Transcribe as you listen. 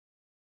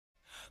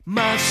真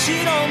っ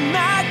白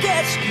な景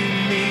色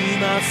に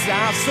今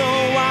誘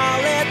わ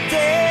れて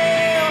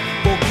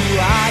僕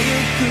は行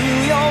く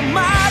よ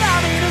まだ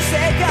見ぬ世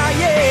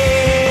界へ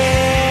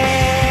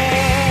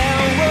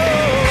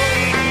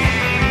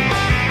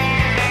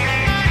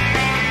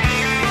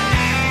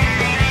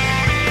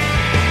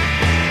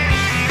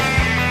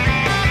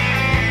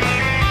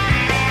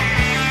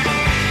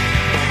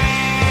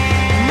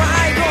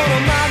迷子の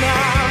まま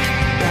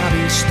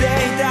旅してい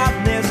た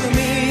ネズ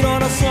ミ色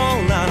の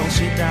空の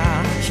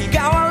下日替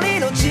わり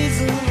の地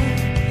図い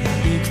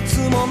くつ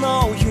も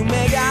の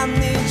夢が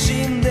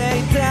滲んで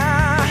い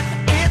た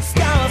いつ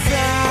かはさ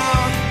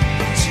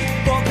ちっ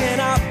ぽけ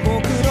な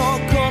僕の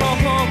この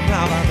歩幅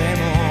で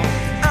も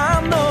あ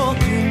の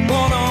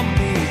雲の向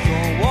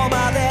こうま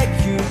で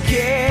行け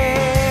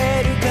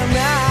るかな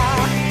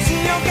強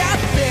がっ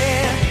て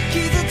傷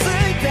つ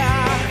いた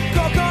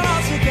心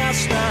すかし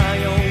た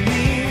ように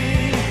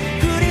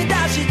降り出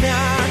した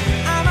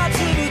雨粒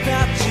た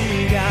ち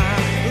が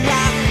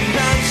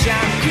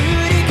繰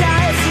り返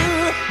す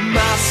ま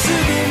っすぐ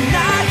な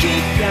光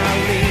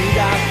が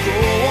交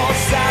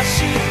差し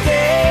て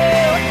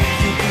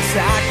行く先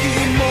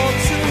も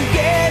告げ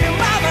る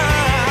まま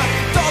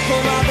どこ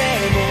まで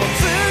も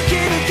突き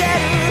抜ける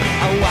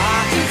淡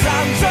い残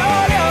像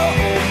両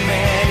目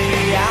に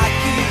焼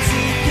き付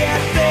け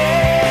て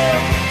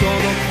届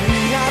く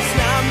はず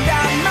なんだ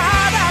ま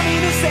だ見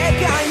ぬ世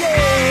界へ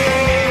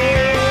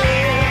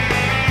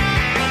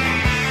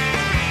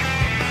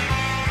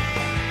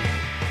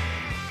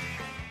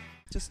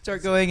Just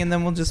start going, and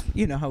then we'll just,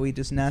 you know how we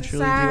just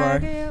naturally do our.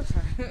 Yeah.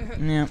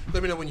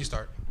 Let me know when you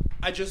start.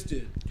 I just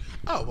did.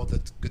 Oh, well,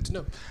 that's good to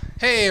know.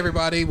 Hey,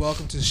 everybody.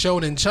 Welcome to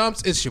Shonen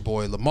Chumps. It's your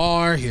boy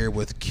Lamar here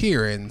with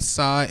Kieran,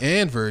 Sai,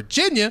 and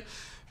Virginia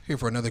here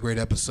for another great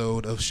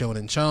episode of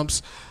Shonen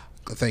Chumps.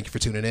 Thank you for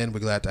tuning in. We're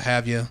glad to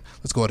have you.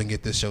 Let's go ahead and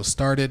get this show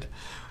started.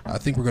 I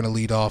think we're going to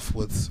lead off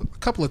with a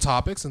couple of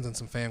topics and then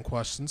some fan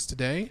questions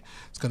today.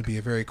 It's going to be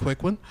a very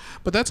quick one,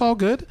 but that's all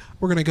good.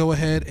 We're going to go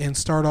ahead and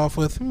start off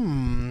with,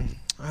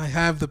 I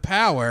have the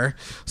power,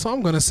 so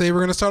I'm going to say we're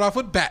going to start off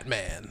with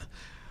Batman.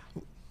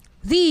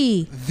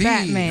 The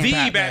Batman. The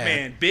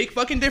Batman. Big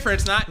fucking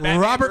difference. Not Batman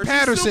Robert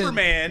versus Pattinson.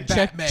 Superman.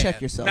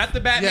 Check yourself. Not the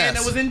Batman Yes.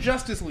 that was in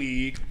Justice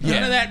League. Yeah.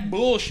 None of that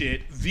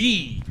bullshit.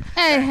 The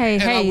Hey.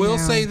 And I will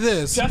now. say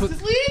this.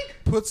 Justice League?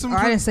 Put some. Oh,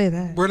 I didn't say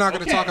that. We're not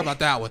going to Okay. talk about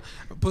that one.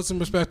 Put some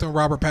respect on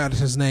Robert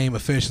Pattinson's name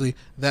officially.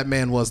 That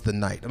man was the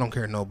Knight. I don't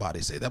care what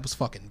nobody say. That was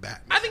fucking Batman.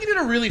 I think he did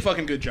a really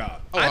fucking good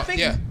job. Oh, I think.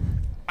 yeah.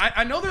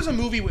 I know there's a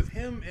movie with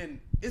him and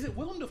is it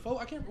Willem Dafoe?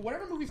 I can't.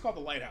 Whatever movie's called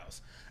The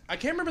Lighthouse. I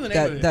can't remember the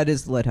name of it. That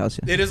is the Lighthouse.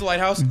 Yeah. It is The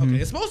Lighthouse? Okay.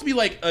 It's supposed to be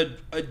like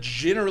a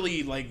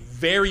generally like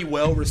very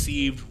well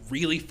received,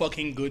 really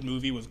fucking good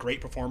movie with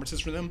great performances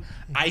from them.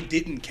 I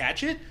didn't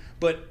catch it,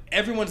 but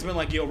everyone's been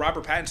like, yo,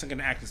 Robert Pattinson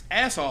gonna act his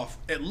ass off,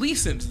 at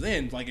least since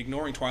then, like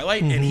ignoring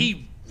Twilight, and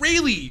he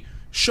really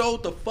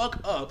showed the fuck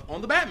up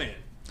on the Batman.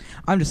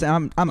 I'm just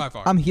saying, By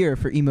far. I'm here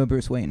for emo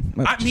Bruce Wayne.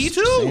 Me Just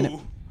saying it.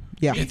 too.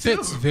 Yeah. It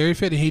fits very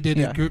fitting. He did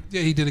Yeah.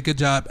 he did a good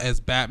job as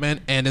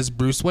Batman and as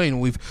Bruce Wayne.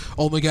 We've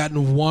only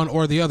gotten one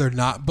or the other,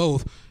 not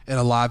both, in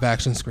a live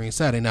action screen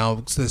setting. Now,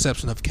 to the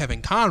exception of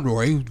Kevin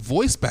Conroy, who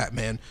voiced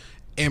Batman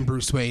and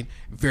Bruce Wayne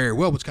very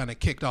well, which kind of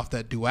kicked off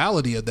that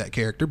duality of that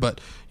character.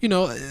 But, you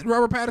know,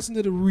 Robert Pattinson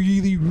did a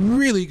really,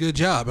 really good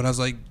job. And I was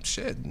like,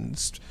 shit,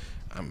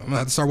 I'm going to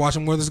have to start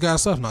watching more of this guy's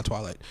stuff, not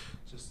Twilight.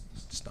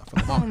 It's not for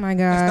Lamar. Oh my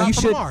God.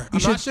 It's not You for Lamar.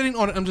 I'm not shitting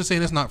on it. I'm just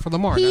saying it's not for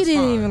Lamar. He That's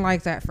didn't fine. even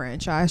like that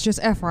franchise. Just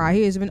FYI,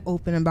 he has been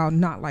open about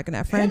not liking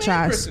that Him and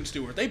franchise. Kristen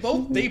Stewart. They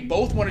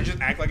both want to just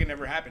act like it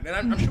never happened. And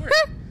I'm sure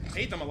it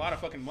paid them a lot of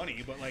fucking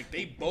money, but like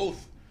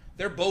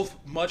they're both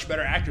much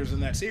better actors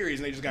in that series,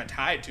 and they just got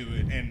tied to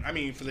it. And I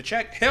mean, for the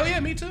check, hell yeah,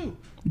 me too.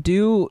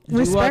 Do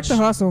Respect watch, the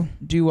hustle.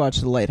 Do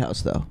watch The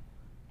Lighthouse though.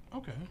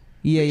 Okay.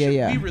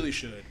 Yeah. We really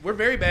should. We're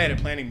very bad at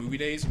planning movie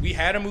days. We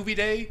had a movie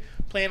day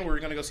plan where we were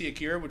going to go see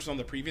Akira, which was on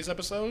the previous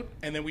episode,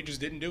 and then we just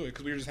didn't do it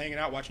because we were just hanging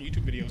out watching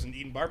YouTube videos and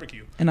eating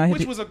barbecue,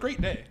 which was a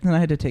great day. And I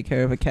had to take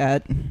care of a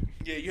cat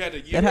Yeah, you had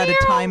to. that had a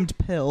timed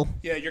pill.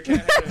 Yeah, your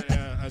cat had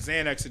a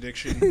Xanax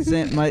addiction.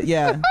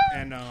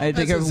 And I had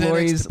to take care of That's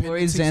a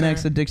Lori's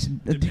Xanax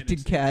Xanax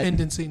addicted cat.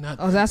 Dependency, not.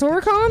 Oh, that's what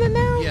we're calling it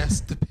now?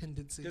 Yes,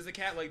 dependency. does the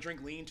cat like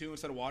drink lean too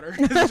instead of water?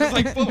 Is it just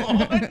like full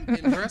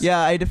on? Yeah,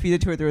 I had to feed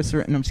it to her through a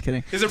syringe. No, I'm just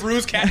kidding. Is it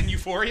Rue's cat in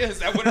Euphoria? Is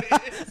that what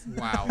it is?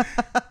 Wow.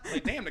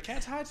 Like, damn, the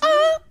cat's high too.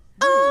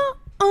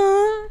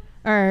 All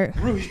right.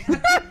 Rue.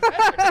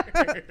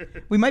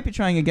 We might be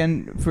trying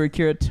again for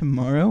Akira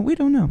tomorrow. We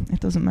don't know. It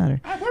doesn't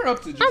matter. We're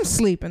up to just I'm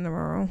sleeping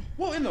tomorrow.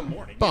 well in the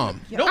morning. Bum.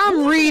 No,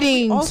 I'm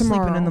reading All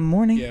tomorrow. sleeping in the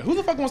morning. Yeah, who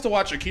the fuck wants to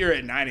watch Akira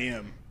at 9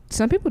 a.m.?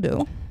 Some people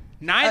do.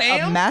 9 A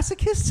a.m.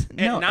 masochist?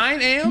 At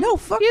 9 a.m. No,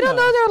 fuck You don't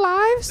no. know their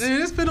lives?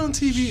 And it's been on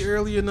TV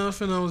early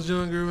enough when I was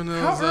younger. When I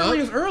How was early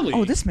up. is early?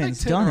 Oh, this Like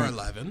man's 10 done or it.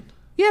 11.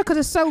 Yeah, because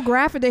it's so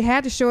graphic. They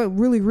had to show it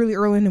really, really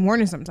early in the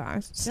morning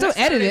sometimes. Still That's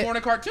edit Saturday it.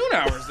 morning cartoon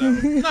hours though.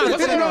 No,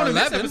 what's 10 going or on in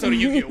this 11. episode of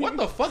Yu-Gi-Oh? What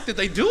the fuck did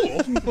they do?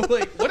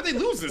 Like, what did they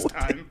lose this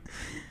time?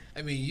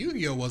 I mean,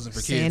 Yu-Gi-Oh wasn't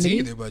for Sandy? kids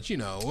either, but you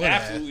know, whatever.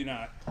 Absolutely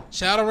not.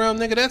 Shadow Realm,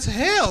 nigga, that's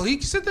hell.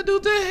 He sent the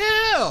dude to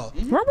hell.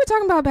 Weren't we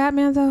talking about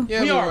Batman though?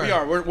 Yeah, We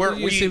are.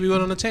 You see, we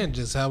went on a tangent.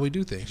 It's how we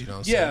do things, you know.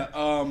 What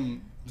I'm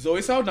saying?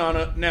 Zoe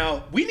Saldana.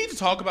 Now we need to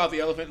talk about the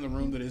elephant in the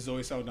room that is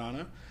Zoe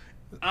Saldana.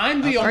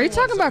 I'm the Are only you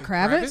talking one. about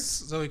Kravitz?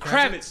 Zoe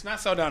Kravitz, not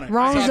Saldana.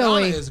 Wrong Saldana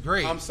Zoe. is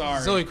great. I'm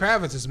sorry. Zoe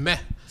Kravitz is meh.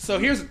 So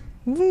here's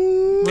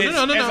Mm,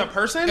 No. as a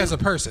person. As a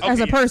person. As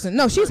a yeah. person,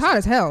 no, she's hot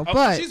as hell. Okay,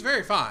 But She's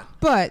very fine.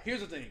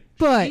 Here's the thing.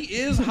 But- she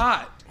is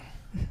hot.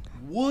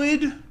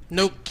 Would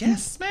Nope.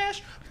 guess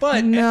smash,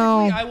 but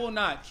No. ethically, I will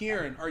not.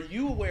 Kieran, are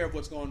you aware of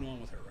what's going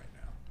on with her right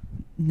now?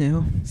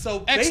 No.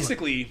 So Excellent.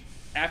 basically,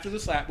 after the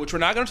slap, which we're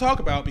not going to talk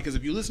about because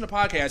if you listen to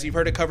podcasts, you've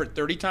heard it covered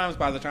 30 times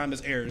by the time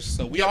this airs.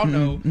 So we all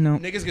know no.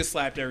 niggas get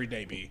slapped every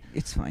day, B.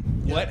 It's fine.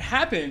 What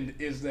happened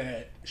is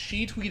that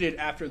she tweeted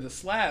after the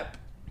slap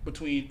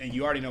between, and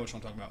you already know what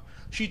I'm talking about.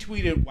 She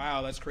tweeted,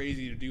 "Wow, that's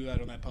crazy to do that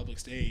on that public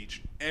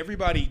stage."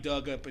 Everybody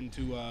dug up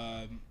into,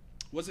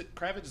 was it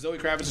Kravitz? Zoe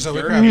Kravitz.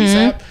 Zoe dirt Kravitz.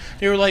 ASAP.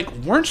 They were like,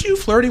 "Weren't you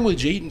flirting with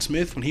Jaden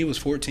Smith when he was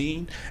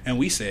 14?" And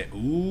we said,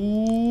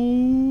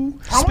 "Ooh."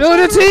 spill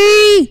the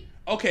tea.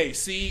 Okay,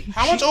 see,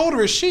 How much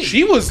older is she?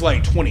 She was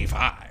like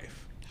 25.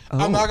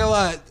 I'm not gonna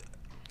lie.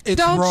 It's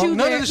Don't wrong. you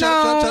No, dare- shut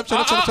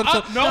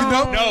up.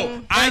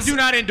 No, I do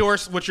not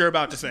endorse what you're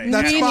about to say.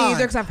 That's Me fine.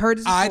 neither, 'cause I've heard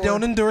this I before.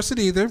 don't endorse it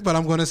either, but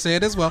I'm going to say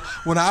it as well.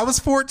 When I was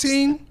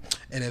 14,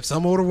 and if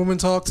some older woman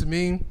talked to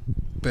me,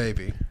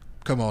 baby,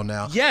 come on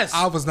now. Yes.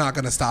 I was not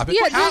going to stop it.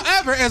 Yeah,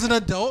 However, as an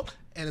adult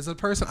and as a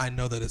person, I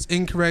know that it's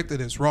incorrect,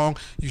 that it's wrong.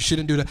 You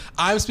shouldn't do that.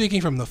 I'm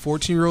speaking from the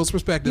 14-year-old's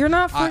perspective. You're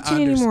not I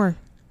 14 anymore.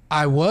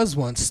 I was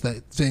once.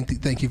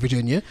 Thank you,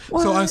 Virginia.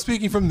 What? So I'm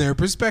speaking from their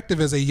perspective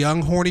as a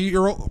young horny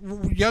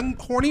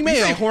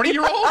male.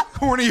 Horny-year-old?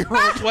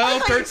 Horny-year-old.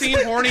 12,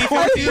 13, horny, 15.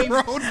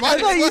 Horny-year-old. I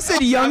thought you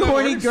said young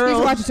horny He's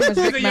girl. watching too much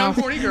She's Big a young Mouth.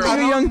 horny girl. I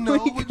young don't know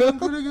horny what young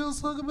horny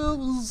girls talking about.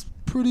 Was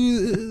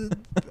pretty.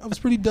 I was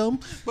pretty dumb,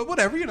 but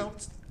whatever. You know,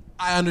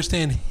 I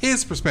understand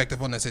his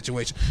perspective on that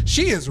situation.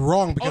 She is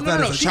wrong because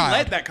that is a She child.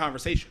 led that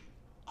conversation.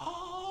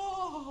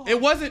 Oh. It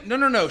wasn't.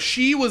 No.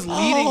 She was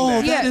leading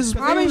that. Yeah, That is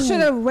probably very-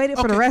 should have waited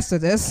for the Okay. rest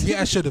of this.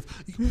 Yeah, I should have.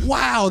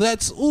 Wow,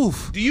 that's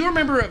oof. Do you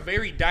remember a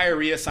very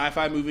diarrhea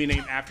sci-fi movie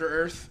named After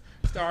Earth,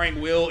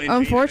 starring Will and Jada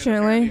Unfortunately.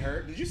 that apparently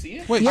hurt? Did you see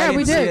it? Wait, Yeah, I we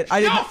didn't see did. it. I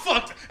Y'all didn't.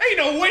 fucked. Ain't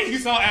no way you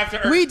saw After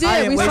Earth. We I did.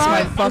 didn't We waste saw my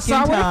it. We fucking saw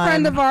it with a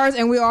friend time. of ours,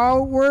 and we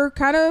all were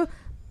kind of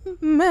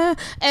meh. It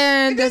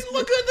And didn't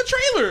look good in the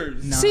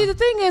trailers. No. see, the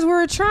thing is, we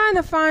were trying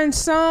to find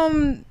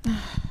some.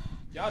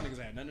 Y'all niggas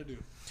had nothing to do.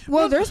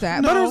 Well, there's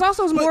that, but no, it was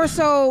also more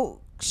so.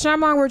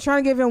 Shyamalan, we're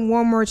trying to give him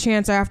one more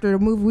chance after the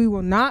movie we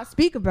will not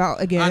speak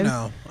about again.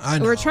 I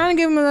know. We're trying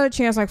to give him another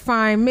chance. Like,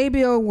 fine,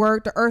 maybe it'll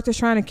work. The Earth is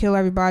trying to kill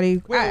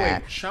everybody. Wait.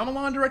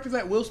 Shyamalan directed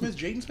that Will Smith,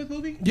 Jaden Smith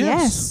movie?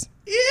 Yes.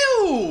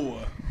 Ew.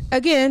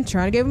 Again,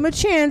 trying to give him a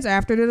chance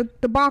after the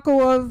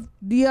debacle of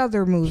the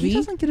other He movie.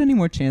 doesn't get any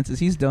more chances.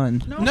 He's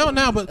done.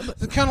 No, but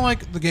it's kind of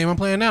like the game I'm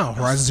playing now,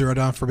 Horizon Zero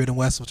Dawn Forbidden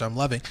West, which I'm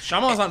loving.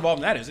 Shyamalan's not involved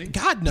in that, is he?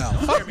 God no,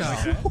 fuck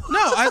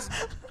no,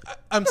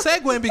 I'm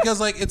segueing because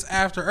like it's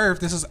after Earth.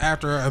 This is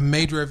after a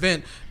major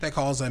event that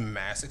caused a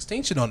mass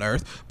extinction on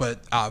Earth.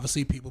 But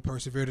obviously, people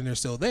persevered and they're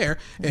still there.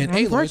 And Aloy, the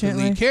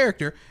Unfortunately. lead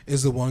character,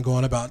 is the one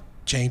going about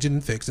changing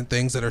and fixing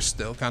things that are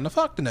still kind of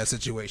fucked in that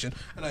situation.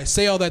 And I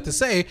say all that to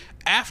say,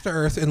 after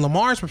Earth, in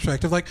Lamar's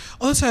perspective, like,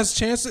 oh, this has a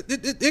chance.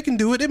 It can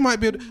do it. It might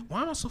be.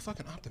 Why am I so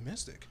fucking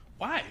optimistic?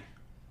 Why?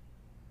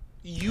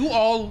 You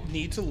all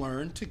need to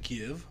learn to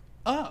give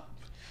up.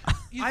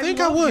 You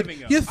think I love would?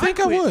 giving up. You think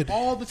I quit would?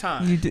 all the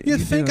time. You, do, You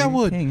think do. I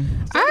would? King.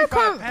 I 75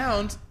 come.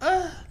 pounds.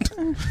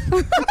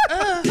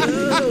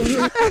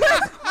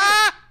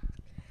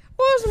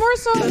 Well, it's more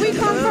so we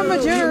come from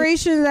a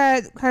generation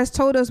that has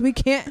told us we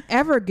can't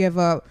ever give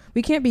up.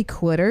 We can't be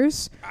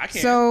quitters. I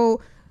can't.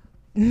 So,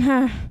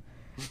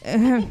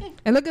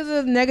 and look at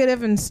the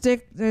negative and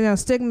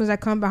stigmas that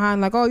come behind.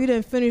 Like, oh, you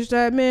didn't finish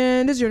that,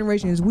 man. This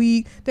generation is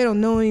weak. They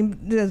don't know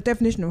the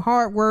definition of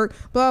hard work.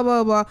 Blah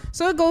blah blah.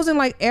 So it goes in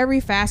like every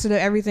facet of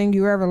everything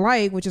you ever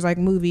like, which is like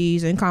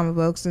movies and comic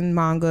books and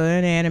manga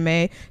and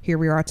anime. Here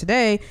we are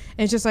today,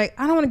 and it's just like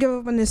I don't want to give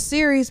up on this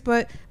series,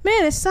 but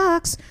man, it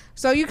sucks.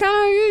 So you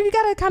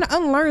gotta kind of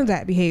unlearn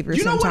that behavior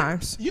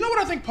sometimes. You know what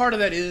I think part of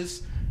that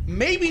is?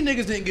 Maybe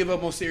niggas didn't give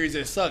up on series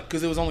that sucked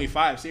because it was only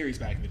 5 series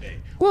back in the day.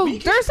 Well, We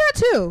can't- there's that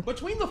too.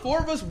 Between the 4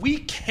 of us, we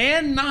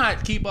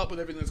cannot keep up with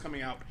everything that's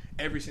coming out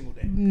every single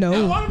day. No.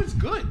 And a lot of it's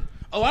good.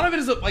 A lot of it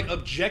is like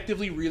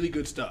objectively really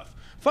good stuff.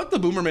 Fuck the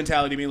boomer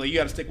mentality, being like you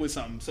got to stick with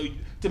something. So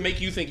to make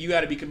you think you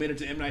got to be committed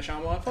to M. Night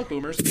Shyamalan, fuck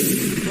boomers.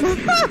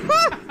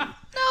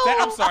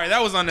 I'm sorry,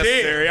 that was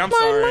unnecessary. I'm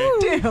sorry.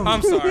 Damn.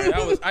 I'm sorry.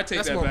 I take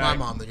That's that more back.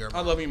 my mom than your mom.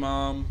 I love you,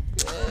 mom.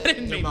 I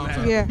didn't mean mom's that.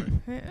 not-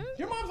 Yeah.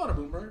 Your mom's not a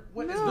boomer.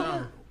 What is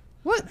that?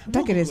 What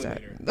decade is Google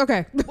that? it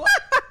Okay.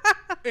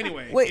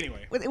 Anyway. Wait,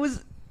 Anyway. it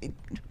was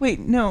Wait,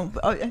 no.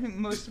 I think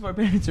most of our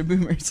parents are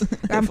boomers.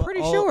 I'm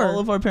pretty sure. All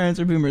of our parents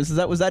are boomers.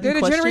 Was that They're in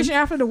the question? generation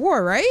after the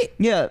war, right?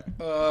 Yeah.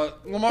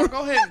 Lamar,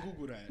 go ahead and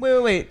Google that.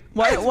 Wait.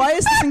 Why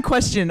is this in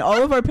question?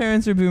 All of our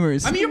parents are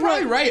boomers. I mean, you're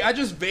probably right. I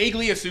just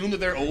vaguely assume that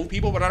they're old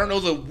people, but I don't know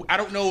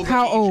the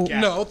How age old?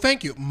 gap. No,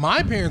 thank you.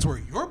 My parents were.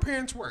 Your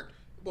parents weren't.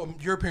 Well,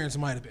 your parents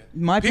might have been.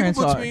 My parents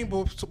are.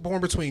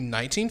 Born between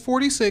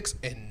 1946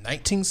 and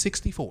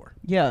 1964.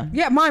 Yeah.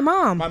 Yeah, my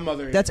mom. My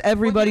mother. That's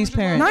everybody's What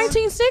year was your parents.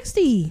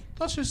 1960.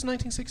 That's just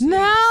 1960. No.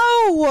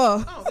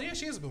 Oh, yeah,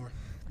 she is a boomer.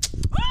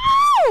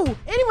 Oh.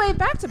 Anyway,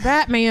 back to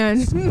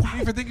Batman. You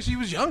for thinking she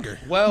was younger.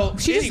 Well,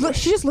 she anyway,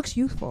 just looks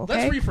youthful.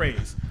 Okay? let's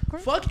rephrase.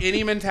 Fuck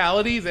any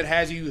mentality that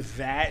has you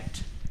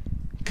that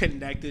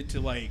connected to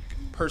like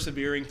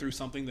persevering through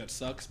something that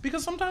sucks,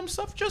 because sometimes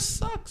stuff just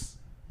sucks.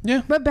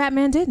 Yeah. But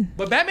Batman didn't.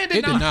 But Batman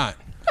It did not.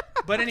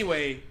 But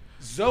anyway,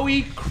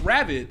 Zoe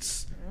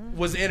Kravitz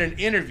was in an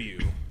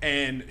interview,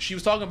 and she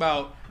was talking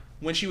about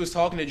when she was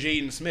talking to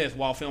Jaden Smith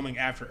while filming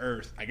After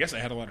Earth. I guess they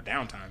had a lot of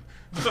downtime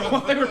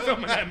while they were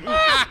filming that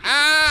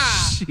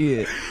movie.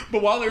 Shit.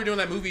 But while they were doing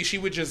that movie, she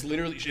would just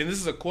literally, and this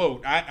is a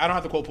quote, I don't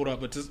have the quote pulled up,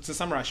 but to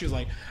summarize, she was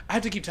like, I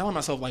have to keep telling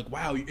myself, like,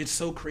 wow, it's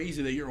so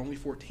crazy that you're only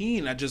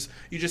 14. You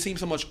just seem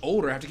so much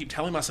older. I have to keep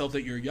telling myself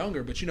that you're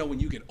younger, but you know, when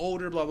you get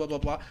older, blah, blah, blah,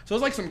 blah. So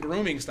it's like some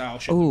grooming style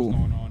shit that was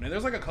going on. And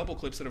there's like a couple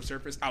clips that have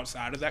surfaced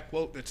outside of that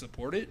quote that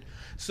support it.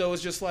 So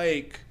it's just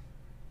like,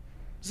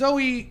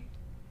 Zoe,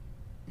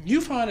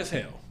 you fine as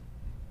hell,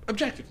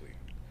 objectively.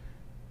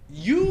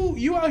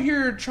 You out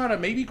here trying to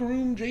maybe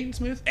groom Jaden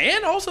Smith,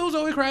 and also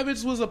Zoe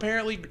Kravitz was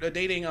apparently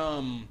dating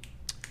and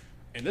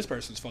this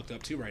person's fucked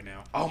up too right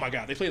now. Oh my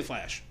god, they play the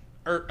Flash.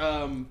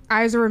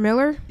 Ezra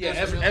Miller. Yeah,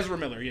 Ezra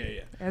Miller.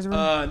 Yeah.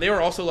 Ezra. They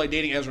were also like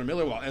dating Ezra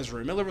Miller while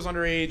Ezra Miller was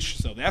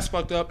underage, so that's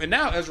fucked up. And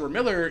now Ezra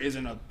Miller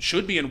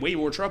should be in way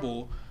more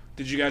trouble.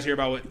 Did you guys hear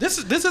about what this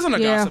isn't a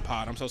gossip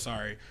pod, I'm so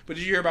sorry. But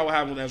did you hear about what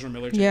happened with Ezra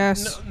Miller too?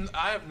 Yes. No,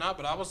 I have not,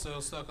 but I was still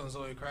stuck on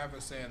Zoe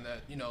Kravitz saying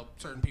that,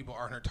 certain people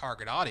aren't her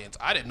target audience.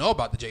 I didn't know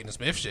about the Jaden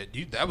Smith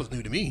shit. That was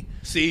new to me.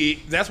 See,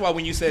 that's why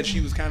when you said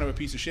she was kind of a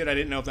piece of shit, I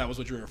didn't know if that was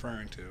what you were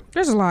referring to.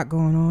 There's a lot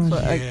going on. So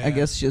I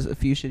guess just a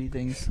few shitty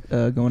things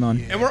going on.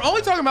 Yeah. And we're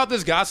only talking about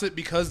this gossip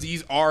because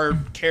these are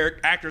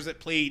actors that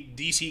played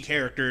DC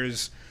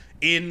characters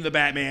in the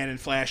Batman and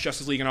Flash,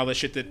 Justice League, and all that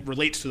shit that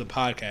relates to the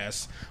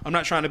podcast. I'm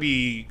not trying to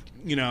be,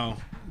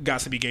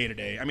 gossipy gay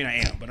today. I mean, I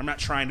am, but I'm not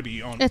trying to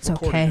be on It's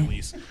recording okay. at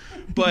least.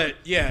 But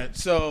yeah,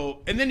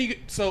 so if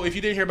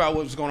you didn't hear about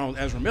what was going on with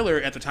Ezra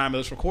Miller at the time of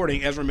this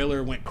recording, Ezra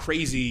Miller went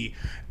crazy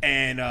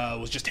and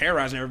was just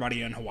terrorizing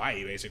everybody in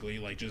Hawaii, basically,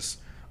 like just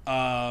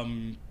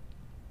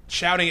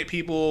shouting at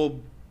people,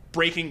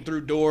 breaking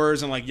through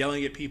doors, and like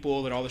yelling at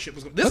people that all the shit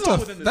was going.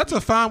 That's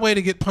a fine way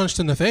to get punched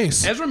in the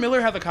face. Ezra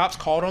Miller had the cops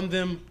called on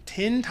them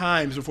 10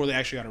 times before they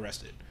actually got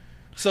arrested.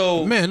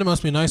 So man, it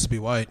must be nice to be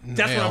white.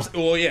 that's what I'm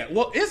saying. Well, yeah.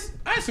 Well,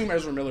 I assume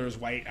Ezra Miller is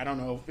white. I don't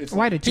know if it's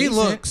White He adjacent.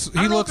 looks. I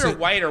don't He know looks. if they're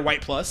white or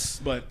white plus,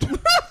 but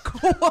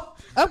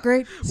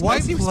Upgrade.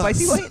 Spicy white.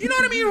 you know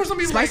what I mean. Or some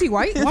people Spicy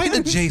white. white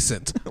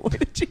adjacent.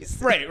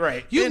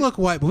 right. You And- look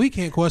white, but we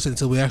can't question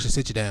until we actually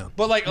sit you down.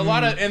 But like a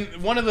lot of,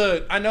 and one of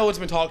the, I know it's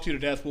been talked to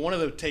death, but one of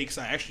the takes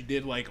I actually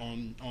did like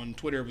on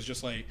Twitter was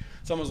just like,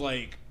 someone was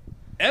like,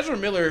 Ezra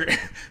Miller,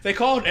 they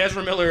called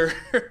Ezra Miller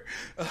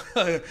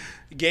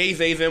gay,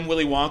 they, them,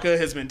 Willy Wonka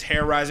has been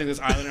terrorizing this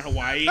island in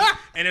Hawaii,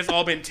 and it's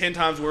all been 10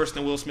 times worse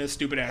than Will Smith's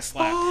stupid ass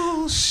slap.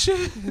 Oh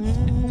shit!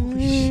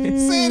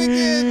 Say it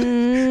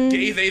again.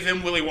 Gay, they,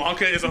 them, Willy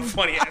Wonka is a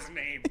funny ass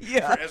name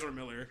for Ezra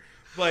Miller.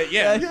 But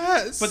yeah,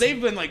 Yes. but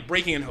they've been like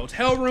breaking in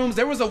hotel rooms.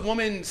 There was a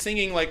woman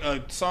singing like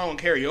a song on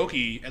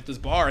karaoke at this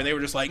bar, and they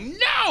were just like,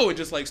 no, and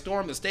just like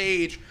stormed the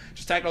stage,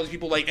 just attacked all these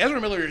people. Like Ezra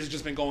Miller has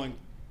just been going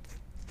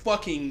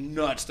fucking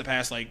nuts the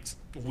past like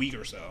week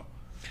or so.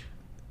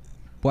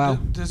 Wow.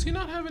 Does he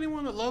not have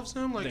anyone that loves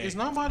him? Like, They. is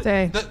nobody?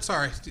 They.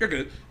 Sorry, You're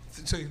good.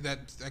 So I'm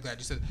glad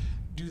you said.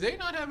 Do they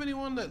not have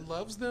anyone that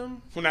loves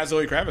them? Well, not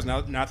Zoe Kravitz.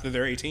 Not that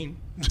they're 18.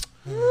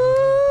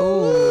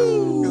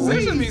 Because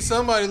there should be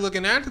somebody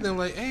looking after them.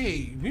 Like,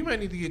 hey, we might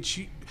need to get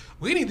you.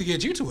 We need to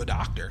get you to a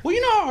doctor. Well,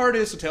 you know how hard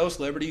it is to tell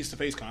celebrities to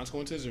face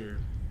consequences, or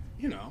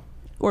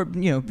Or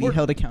be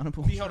held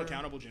accountable. be held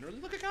accountable generally.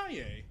 Look at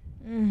Kanye.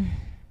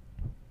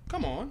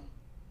 Come on,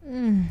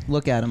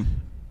 Look at him.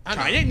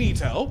 Kanye needs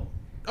help.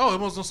 Oh, it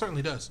most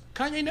certainly does.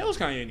 Kanye knows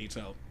Kanye needs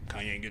help.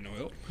 Kanye ain't getting no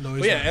help. No, but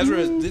he's yeah,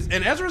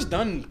 not. Ezra's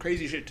done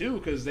crazy shit too,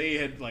 because they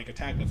had like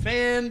attacked a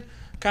fan.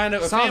 Kind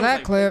of. Saw a fan was, that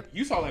like, clip.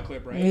 You saw that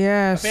clip, right?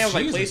 Yes. A fan was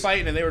like Jesus. play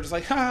fighting, and they were just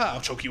like, "Ha,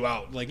 I'll choke you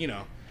out," like And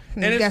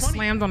He got it's funny.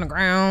 slammed on the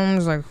ground.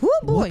 It's like, whoo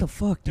boy. What the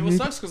fuck, It dude? was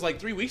sucks because like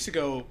 3 weeks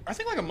ago, I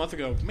think like a month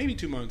ago, maybe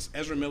 2 months,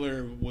 Ezra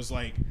Miller was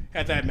like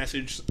had that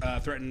message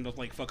threatened to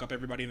like fuck up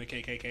everybody in the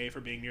KKK for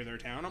being near their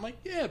town. I'm like,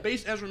 yeah,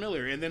 base Ezra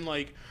Miller, and then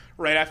like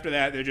right after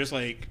that, they're just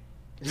like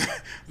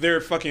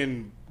they're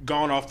fucking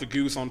gone off the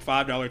goose on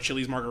 $5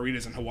 Chili's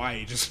margaritas in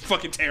Hawaii, just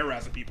fucking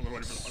terrorizing people or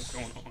whatever the fuck's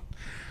going on.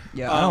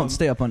 Yeah, I don't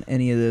stay up on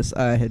any of this.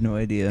 I had no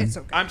idea. It's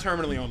okay. I'm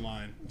terminally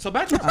online. So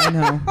back to I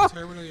know.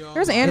 Terminally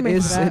There's an all-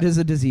 anime for that. It is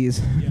a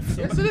disease Yes,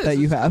 it is. that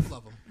you have.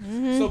 Love 'em.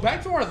 So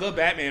back to our The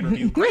Batman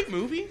review. Great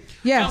movie.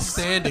 Yes.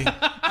 Outstanding.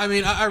 I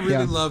mean, I really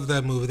Yeah. loved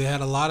that movie. They had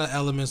a lot of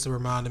elements that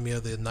reminded me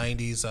of the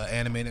 90s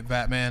animated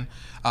Batman.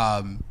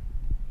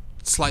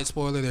 Slight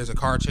spoiler, there's a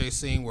car chase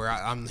scene where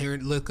I'm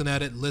looking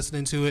at it,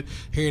 listening to it,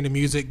 hearing the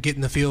music,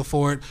 getting the feel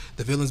for it,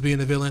 the villains being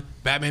the villain,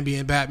 Batman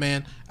being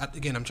Batman.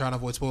 Again, I'm trying to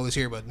avoid spoilers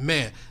here, but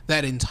man,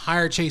 that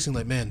entire chasing,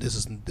 like, man, this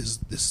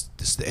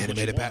is the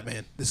animated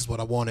Batman. This is what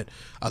I wanted.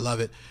 I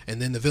love it.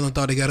 And then the villain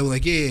thought he got it,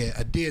 like, yeah,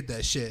 I did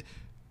that shit.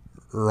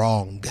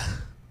 Wrong.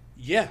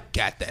 Yeah.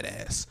 Got that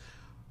ass.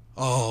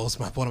 Oh, it's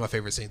one of my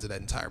favorite scenes of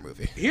that entire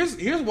movie. Here's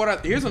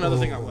another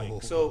thing I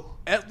like. So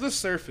at the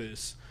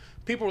surface,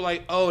 people were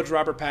like, "Oh, it's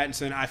Robert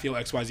Pattinson. I feel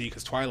XYZ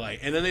because Twilight."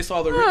 And then they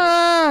saw the.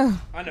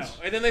 I know.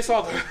 And then they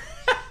saw the.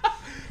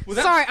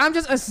 Sorry, I'm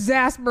just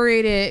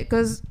exasperated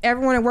because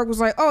everyone at work was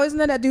like, "Oh, isn't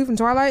that dude from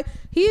Twilight?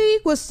 He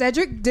was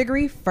Cedric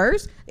Diggory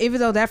first, even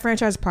though that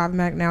franchise is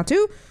problematic now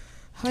too."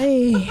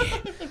 Hey,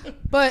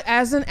 but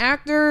as an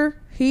actor,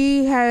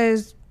 he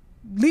has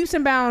leaps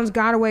and bounds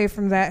got away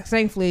from that,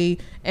 thankfully,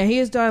 and he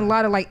has done a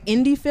lot of like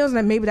indie films,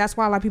 and maybe that's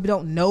why a lot of people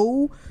don't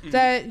know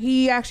that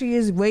he actually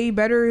is way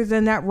better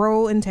than that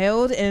role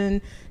entailed.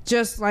 And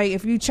just like,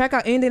 if you check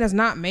out anything that's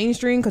not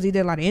mainstream, because he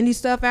did a lot of indie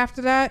stuff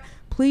after that,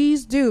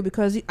 please do,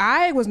 because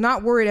I was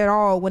not worried at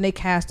all when they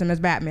cast him as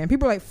Batman.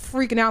 People were like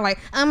freaking out, like,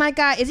 "Oh my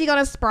god, is he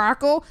gonna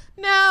sparkle?"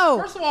 No.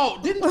 First of all,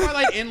 didn't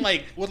Twilight end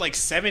like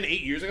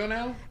 7-8 years ago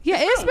now? Yeah,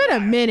 it's been a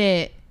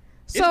minute.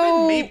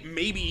 So It's been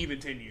maybe even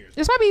 10 years.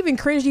 it's probably even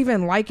cringe to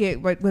even like it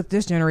with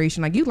this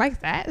generation. Like, you like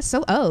that? It's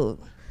so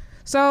old.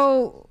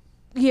 So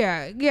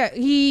yeah,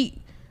 he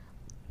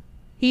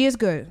is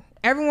good.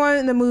 Everyone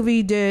in the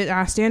movie did an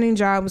outstanding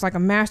job. It was like a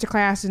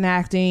masterclass in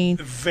acting.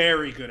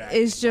 Very good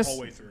acting. It's just the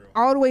whole way through.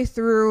 all the way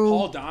through.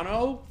 Paul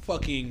Dano,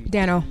 fucking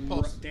Dano.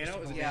 Dano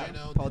is it Yeah.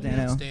 Dano? Paul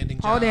Dano. Outstanding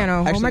Paul job.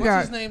 Dano. Actually, oh my What's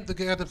god. his name? The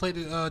guy that played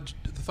the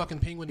fucking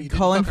penguin. He did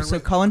Colin fucking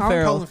Farrell.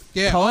 Colin-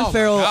 yeah, Colin oh my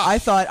Farrell.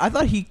 gosh. I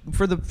thought he,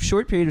 for the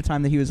short period of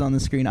time that he was on the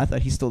screen, I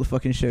thought he stole the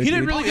fucking show. He did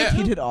dude. really good,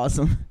 He too. did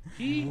awesome.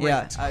 He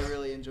Yeah, I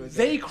really enjoyed that.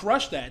 They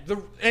crushed that.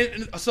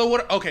 And so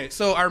what? Okay,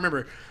 so I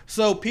remember.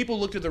 So people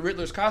looked at the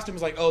Riddler's costume,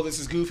 was like, "Oh, this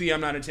is goofy.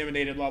 I'm not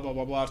intimidated." Blah blah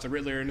blah blah. It's the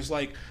Riddler, and it's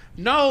like,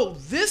 no,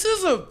 this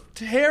is a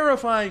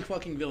terrifying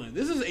fucking villain.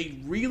 This is a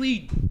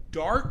really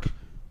dark,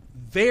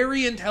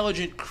 very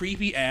intelligent,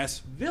 creepy ass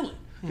villain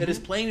that is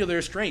playing to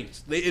their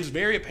strengths. It's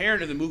very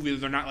apparent in the movie that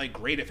they're not like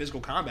great at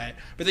physical combat,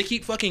 but they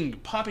keep fucking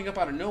popping up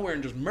out of nowhere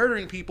and just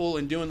murdering people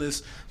and doing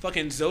this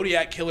fucking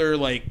Zodiac killer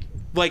like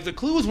the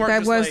clues weren't. That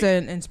just was like,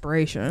 an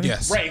inspiration.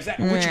 Yes. right,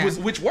 exactly. Yeah.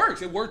 Which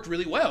works. It worked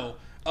really well.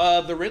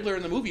 The Riddler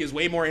in the movie is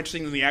way more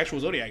interesting than the actual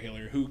Zodiac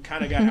killer, who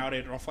kind of got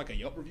outed off like a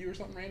Yelp review or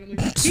something randomly.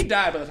 He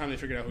died by the time they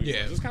figured out who he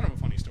was. It's kind of a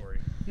funny story.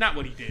 Not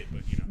what he did,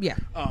 but you know. Yeah.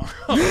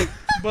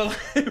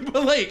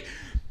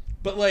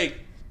 But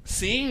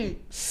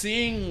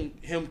seeing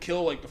him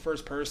kill like the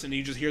first person,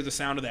 you just hear the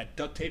sound of that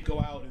duct tape go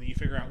out, and then you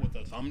figure out what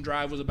the thumb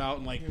drive was about,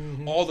 and like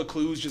all the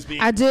clues just being.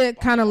 I did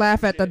kind of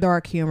laugh at the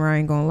dark humor. I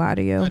ain't gonna lie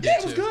to you. Yeah,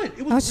 it was good.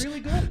 It was really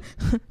good.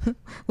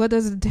 What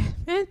does the dead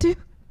man do?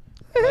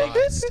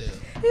 Lie still.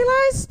 He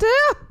lies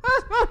still.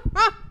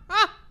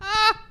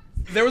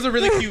 There was a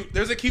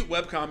cute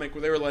webcomic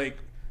where they were like,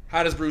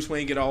 how does Bruce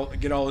Wayne get all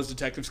his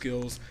detective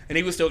skills? And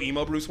he was still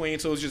emo Bruce Wayne,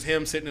 so it was just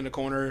him sitting in a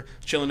corner,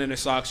 chilling in his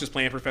socks, just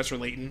playing Professor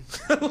Layton.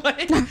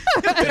 like,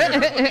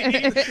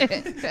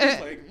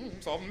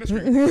 solving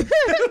mystery.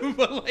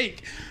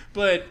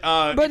 but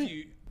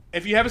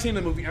if you haven't seen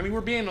the movie, I mean,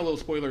 we're being a little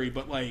spoilery,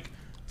 but like,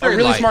 a Very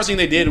really light. smart thing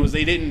they did was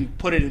they didn't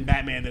put it in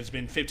Batman that's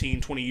been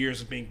 15, 20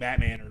 years of being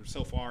Batman or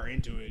so far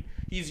into it.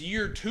 He's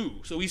year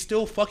 2, so he's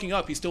still fucking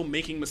up. He's still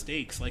making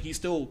mistakes. Like, he's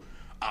still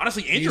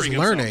honestly injuring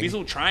himself. learning. He's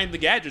still trying the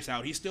gadgets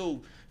out. He's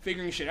still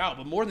figuring shit out.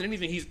 But more than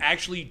anything, he's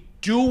actually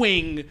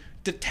doing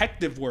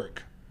detective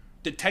work.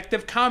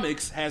 Detective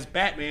Comics has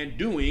Batman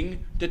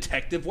doing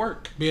detective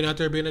work. Being out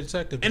there being a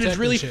detective. And it's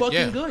really shit, fucking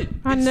yeah. good.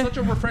 I It's know. such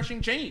a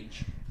refreshing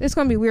change. It's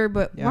gonna be weird,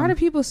 but Yeah. why do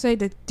people say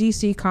that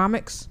DC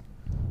Comics?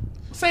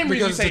 Same reason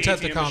you Because say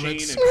Detective ATM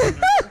Comics. Machine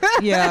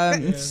and Yeah,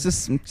 it's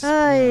just. Is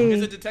Hey,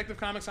 it Detective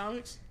Comics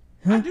Comics?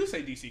 I do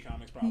say DC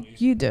Comics probably.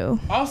 you do.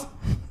 Also,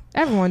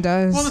 Everyone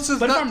does. Well, it's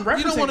just But if not, I'm you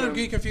don't referencing want to them-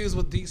 get confused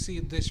with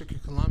DC District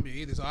of Columbia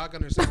either, so I can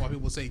understand why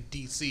people say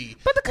DC.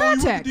 But the Oh, you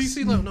want context.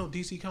 DC, no,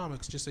 DC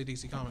Comics. Just say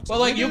DC Comics. well,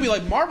 like, you'll be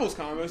like Marvel's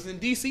Comics and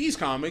DC's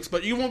Comics,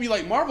 but you won't be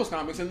like Marvel's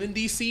Comics and then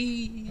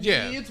DC.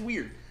 Yeah. It's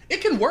weird.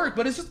 It can work,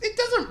 but it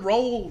doesn't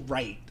roll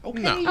right.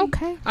 Okay. No.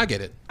 Okay. I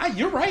get it.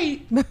 You're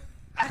right.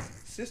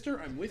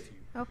 Sister, I'm with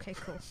you. Okay,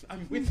 cool.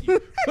 I'm with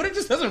you. But it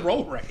just doesn't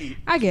roll right.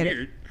 I get It's it.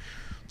 weird.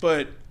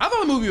 But I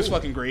thought the movie was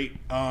fucking great.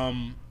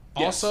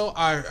 Yes. Also,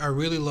 I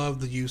really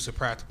love the use of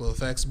practical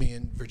effects. Me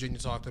and Virginia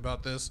talked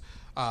about this.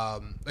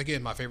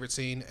 Again, my favorite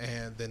scene,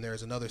 and then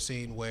there's another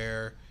scene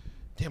where,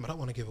 damn, I don't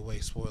want to give away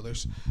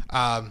spoilers.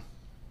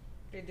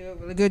 They do a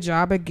really good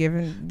job at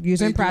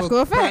using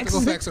practical effects.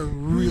 Practical effects are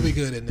really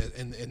good in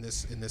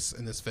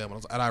this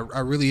film, and I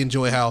really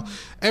enjoy how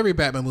every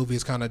Batman movie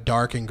is kind of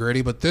dark and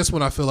gritty, but this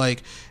one I feel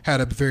like had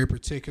a very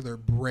particular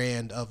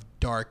brand of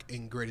dark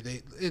and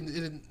gritty.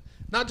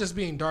 not just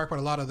being dark, but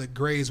a lot of the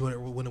grays when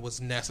it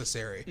was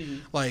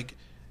necessary. Like,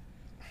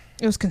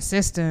 It was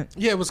consistent.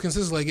 yeah, it was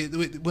consistent.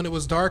 Like when it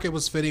was dark, it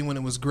was fitting. When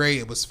it was gray,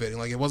 it was fitting.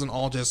 Like it wasn't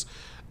all just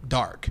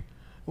dark.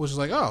 Which is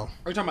like, oh,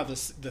 Are you talking about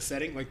the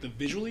setting, like the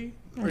visually?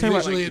 Are you talking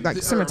about, like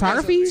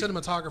cinematography?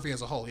 Cinematography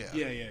as a whole, yeah.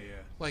 Yeah.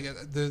 Like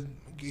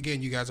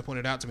again, you guys have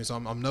pointed out to me, so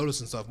I'm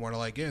noticing stuff more.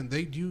 Like, again,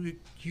 they do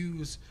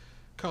use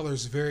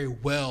colors very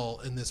well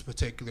in this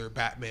particular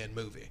Batman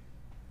movie.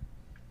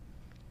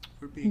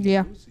 We're being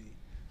nosy.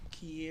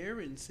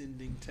 Kieran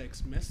sending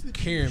text messages.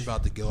 Kieran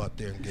about to go out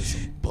there and get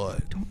some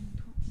butt. I'm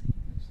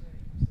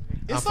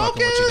It's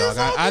fucking okay, with you, dog. it's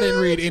all I didn't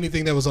good. read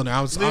anything that was on there.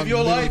 I'm your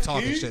literally life,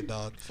 talking dude. shit,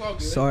 dog. It's all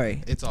good.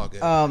 Sorry. It's all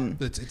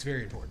good. It's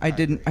very important. I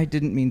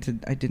didn't mean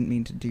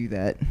to do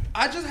that.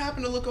 I just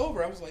happened to look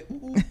over. I was like,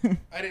 ooh.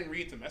 I didn't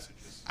read the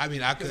messages. I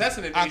mean, I could. That's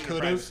an I invasion of could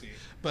have, privacy.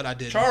 but I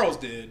didn't. Charles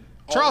did.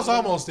 Charles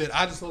almost did.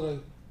 I just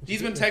looked.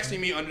 He's been texting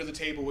me under the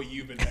table what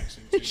you've been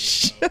texting too.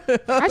 So.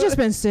 I just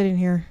been sitting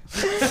here.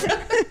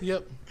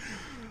 Yep.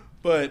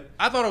 But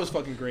I thought it was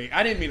fucking great.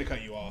 I didn't mean to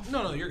cut you off.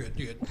 No, you're good.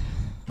 You're good.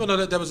 Well,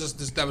 no, that was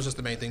just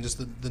the main thing. Just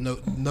the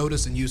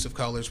notice and use of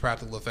colors,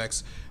 practical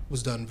effects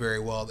was done very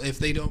well. If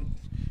they don't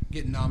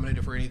get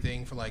nominated for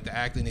anything for like the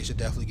acting, they should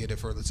definitely get it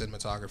for the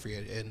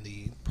cinematography and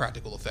the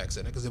practical effects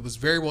in it because it was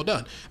very well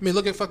done. I mean,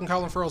 look at fucking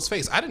Colin Farrell's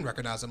face. I didn't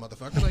recognize that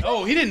motherfucker. Like,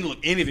 Oh, he didn't look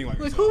anything like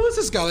like himself. who is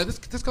this guy? Like,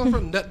 this Colin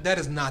Farrell. That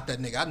is not that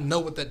nigga. I know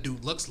what that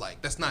dude looks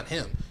like. That's not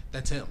him.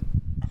 That's him.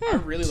 I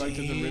really liked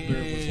that the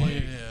Riddler was like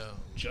Damn.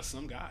 just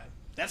some guy.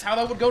 That's how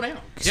that would go down.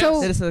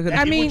 So That is so good.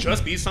 I He mean, would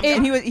just be some it-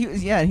 And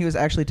guy. he was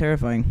actually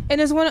terrifying. and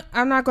it's one.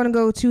 I'm not going to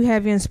go too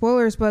heavy in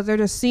spoilers, but there's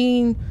a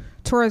scene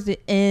towards the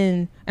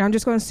end, and I'm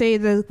just going to say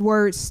the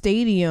word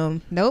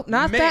stadium. Nope,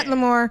 not that, Man.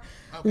 Lamar.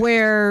 Okay.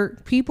 Where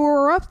people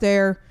were up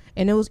there,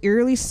 and it was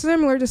eerily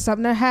similar to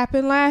something that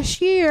happened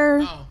last year.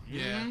 Oh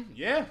yeah.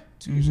 Yeah.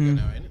 2 years ago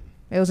now, ain't it?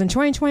 It was in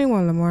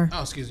 2021, Lamar.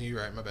 Oh, excuse me. You're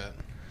right. My bad.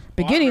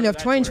 Beginning Well, I of remember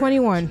that Twitter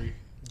 2021. anniversary.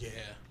 Yeah.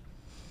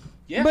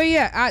 Yeah. But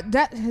yeah,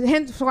 that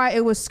hence why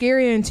it was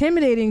scary and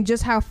intimidating.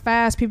 Just how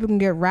fast people can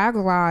get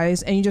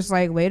radicalized, and you just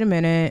like, wait a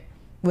minute,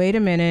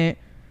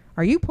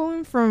 are you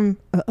pulling from?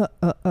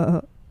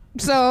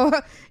 So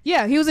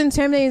yeah, he was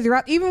intimidating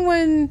throughout. Even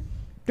when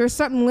there's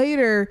something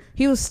later,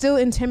 he was still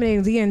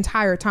intimidating the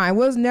entire time. It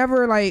was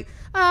never like,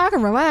 I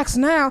can relax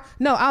now.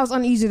 No, I was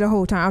uneasy the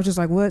whole time. I was just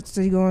like, what's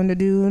he going to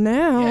do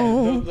now?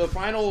 Yeah,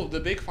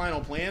 the big final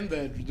plan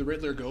that the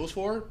Riddler goes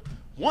for,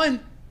 one,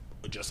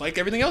 just like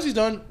everything else he's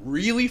done,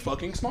 really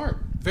fucking smart.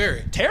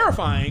 Very.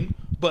 Terrifying,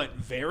 but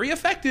very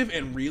effective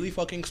and really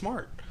fucking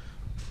smart.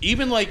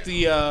 Even like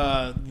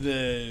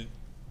the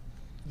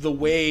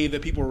way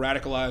that people were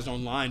radicalized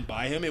online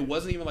by him, it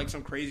wasn't even like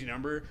some crazy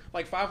number.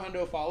 Like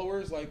 500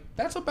 followers, like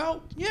that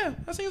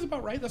seems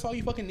about right. That's all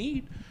you fucking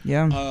need.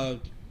 Yeah.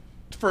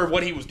 For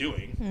what he was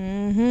doing.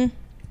 Mm-hmm.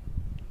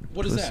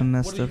 What is Was that? some What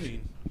messed do you up-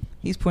 mean?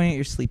 He's pointing at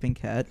your sleeping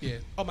cat. Yeah.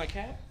 Oh, my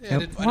cat? Yeah, Yep. I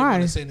didn't Why?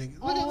 want to say anything.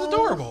 Look, it's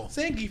adorable.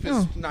 Zangief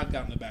is knocked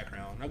out in the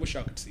background. I wish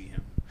y'all could see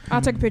him.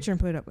 I'll take a picture and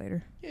put it up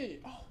later. Yeah.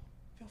 Oh,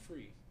 feel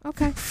free.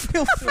 Okay.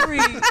 Feel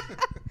free.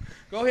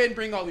 Go ahead and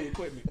bring all the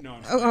equipment. No.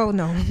 Oh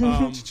no.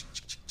 Um,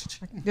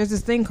 There's this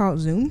thing called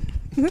Zoom.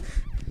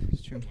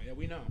 It's true. yeah,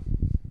 we know.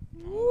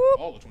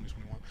 All of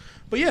 2021.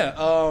 But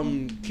yeah,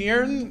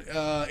 Kieran,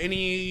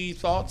 any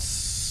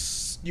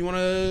thoughts you want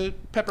to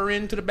pepper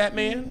into the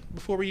Batman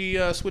before we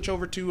switch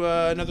over to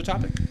another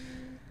topic?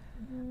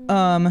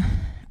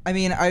 I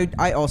mean,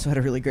 I also had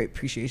a really great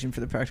appreciation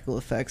for the practical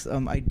effects.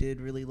 I did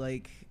really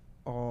like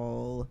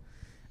all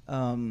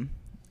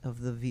of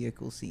the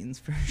vehicle scenes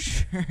for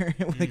sure.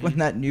 Like when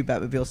that new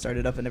Batmobile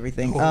started up and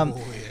everything. Yeah.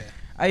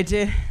 I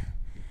did.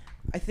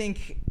 I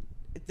think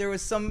there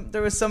was some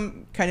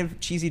kind of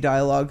cheesy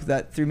dialogue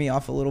that threw me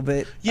off a little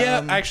bit.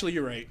 Yeah, actually,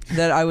 you're right.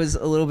 That I was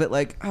a little bit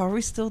like, oh, are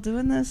we still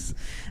doing this?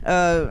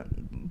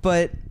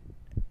 But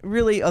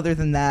really, other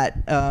than that,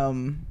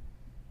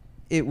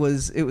 it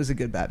was a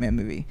good Batman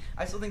movie.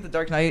 I still think The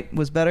Dark Knight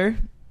was better,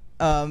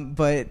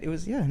 but it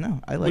was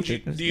I liked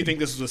it. It was Do you good. think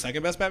this was the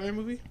second best Batman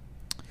movie?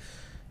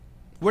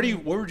 Where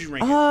would you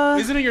rank Uh,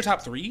 it? Is it in your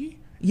top 3?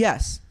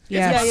 Yes.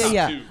 Yes. It's in my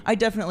Yeah. top 2. I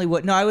definitely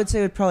would. No, I would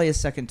say it probably is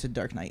second to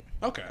Dark Knight.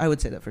 Okay. I would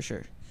say that for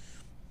sure.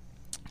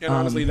 And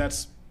honestly,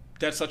 that's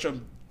such a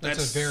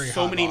That's a very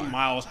so high many bar.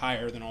 miles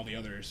higher than all the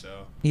others.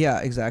 So Yeah,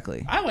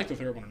 exactly. I like the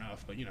third one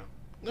enough, but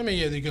I mean,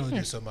 yeah, you can only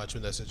do so much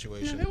in that yeah,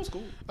 situation. it was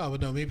cool. Oh, but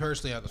no, me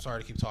personally, I'm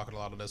sorry to keep talking a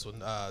lot on this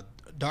one.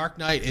 Dark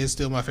Knight is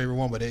still my favorite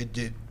one, but it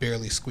did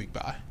barely squeak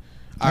by.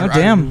 I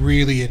damn.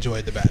 really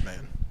enjoyed the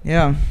Batman.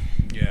 Yeah.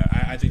 Yeah,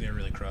 I think they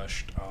really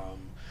crushed.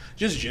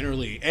 Just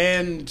generally,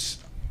 and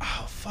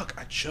oh fuck,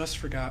 I just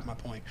forgot my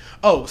point.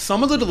 Oh,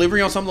 some of the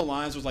delivery on some of the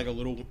lines was like a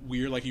little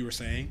weird, like you were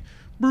saying.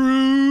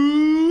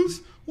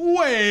 Bruce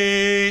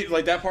wait,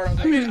 like that part.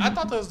 I mean, I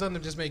thought that was done to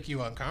just make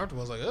you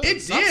uncomfortable. I was like, oh,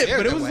 It did,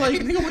 but it was like,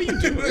 nigga, what are you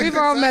doing? We've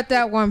all met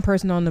that one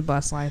person on the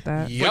bus like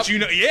that. Yep. But you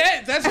know,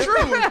 yeah, that's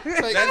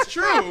true. That's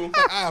true.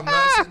 I'm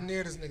not sitting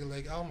near this nigga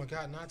like, oh my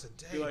god, not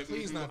today. Like,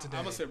 Please, not today.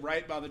 I'm gonna sit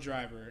right by the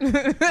driver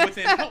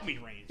within help me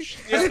range.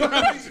 That's what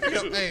I'm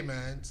gonna do. Hey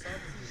man, stop.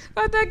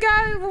 Like that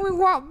guy when we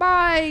walked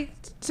by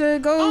to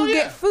go yeah.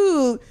 get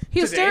food,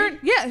 he was Today? staring.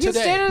 Yeah, he was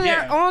Today, standing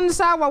there yeah. on the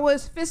sidewalk with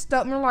his fist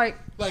up, and we're like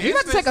you his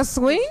about to take a fist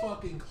swing? was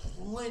fucking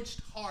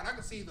clenched hard. I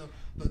can see the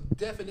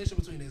definition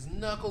between his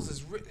knuckles,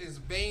 his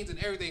veins, and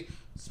everything.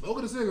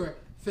 Smoking a cigarette,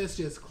 fist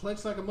just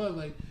clenched like a mug.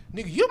 Like,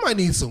 nigga, you might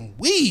need some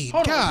weed.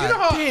 Hold God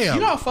on. damn.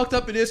 You know how fucked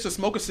up it is to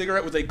smoke a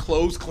cigarette with a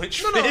closed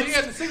clenched No, fist? he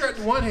has a cigarette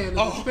in one hand. And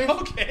Oh, his fist-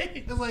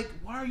 okay. It's like,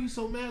 why are you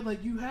so mad?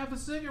 Like, you have a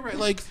cigarette.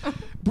 Like,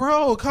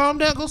 bro, calm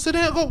down. Go sit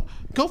down.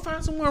 Go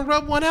find somewhere and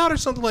rub one out or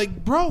something.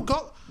 Like, bro,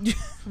 go.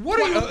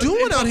 What are you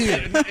doing out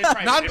here?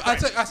 I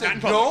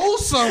said, go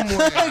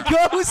somewhere.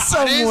 Go I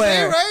somewhere. didn't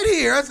say right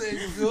here. I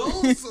said,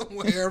 go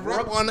somewhere.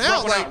 Rub one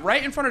out. Like,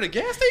 right in front of the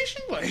gas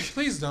station? Like,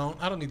 please don't.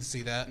 I don't need to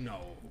see that. no.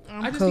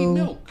 I'm I just cool.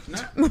 need milk.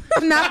 Not,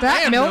 Not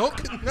that And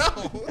milk.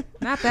 No.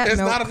 Not that It's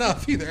milk. not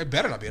enough either. It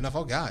better not be enough.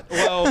 Oh, God.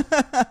 well,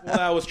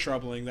 that was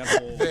troubling. That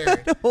whole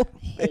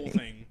Very.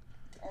 thing.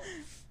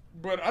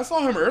 But I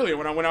saw him earlier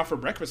when I went out for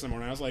breakfast in the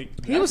morning. I was like,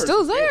 He that was still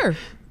person's there. dead.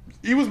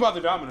 He was by the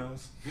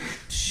Domino's.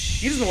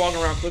 He just been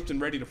walking around Clifton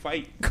ready to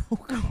fight.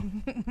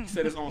 He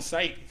said it's on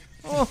site.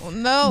 Oh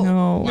no.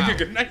 No. Nigga,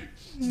 good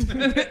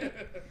night.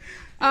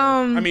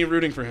 I mean,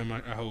 rooting for him. I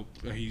hope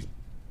he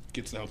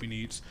gets the help he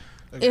needs.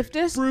 If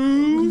this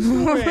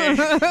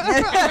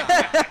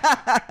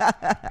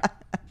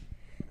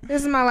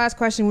This is my last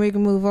question. We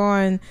can move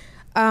on.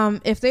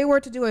 If they were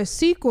to do a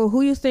sequel,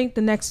 who you think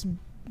the next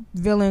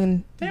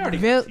villain? They already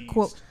got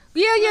teased.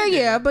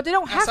 Yeah. But they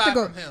don't have to Aside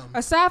go. from him.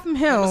 Aside from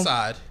him,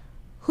 Aside.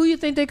 who you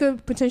think they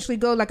could potentially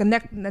go like a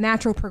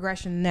natural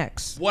progression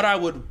next? What I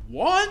would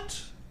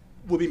want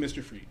would be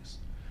Mr. Freeze.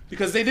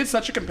 Because they did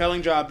such a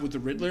compelling job with the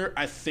Riddler,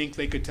 I think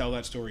they could tell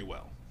that story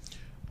well.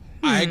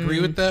 I agree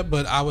with that,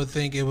 but I would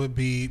think it would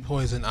be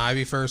Poison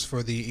Ivy first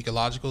for the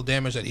ecological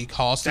damage that he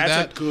caused to That's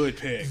that. a good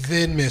pick.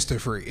 Then Mr.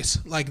 Freeze.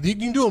 Like, you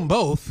can do them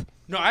both.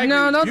 No, I agree.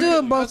 No, don't do You-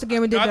 it both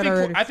again. We did that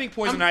already. I think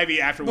Poison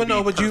Ivy after would be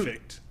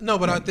perfect.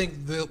 But I think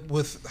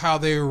with how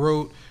they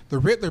wrote the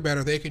Riddler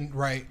better, they can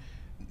write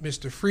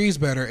Mr. Freeze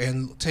better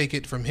and take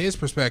it from his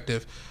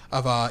perspective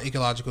of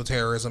ecological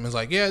terrorism. It's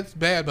like, yeah, it's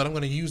bad, but I'm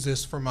going to use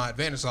this for my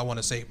advantage. So I want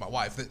to save my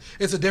wife.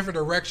 It's a different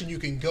direction you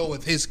can go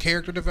with his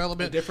character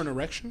development. A different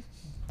erection?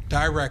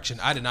 Direction.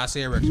 I did not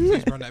say erection.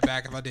 Please run that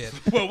back if I did.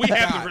 Well, we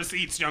have God. the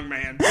receipts, young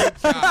man.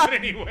 But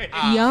anyway.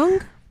 Young?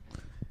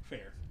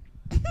 Fair.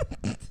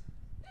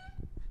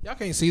 Y'all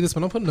can't see this,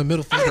 but I'm putting the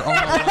middle finger all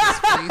over his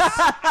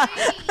face.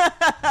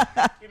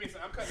 Give me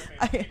some. I'm cutting the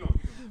paper. Keep going.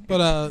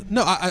 But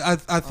no,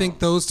 I think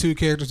those two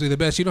characters do the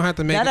best. You don't have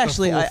to make That it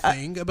actually, the full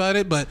thing about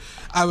it, but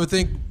I would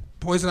think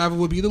Poison Ivy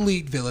would be the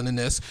lead villain in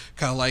this,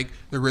 kind of like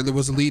the Riddler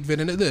was the lead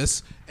villain in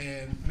this,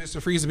 and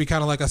Mr. Freeze would be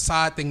kind of like a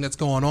side thing that's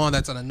going on,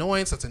 that's an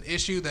annoyance, that's an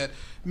issue that,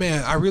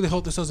 man, I really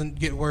hope this doesn't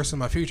get worse in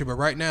my future, but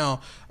right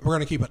now, we're going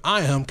to keep an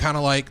eye on him, kind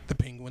of like the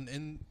Penguin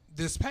in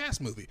this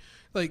past movie.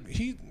 Like,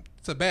 he's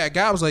a bad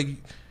guy. I was like,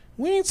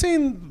 we ain't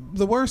seen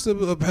the worst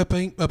of a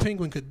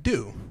Penguin could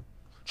do.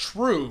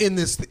 True. In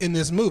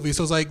this movie,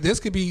 so it's like this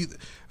could be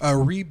a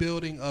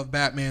rebuilding of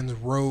Batman's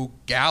rogue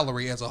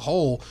gallery as a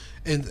whole,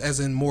 and as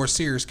in more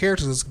serious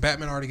characters.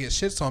 Batman already gets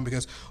shits on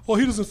because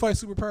he doesn't fight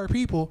superpowered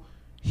people.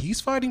 He's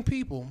fighting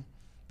people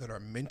that are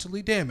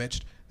mentally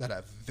damaged, that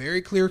have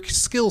very clear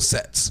skill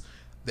sets.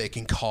 They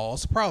can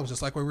cause problems,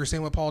 just like what we were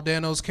saying with Paul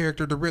Dano's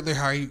character, the Riddler,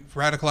 how he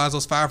radicalized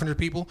those 500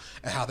 people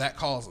and how that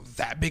caused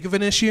that big of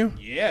an issue.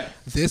 Yeah.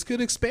 This could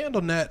expand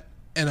on that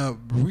in a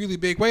really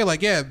big way.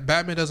 Like, yeah,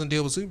 Batman doesn't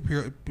deal with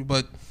superhero,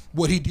 but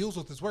what he deals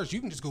with is worse.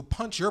 You can just go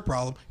punch your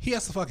problem. He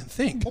has to fucking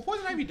think. Well,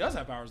 Poison Ivy does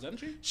have powers, doesn't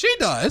she? She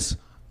does.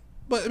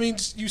 But, I mean,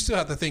 you still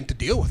have to think to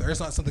deal with her.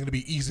 It's not something to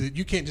be easy.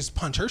 You can't just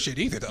punch her shit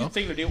either, though. You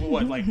think to deal with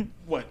what? Like,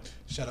 what?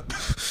 Shut up.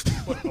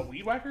 What, a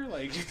weed whacker?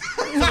 Like, was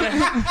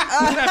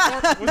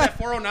that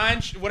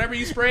 409, whatever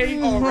you spray?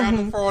 Oh,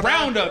 Roundup.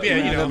 Roundup,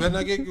 yeah, you know. Then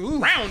I get, ooh.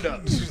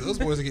 Roundup. Those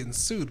boys are getting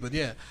sued, but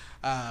yeah.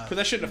 Put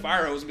that shit in a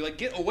fire hose and be like,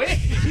 get away.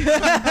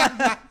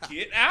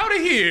 Get out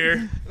of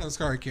here. I'm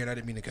sorry, Karen. I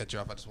didn't mean to cut you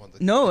off. I just wanted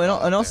to. No,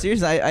 in all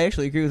seriousness, I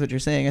actually agree with what you're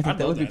saying. I think I'd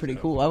that love would be that, pretty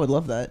though. cool. I would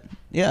love that.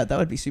 Yeah, that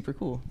would be super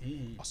cool.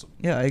 Awesome.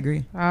 Yeah, I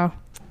agree. Oh,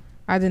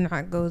 I did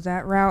not go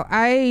that route.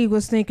 I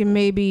was thinking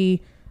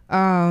maybe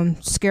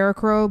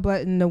Scarecrow,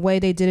 but in the way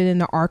they did it in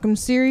the Arkham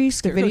series,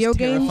 Scarecrow's the video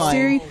game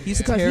terrifying. series, He's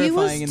because he terrifying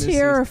was in this series.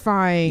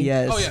 terrifying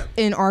Yes. Oh, yeah.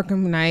 in Arkham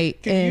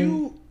Knight.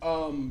 Can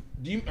and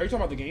you, are you talking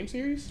about the game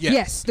series?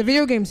 yes, the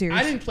video game series.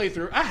 I didn't play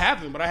through. I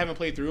have them, but I haven't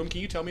played through them.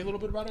 Can you tell me a little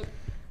bit about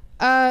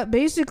it?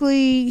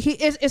 Basically,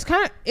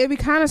 it'd be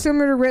kind of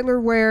similar to Riddler,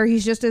 where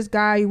he's just this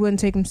guy, you wouldn't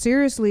take him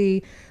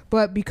seriously,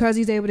 but because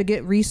he's able to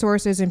get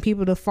resources and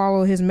people to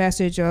follow his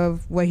message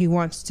of what he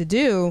wants to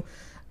do,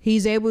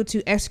 he's able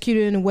to execute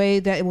it in a way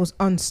that it was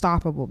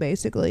unstoppable,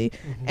 basically.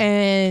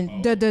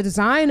 And the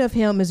design of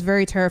him is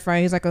very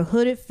terrifying. He's like a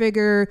hooded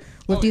figure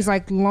with these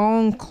like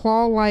long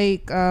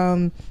claw-like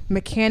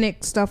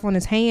mechanic stuff on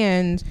his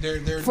hands.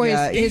 For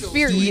his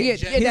fear.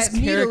 His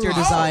character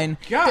design.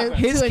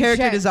 His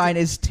character design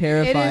is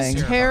terrifying. It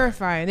is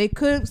terrifying. They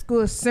could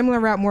go a similar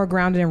route, more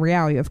grounded in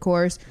reality, of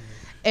course.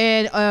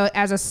 And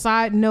as a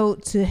side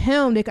note to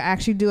him, they could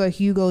actually do a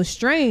Hugo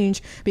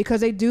Strange,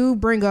 because they do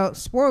bring up,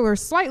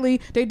 spoilers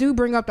slightly, they do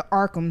bring up the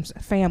Arkham's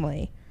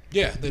family.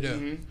 Yeah, they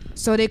do.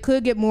 So they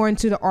could get more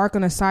into the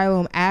Arkham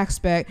Asylum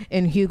aspect,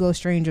 and Hugo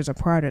Strange is a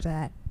part of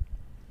that.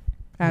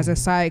 As a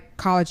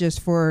psychologist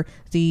for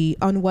the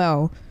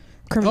unwell,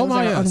 criminals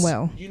that are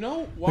unwell. You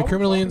know, The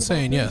criminally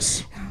insane,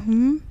 yes.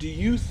 Do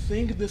you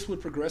think this would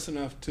progress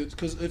enough to,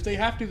 because if they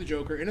have to do the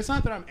Joker, and it's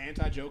not that I'm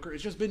anti-Joker,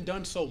 it's just been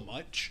done so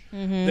much,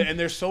 and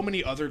there's so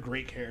many other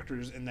great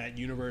characters in that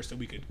universe that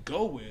we could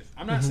go with.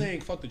 I'm not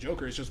saying fuck the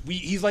Joker, it's just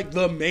he's like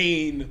the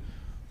main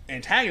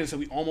antagonist that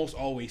we almost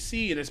always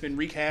see, and it's been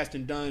recast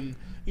and done,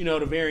 you know,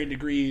 to varying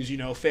degrees, you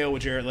know, fail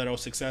with Jared Leto,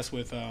 success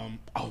with oh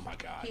my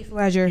god, Heath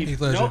Ledger.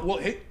 No,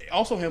 well,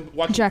 also him,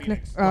 Joaquin Jack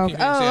Phoenix.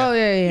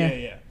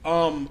 yeah.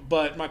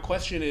 But my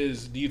question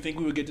is, do you think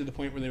we would get to the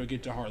point where they would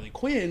get to Harley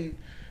Quinn?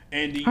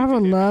 And do you I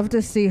would think love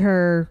to see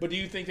her. But do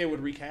you think they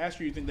would recast, or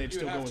do you think they'd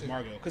still go with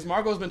Margot? Because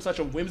Margot's been such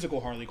a whimsical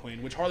Harley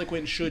Quinn, which Harley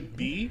Quinn should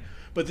be,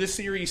 but this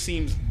series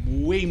seems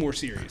way more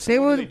serious. They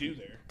What would do they do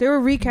there? They were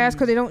recast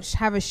because they don't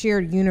have a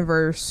shared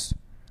universe.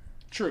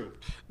 True.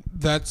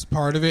 That's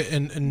part of it,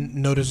 and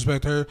no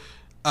disrespect to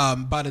her.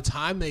 By the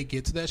time they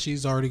get to that,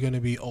 she's already going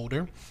to be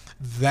older.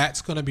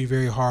 That's going to be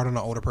very hard on an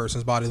older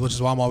person's body, which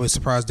is why I'm always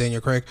surprised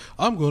Daniel Craig,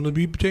 I'm going to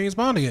be James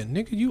Bond again.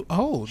 Nigga, you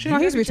old. Shit, No,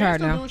 he's Jackie retired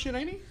Chan's still now. doing shit,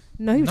 ain't he?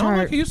 No, he's No, retired.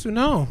 like he used to.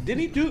 No.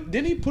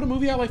 Didn't he put a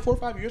movie out like 4 or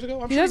 5 years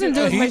ago? I'm He sure doesn't did.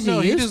 do as much as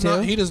he used does to.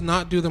 not. He does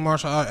not do the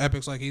martial art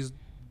epics like he's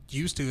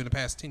used to in the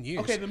past 10 years.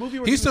 Okay, the movie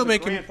where he's he still was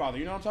making. the grandfather.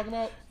 You know what I'm talking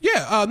about?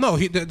 Yeah. No.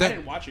 He. I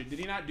didn't watch it. Did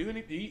he not do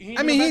anything? He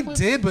I mean, he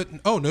did, but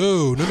no.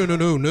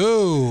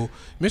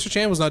 Mr.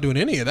 Chan was not doing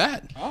any of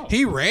that. Oh.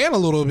 He ran a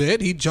little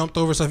bit. He jumped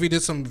over stuff. He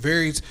did some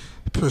very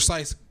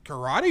precise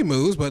karate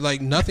moves, but like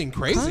nothing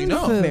crazy.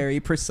 No. Very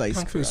precise.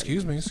 Kung fu,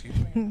 excuse me.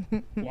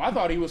 Well, I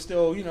thought he was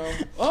still, you know.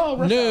 Oh,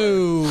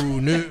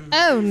 No.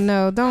 Oh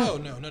no,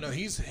 don't. No.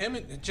 He's him,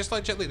 and just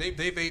like Jet Li.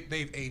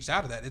 They've aged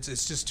out of that.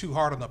 It's just too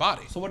hard on the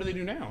body. So what do they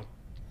do now?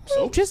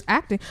 So Just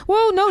acting.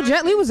 Well, no,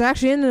 Jet Li was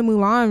actually in the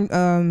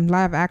Mulan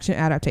live action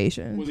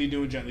adaptation. was he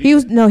doing Jet Li? He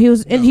was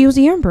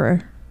the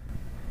Emperor.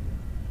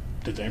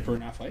 Did the Emperor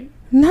not fight?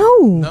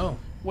 No.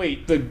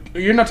 Wait,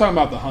 you're not talking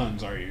about the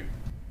Huns, are you?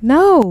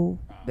 No,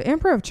 the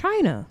Emperor of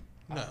China.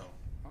 No.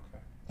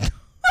 Okay.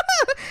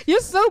 You're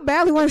so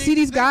badly want to see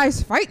these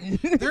guys fighting.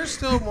 There's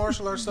still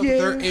martial arts stuff that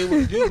they're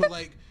able to do, but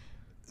like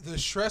the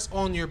stress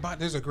on your body.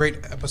 There's a great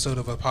episode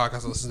of a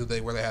podcast I listened to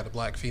today where they had a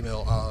black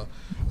female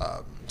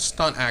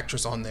stunt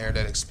actress on there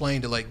that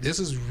explained it. Like, this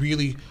is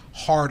really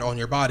hard on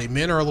your body.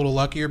 Men are a little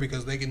luckier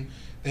because they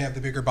have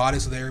the bigger body,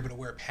 so they're able to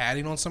wear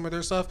padding on some of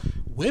their stuff.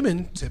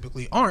 Women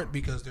typically aren't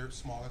because they're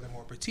smaller, they're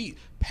more petite.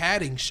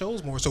 Padding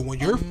shows more. So when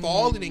you're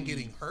falling and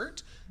getting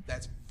hurt,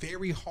 that's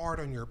very hard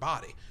on your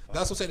body.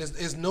 That's what I'm saying.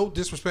 There's no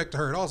disrespect to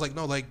her at all. It's like,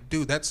 no, like,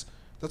 dude, that's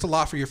a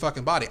lot for your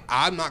fucking body.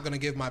 I'm not going to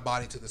give my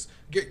body to this.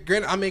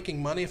 Granted, I'm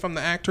making money from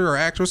the actor or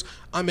actress.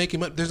 I'm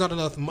making money. There's not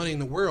enough money in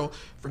the world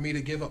for me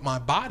to give up my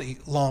body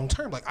long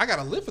term. Like, I got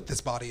to live with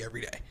this body every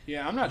day.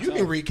 Yeah, I'm not You tough.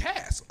 can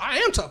recast. I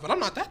am tough, but I'm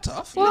not that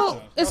tough. Well,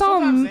 No. it's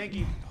sometimes all.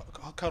 Zangief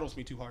cuddles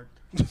me too hard.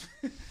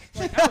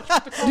 Like, Alex,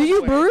 put the Do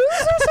you clothes away. bruise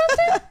or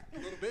something? A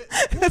little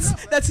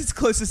bit. That's his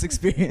closest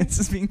experience,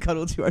 is being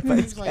cuddled too hard by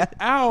his He's like, cat.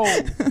 ow.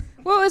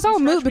 Well, it's all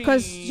Scratch moot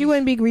because me. she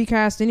wouldn't be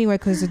recast anyway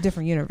because it's a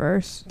different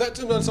universe.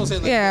 That's what I'm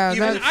saying. Like, Yeah,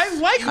 even that's- I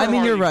like her I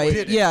mean, you're Harley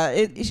right. Quinn. Yeah,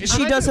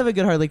 she I does do. have a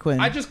good Harley Quinn.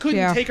 I just couldn't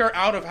Yeah. take her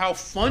out of how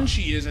fun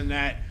she is in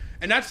that.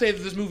 And not to say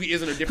that this movie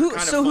isn't a different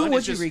kind of so fun. who would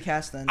it's you just,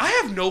 recast then? I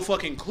have no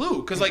fucking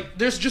clue. Because, like,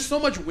 there's just so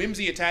much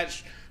whimsy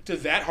attached to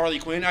that Harley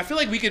Quinn. I feel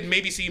like we could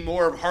maybe see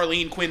more of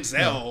Harleen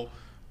Quinzel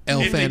Elle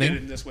if they did Fanning. it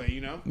in this way,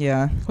 you know?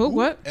 Yeah. Who?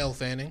 What? Elle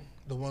Fanning,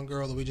 the one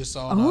girl that we just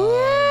saw.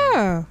 Oh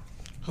yeah.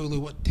 Hulu.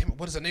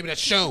 What is the name of that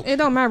show? It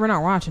don't matter. We're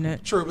not watching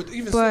it. True, but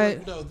even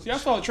But- still, See, I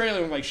saw the trailer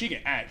and was like, she can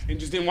act, and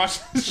just didn't watch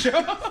the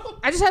show.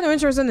 I just had no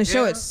interest in the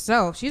show Yeah.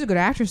 itself. She's a good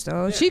actress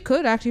though. Yeah. She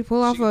could actually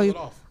pull she off can pull a. it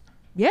off.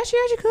 Yeah, she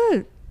actually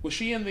could. Was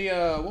she in the,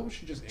 what was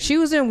she just in? She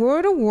was in War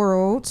of the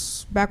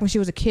Worlds back when she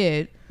was a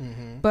kid.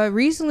 Mm-hmm. But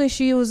recently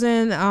she was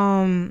in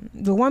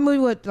the one movie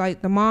with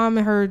like the mom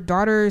and her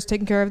daughter is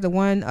taking care of the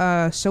one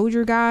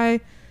soldier guy.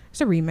 It's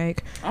a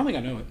remake. I don't think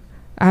I know it.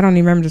 I don't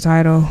even remember the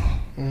title.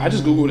 I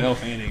just Googled Elle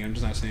Fanning. I'm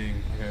just not saying,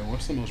 okay,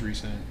 what's the most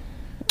recent?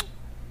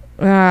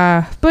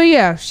 But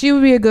yeah, she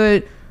would be a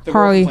good The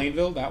Harley. Girl from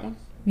Plainville, that one?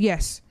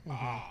 Yes.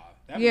 Ah,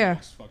 that Yeah. one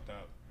looks fucked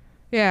up.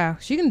 Yeah,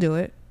 she can do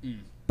it. Mm.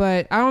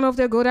 But I don't know if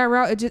they'll go that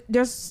route.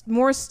 There's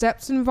more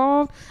steps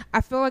involved.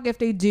 I feel like if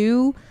they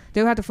do,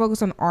 they'll have to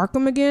focus on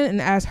Arkham again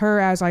and as her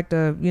as like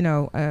the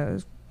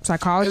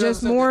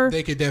psychologist And more.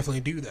 They could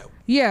definitely do that.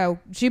 Yeah,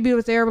 she'd be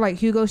with there like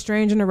Hugo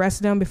Strange and the rest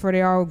of them before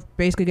they all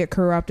basically get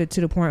corrupted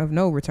to the point of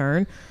no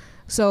return.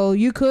 So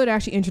you could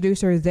actually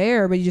introduce her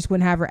there, but you just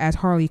wouldn't have her as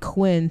Harley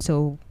Quinn.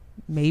 So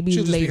maybe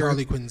She'll just later be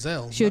Harley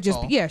Quinzel. she'll just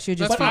she'll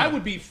just. But be, I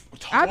would be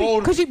totally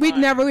because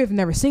we've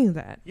never seen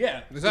that.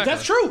 Yeah, Exactly.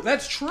 that's true.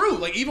 That's true.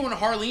 Like even when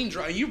Harleen,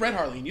 you read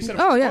Harleen, you said,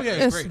 Oh yeah, yeah,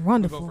 it's great.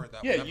 wonderful. We'll go for it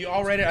that yeah, way. you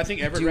all read it. I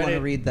think Everett Do you read want it.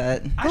 to read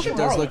that? I should It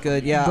does borrow look it.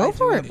 good. Yeah, Go I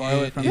for do it.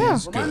 borrow it from It you.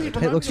 is good.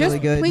 It looks Just really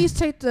good. please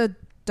take the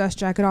dust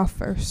jacket off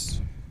first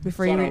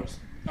before you read.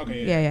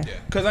 Okay. Yeah.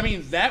 Because I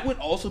mean, that would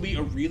also be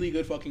a really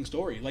good fucking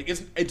story. Like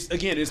it's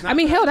not. I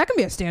mean, hell, that can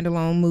be a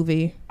standalone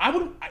movie.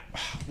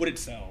 Would it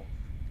sell?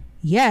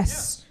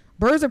 Yes.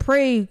 Birds of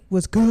Prey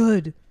was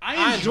good.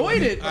 I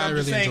enjoyed it. But I I'm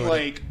just really saying, enjoyed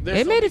like, there's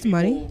It so made many its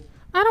money. people-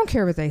 I don't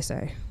care what they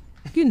say.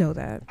 You know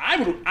that.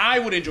 I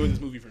would enjoy this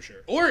movie for sure.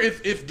 Or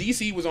if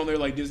DC was on their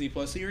like Disney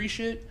Plus series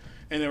shit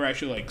and they were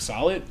actually like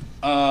solid,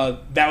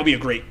 that would be a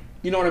great.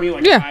 You know what I mean?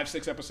 Like Yeah. a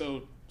 5-6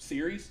 episode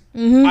series.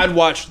 I'd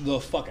watch the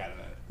fuck out of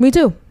that. Me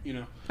too. You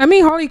know. I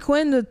mean, Harley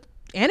Quinn, the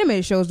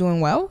animated show, is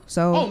doing well.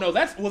 So Oh no,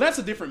 that's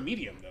a different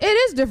medium though. it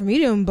is a different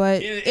medium,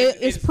 but it's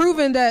it's-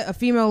 proven that a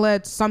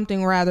female-led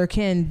something rather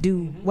can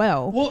do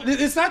well. Well,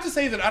 it's not to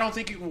say that I don't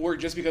think it would work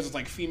just because it's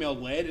like female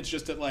led. It's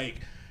just that like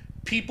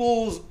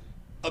people's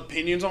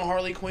opinions on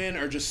Harley Quinn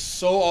are just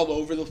so all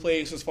over the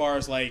place as far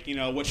as like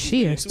what She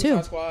did in is, Suicide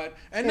too. Squad,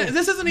 and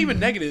this isn't even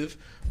negative.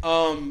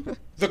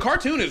 The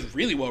cartoon is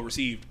really well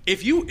received.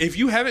 If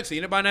you haven't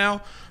seen it by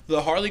now,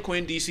 the Harley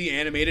Quinn DC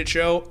animated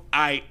show,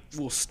 I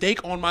will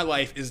stake on my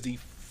life, is the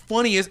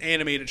funniest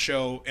animated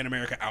show in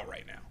America out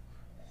right now.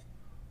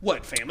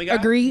 What, Family Guy?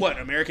 Agreed. What,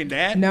 American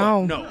Dad? No.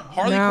 What? No.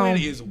 Harley No.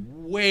 Quinn is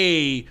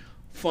way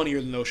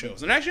funnier than those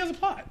shows. And it actually has a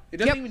plot. It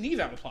doesn't Yep. even need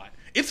to have a plot.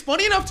 It's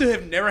funny enough to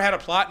have never had a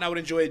plot, and I would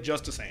enjoy it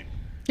just the same.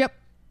 Yep.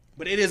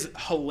 But it is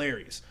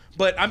hilarious.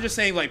 But I'm just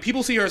saying, like,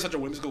 people see her as such a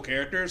whimsical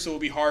character, so it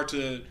would be hard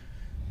to...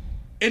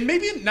 And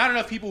maybe not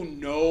enough people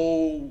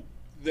know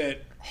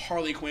that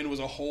Harley Quinn was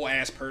a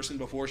whole-ass person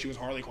before she was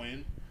Harley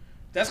Quinn.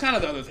 That's kind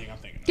of the other thing I'm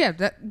thinking of.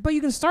 Yeah, but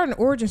you can start an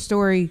origin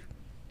story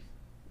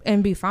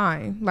and be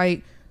fine.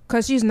 Like,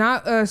 because she's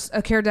not a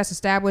character that's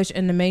established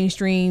in the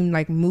mainstream,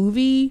 like,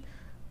 movie.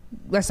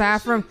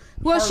 Aside from...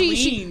 Well,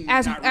 she Harleen,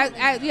 as not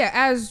really,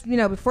 as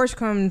before she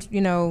becomes,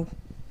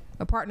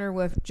 a partner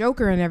with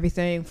Joker and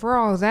everything, for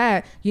all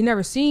that, you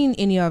never seen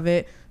any of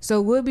it. So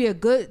it would be a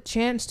good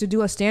chance to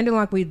do a standalone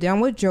like we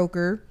done with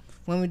Joker,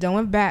 when we're done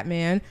with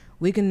Batman.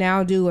 We can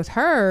now do with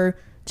her,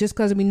 just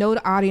because we know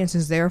the audience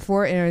is there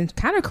for it and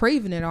kind of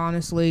craving it,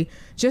 honestly,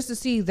 just to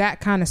see that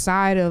kind of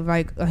side of,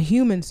 like, a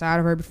human side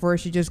of her before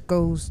she just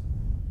goes,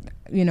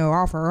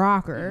 off her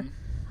rocker.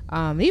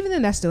 Even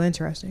then, that's still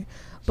interesting.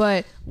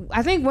 But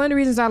I think one of the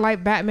reasons I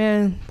like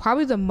Batman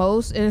probably the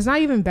most, and it's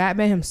not even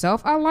Batman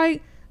himself I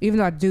like, even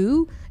though I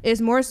do,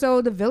 is more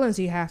so the villains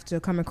he have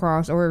to come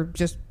across, or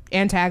just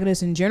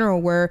antagonists in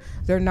general, where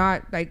they're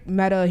not like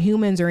meta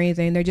humans or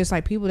anything. They're just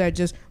like people that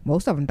just,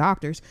 most of them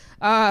doctors,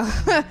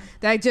 that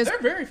just, They're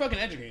very fucking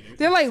educated.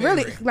 they're like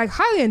Very. really like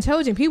highly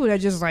intelligent people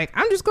that just like,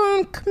 I'm just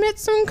going to commit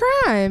some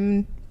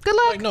crime. Good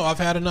luck. Like, no, I've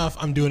had enough.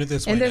 I'm doing it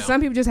this way And then now. some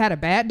people just had a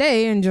bad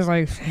day and just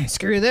like,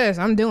 screw this,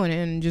 I'm doing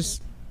it, and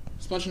just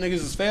This bunch of niggas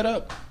is fed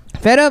up.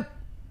 fed up,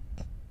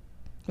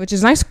 which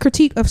is a nice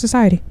critique of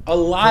society. A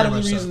lot Very of the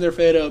much so. reasons they're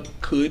fed up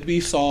could be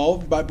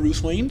solved by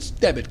Bruce Wayne's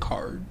debit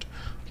card.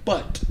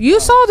 But You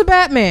saw the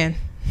Batman.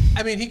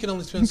 I mean, he can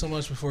only spend so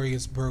much before he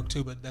gets broke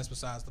too, but that's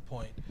besides the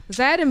point.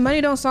 That and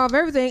money don't solve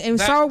everything, and we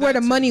That- saw where that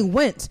the too. money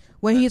went.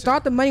 When he That too.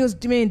 thought the money was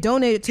being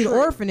donated to the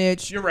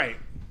orphanage, you're right.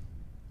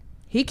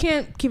 he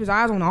can't keep his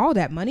eyes on all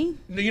that money.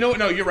 No, you know what?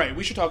 No, you're right.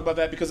 We should talk about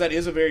that because that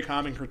is a very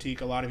common critique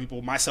a lot of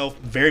people, myself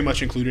very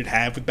much included,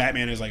 have with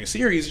Batman as like a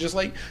series. Just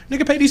like,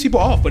 nigga, pay these people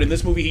off. But in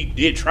this movie, he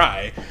did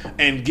try,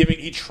 and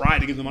he tried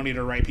to give the money to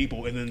the right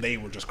people, and then they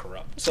were just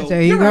corrupt. So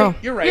There you you're go. Right,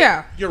 you're right.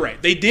 Yeah. You're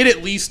right. They did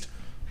at least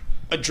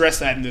address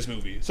that in this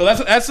movie. So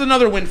that's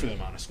another win for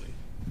them, honestly.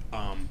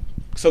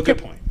 So good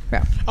point.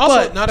 Yeah. Also,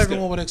 But not still.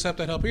 everyone would accept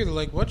that help either.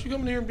 Like, what you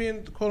coming here and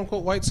being the quote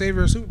unquote white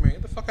savior of Superman?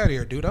 Get the fuck out of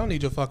here, dude. I don't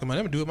need your fucking money.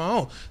 I'm gonna do it my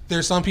own.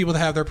 There's some people that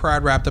have their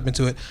pride wrapped up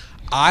into it.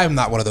 I'm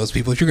not one of those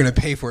people. If you're gonna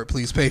pay for it,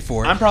 please pay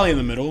for it. I'm probably in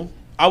the middle.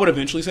 I would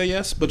eventually say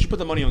yes, but you put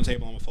the money on the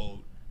table, I'm gonna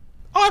fold.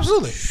 Oh,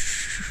 absolutely.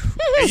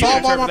 And you Solve can all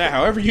interpret my- that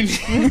however you need.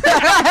 Shit,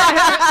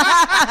 I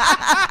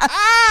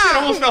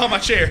almost fell on my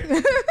chair.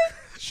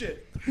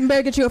 Shit. You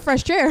better get you a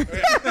fresh chair.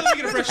 Let me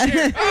get a fresh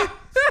chair.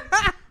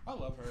 Ah. I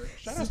love her.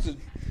 Shout out to...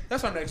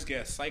 That's our next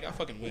guest. Like, I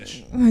fucking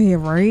wish. Oh, yeah,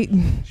 right.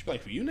 She'd be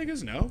like, for you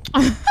niggas, no.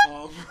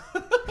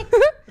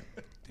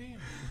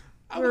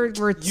 We're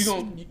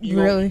You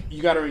really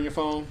you got her in your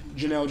phone,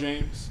 Janelle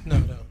James.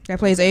 No. that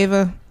plays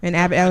Ava in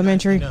Abbott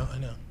Elementary. I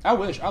know. I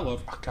wish. I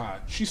love. Oh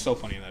God, she's so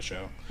funny in that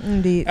show.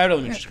 Indeed. Abbott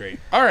Elementary's great.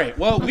 All right.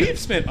 Well, we've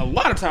spent a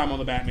lot of time on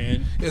the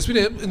Batman. Yes, we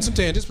did in some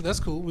tangents, but that's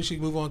cool. We should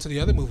move on to the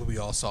other movie we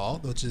all saw,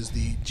 which is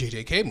the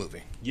JJK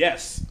movie.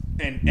 Yes,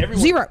 and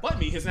everyone Zero. but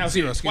me has now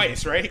seen it Excuse me.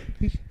 twice, right?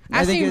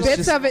 I think seen it was bits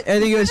just- of it. I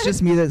think it was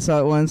just me that saw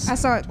it once. I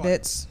saw it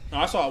bits. No,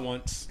 I saw it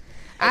once.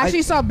 I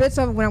actually saw bits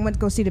of it when I went to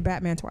go see the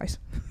Batman twice.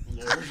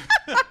 Lord.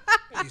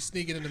 You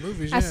sneaking in the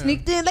movies. I Yeah.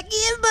 sneaked in like,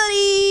 yeah,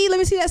 buddy. Let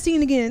me see that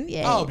scene again.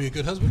 Yeah. I'll be a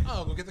good husband.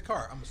 I'll go get the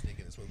car. I'm gonna sneak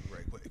in this movie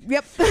right quick.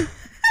 Yep.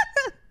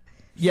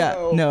 Yeah,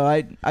 So- no,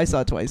 I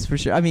saw it twice for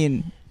sure. I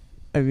mean,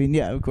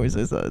 yeah, of course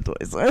I saw it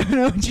twice. I don't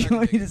know what you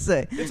want me to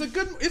say. It's a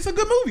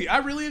good movie. I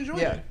really enjoyed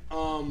Yeah.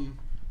 it.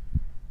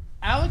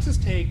 Alex's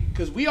take,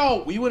 because we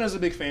went as a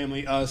big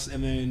family, us,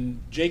 and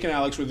then Jake and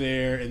Alex were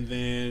there, and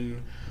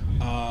then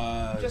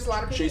Just a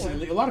lot of people Jason,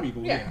 went. a lot of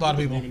people, Yeah. A lot of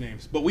people. naming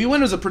names. But we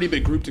went as a pretty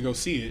big group to go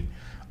see it.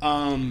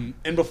 And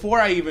before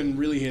I even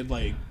really had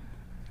like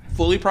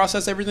fully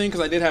processed everything,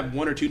 because I did have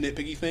one or two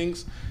nitpicky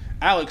things.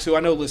 Alex, who I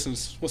know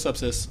listens, what's up,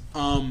 sis?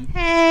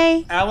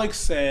 Hey. Alex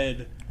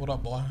said What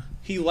up, boy?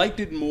 he liked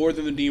it more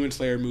than the Demon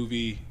Slayer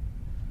movie,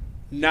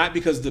 not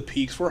because the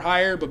peaks were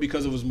higher, but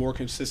because it was more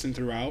consistent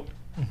throughout.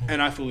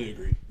 And I fully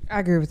agree. I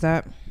agree with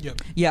that.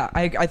 Yep. Yeah,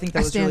 I think that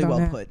I was stand really on well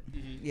that. put.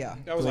 Yeah,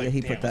 That was the way like,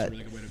 he damn, put that's that. a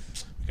really good way to.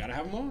 You gotta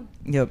have him on.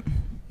 Yep.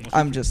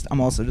 I'm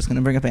also just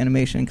gonna bring up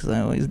animation because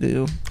I always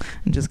do.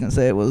 I'm just gonna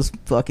say it was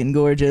fucking It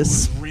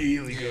gorgeous. was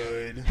really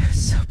good.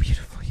 So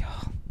beautiful,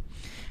 y'all.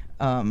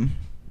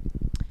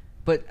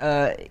 But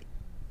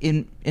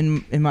in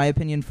my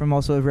opinion, from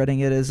also have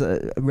reading it as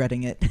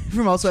reading it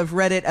from also have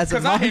read it as a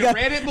 'Cause I manga. had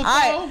read it before.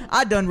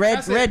 I done read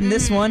I said, in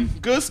this one.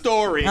 Good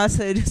story. I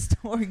said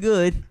story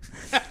good.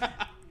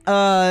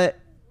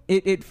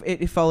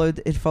 It followed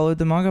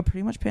the manga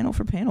pretty much panel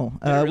for panel,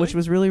 Really? which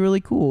was really,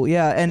 really cool.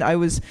 Yeah, and I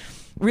was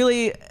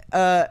really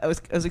I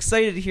was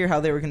excited to hear how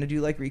they were going to do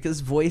like Rika's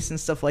voice and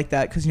stuff like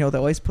that, because they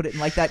always put it in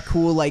like that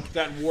cool like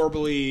that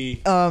warbly.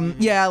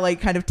 yeah,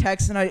 like kind of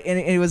text, and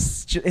it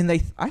was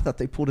I thought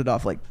they pulled it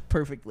off like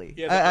perfectly.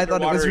 Yeah, I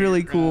thought it was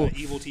really cool.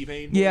 Evil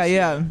T-Pain. Yeah, voice.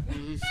 yeah.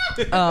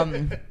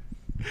 Mhm.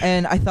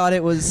 And I thought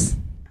it was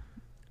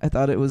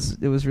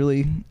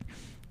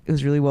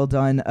really well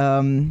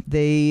done.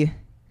 They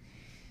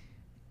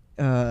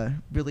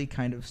really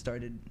kind of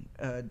started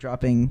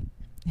dropping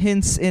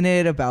hints in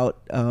it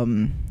about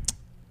Like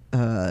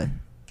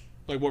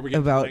what we're getting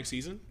about- for next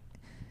season.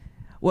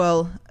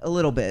 well, a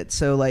little bit.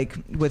 So like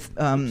with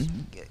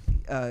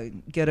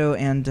Geto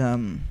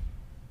and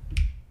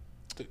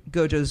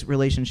Gojo's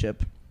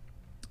relationship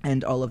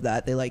and all of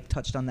that, they like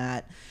touched on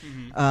that.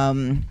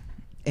 Mhm.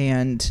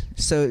 And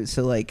so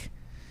like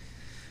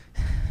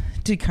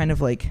to kind of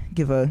like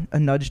give a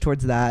nudge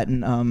towards that,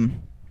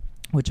 and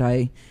which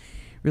I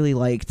really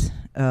liked.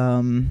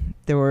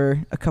 There were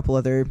a couple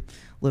other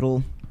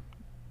little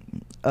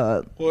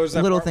Well, there's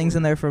that little part things where-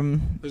 in there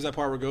from There's that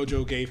part where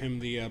Gojo gave him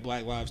the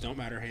Black Lives Don't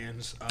Matter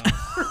hands.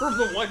 From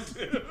the one.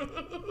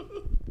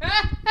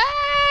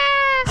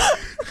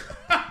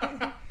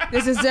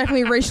 This is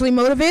definitely racially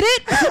motivated.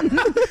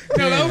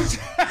 No, that was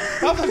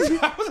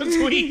a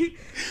tweet.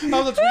 That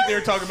was a tweet they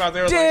were talking about.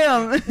 They were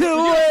damn. like, you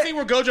ever see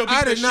where Gojo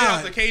I beat the did shit out not.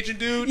 of the Cajun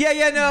dude?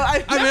 Yeah, no, I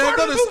mean, part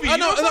of the movie, I you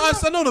know what I'm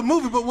talking I know the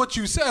movie, but what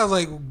you said, I was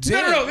like,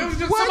 damn. No. It was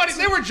just what? somebody.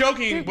 They were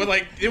joking, but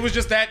like it was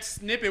just that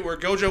snippet where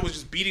Gojo was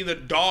just beating the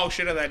dog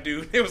shit out of that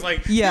dude. It was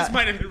like, Yeah. this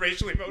might have been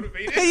racially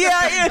motivated.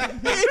 yeah.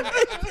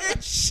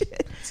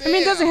 Shit. I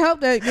mean, it doesn't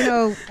help that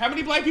How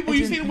many black people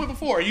you seen him with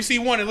before? You see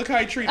one, and look how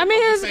he treated. I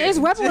mean, him. his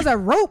weapon was a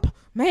rope,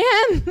 man.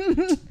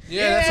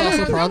 Yeah, that's also that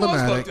was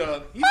problematic. fucked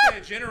up. He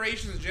said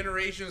generations and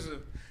generations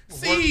of.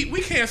 See,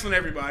 we canceling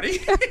everybody.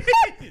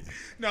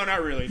 No,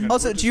 not really. No,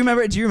 Also, we're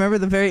do you remember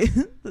the very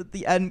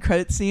the end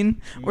credit scene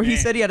where he Man.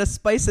 said he had a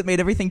spice that made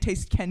everything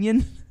taste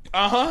Kenyan?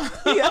 Uh huh.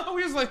 Yeah.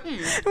 We was like,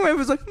 And everyone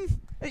was like,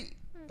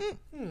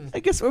 I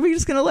guess are we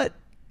just gonna let?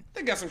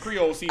 They got some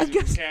Creole seasoning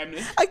in the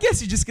cabinet. I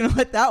guess you're just gonna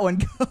let that one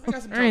go. I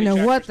got some I didn't know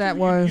Johnny what Checkers, that too.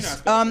 was. You're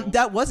not special.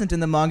 That wasn't in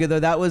the manga though.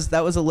 That was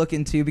a look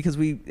into, because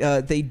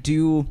they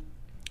do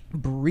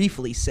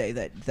briefly say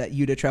that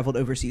Yuta traveled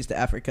overseas to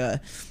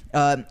Africa,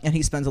 and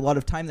he spends a lot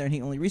of time there, and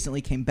he only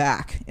recently came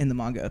back in the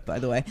manga, by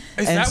the way.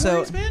 Is and that so where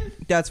he's been?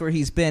 That's where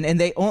he's been,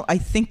 and I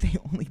think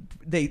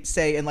they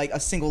say in like a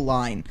single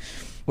line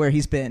where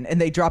he's been, and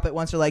they drop it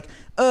once. They're like,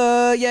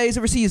 yeah, he's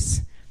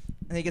overseas,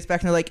 and he gets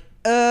back and they're like,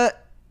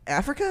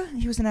 Africa?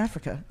 He was in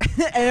Africa.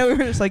 And we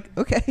were just like,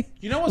 okay.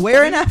 You know what's where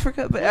funny? in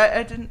Africa? But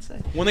I didn't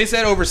say. When they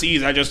said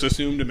overseas, I just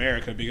assumed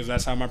America because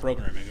that's how my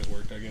programming has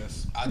worked, I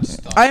guess. I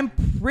just thought, I'm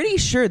pretty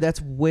sure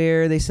that's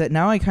where they said.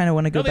 Now I kind of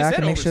want to go No, they back said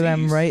and make sure that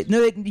I'm overseas. right.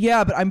 No,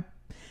 yeah, but I'm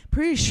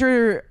pretty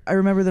sure I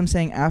remember them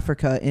saying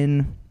Africa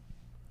in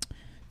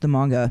the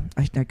manga.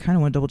 I kind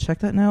of want to double check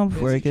that now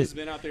before Has I he get. just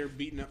been out there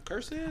beating up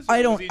curses?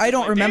 I Or don't. was he I just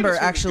don't like, remember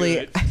 "Damn, this food is actually.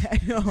 good"? I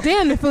know.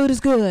 Damn, the food is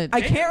good. I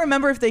can't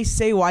remember if they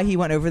say why he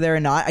went over there or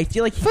not. I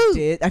feel like he Food.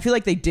 did. I feel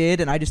like they did,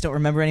 and I just don't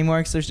remember anymore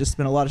because there's just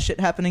been a lot of shit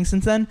happening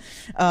since then.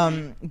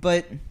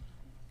 But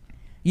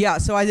yeah,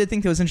 so I did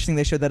think it was interesting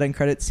they showed that end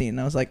credit scene,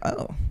 and I was like,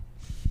 oh,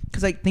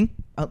 because I think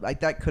like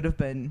that could have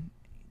been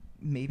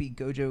maybe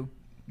Gojo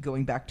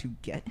going back to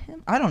get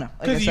him. I don't know.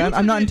 Like I Because said,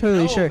 I'm not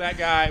entirely sure. That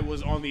guy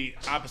was on the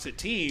opposite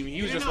team.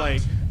 He was just like,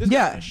 this guy's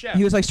Yeah, a chef.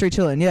 he was like straight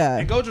chilling. Yeah,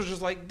 And Gojo was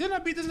just like, didn't I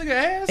beat this nigga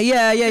ass?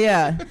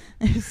 yeah.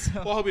 So-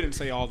 Well, I hope he didn't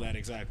say all that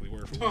exactly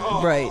word for word.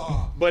 Oh.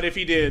 Right. But if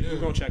he did, we're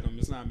gonna check him.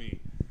 It's not me.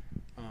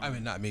 I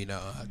mean, not me, no.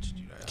 I just,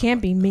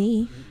 Can't be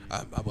me.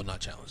 I will not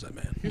challenge that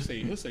man. He'll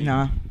say.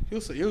 Nah.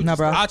 He'll Nah,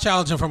 bro. I'll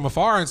challenge him from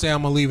afar and say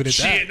I'm gonna leave it at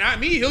Shit, that. not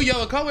me. He'll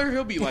yell a color.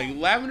 He'll be like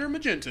lavender,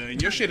 magenta,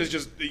 and your shit is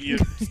just your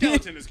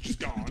skeleton is just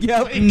gone.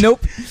 Yep. Like,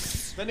 Nope.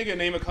 That nigga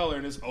name a color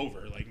and it's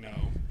over. Like no.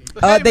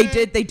 Hey, They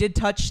man.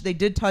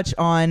 did touch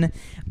on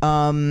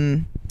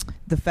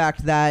the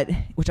fact that,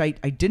 which I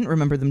didn't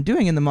remember them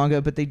doing in the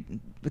manga, but they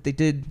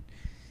did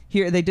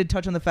here. They did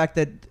touch on the fact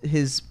that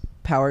his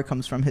power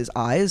comes from his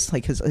eyes.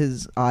 Like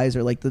his eyes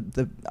are like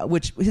the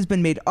which has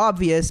been made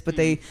obvious, but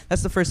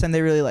that's the first time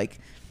they really like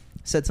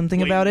said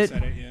something about it.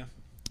 Said it, yeah.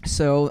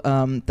 So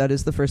that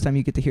is the first time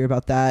you get to hear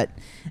about that,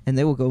 and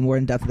they will go more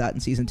in depth of that in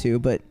season 2.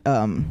 But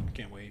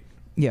Can't wait.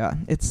 yeah,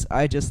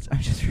 I'm just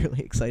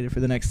really excited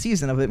for the next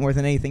season of it more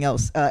than anything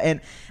else.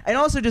 And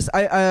also just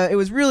it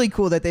was really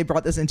cool that they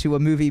brought this into a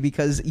movie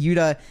because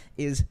Yuta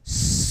is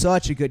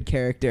such a good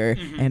character,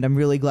 and I'm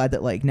really glad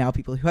that like now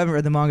people who haven't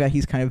read the manga,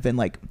 he's kind of been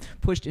like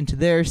pushed into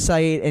their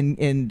site and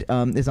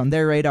is on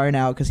their radar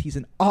now because he's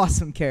an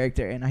awesome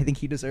character, and I think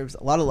he deserves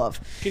a lot of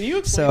love. Can you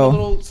explain a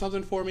little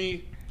something for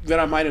me that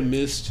I might have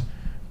missed?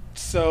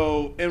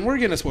 So, and we're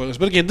getting spoilers,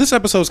 but again, this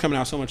episode's coming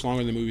out so much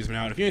longer than the movie's been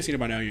out. If you ain't seen it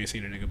by now, you ain't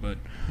seen it, nigga. But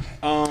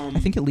I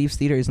think it leaves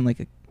theaters in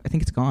like I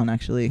think it's gone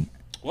actually.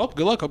 well,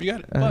 good luck. Hope you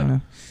got it. I don't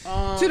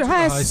know. To the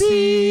high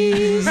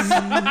seas.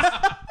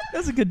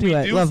 That's a good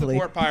duet. Do Lovely.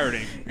 support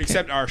pirating,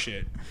 except our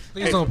shit.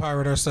 Please don't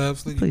pirate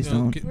ourselves. Please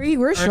don't. We're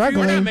We're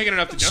struggling. not making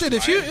enough to Shit,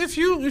 justify it. if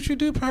you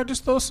do pirate,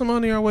 just throw some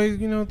money our way.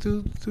 You know,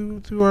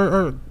 to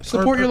our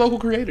Support your local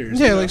creators.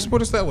 Yeah, you know? like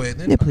support us that way.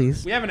 Then Yeah,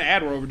 please. We have an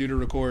ad we're overdue to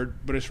record,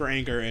 but it's for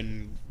Anchor,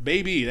 and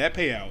baby, that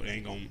payout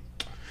ain't going.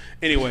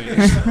 Anyway,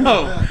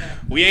 so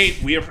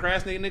we are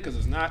procrastinating it because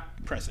it's not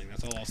pressing.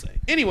 That's all I'll say.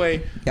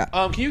 Anyway, Yeah.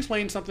 Can you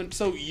explain something?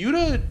 So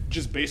Yuta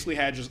just basically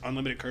had just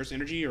unlimited curse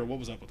energy, or what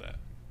was up with that?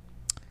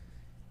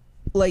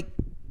 Like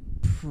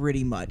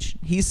pretty much.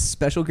 He's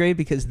special grade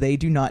because they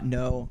do not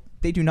know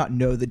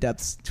the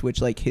depths to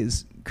which like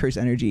his curse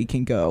energy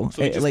can go.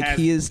 So he just like has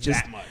he is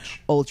just that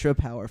much. ultra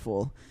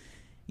powerful.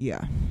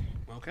 Yeah.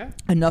 Okay.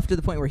 Enough to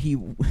the point where he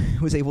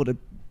was able to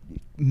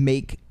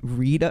make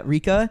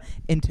Rika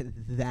into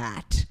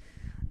that.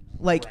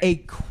 Like Right. a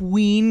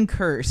queen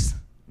curse.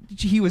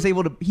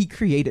 He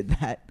created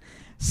that.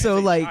 So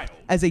As a like child.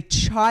 as a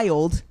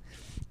child,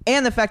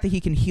 and the fact that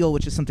he can heal,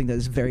 which is something that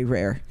is very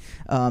rare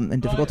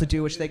and difficult to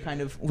do, which they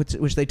kind of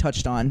which they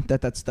touched on.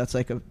 That's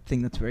like a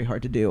thing that's very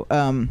hard to do.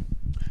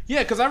 Yeah,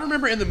 because I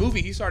remember in the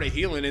movie he started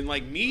healing, and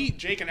like me,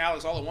 Jake, and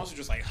Alex all at once were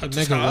just like,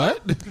 nigga,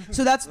 what?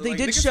 So that's they Like,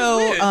 did niggas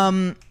show.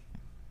 is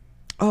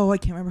Oh, I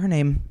can't remember her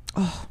name.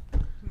 Oh.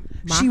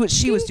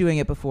 She was doing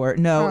it before.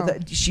 No, Oh.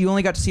 she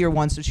only got to see her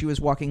once, so she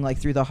was walking like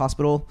through the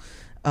hospital.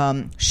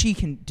 She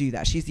can do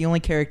that. She's the only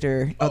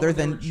character other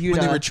than Yuta. When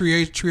they were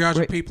triaging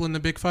Right. people in the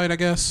big fight, I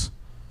guess.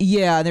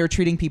 Yeah, they were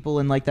treating people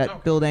in like that Okay.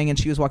 building, and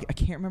she was walking. I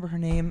can't remember her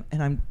name,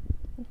 and I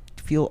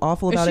feel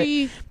awful about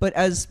she it. But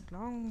as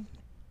long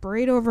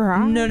braid over her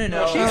eye? no,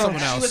 she's someone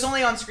she else. was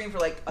only on screen for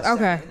like a Okay,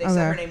 second. They said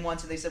her okay. name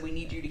once, and they said we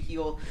need you to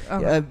heal.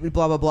 Okay.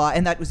 Blah blah blah,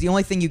 and that was the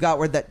only thing you got.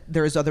 Where that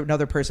there is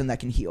another person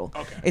that can heal.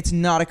 Okay. It's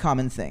not a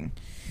common thing.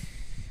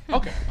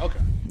 Okay.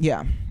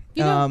 Yeah.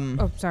 You know?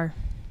 Oh, sorry.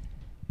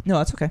 No,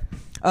 that's okay.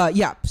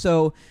 Yeah,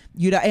 so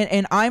Yuta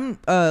and I'm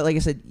like I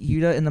said,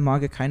 Yuta in the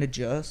manga kind of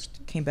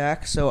just came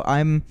back, so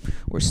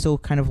we're still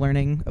kind of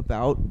learning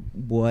about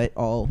what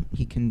all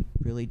he can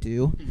really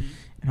do,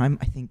 and I'm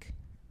I think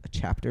a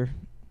chapter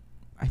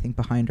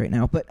behind right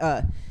now, but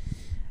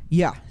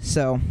yeah,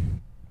 so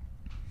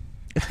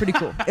it's pretty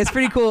cool. It's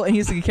pretty cool, and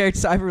he's a good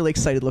character. So I have a really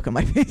excited look on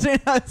my face right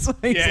now. That's why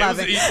he's Yeah,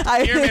 laughing.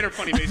 Aaron made her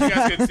funny face. You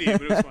guys couldn't see it,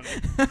 but it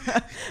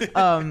was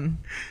funny.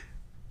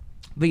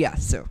 But yeah,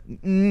 so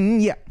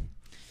yeah.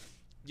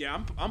 Yeah,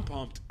 I'm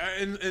pumped.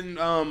 And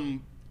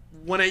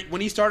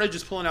when he started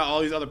just pulling out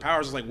all these other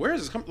powers, I was like, where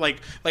is this coming? Like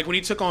when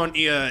he took on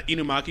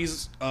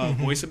Inumaki's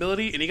voice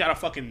ability and he got a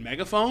fucking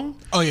megaphone.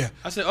 Oh yeah.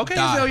 I said, okay,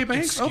 Die. Azalea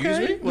Banks, Excuse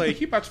okay. me? Like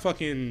he about to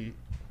fucking,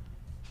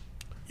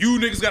 you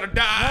niggas gotta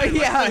die.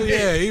 Yeah. Oh,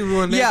 yeah, he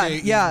ruined that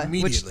day Yeah,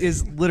 immediately. which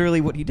is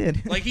literally what he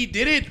did. Like he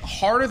did it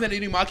harder than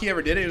Inumaki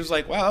ever did it. It was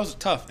like, wow, that was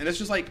tough. And it's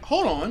just like,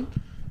 hold on,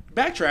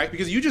 backtrack,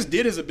 because you just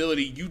did his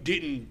ability. You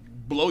didn't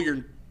blow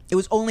your It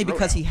was only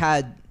because he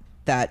had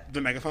that. the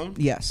megaphone.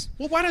 Yes.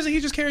 Well, why doesn't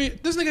he just carry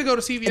it? This nigga go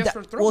to CVS That-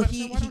 for throat. well,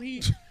 Why don't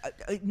he?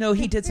 No,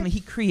 he did something.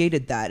 He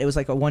created that. It was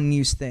like a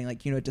one-use thing.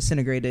 Like it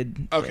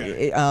disintegrated.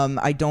 Okay.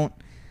 I don't.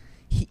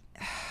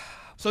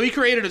 So he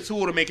created a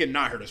tool to make it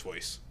not hurt his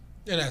voice.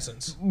 In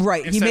essence.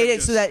 Right. He Instead made of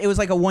it so just- that it was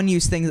like a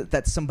one-use thing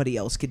that somebody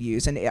else could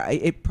use, and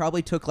it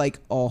probably took like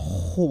a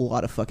whole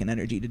lot of fucking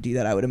energy to do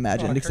that. I would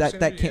imagine Oh, because curse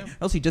that energy, can't. yeah.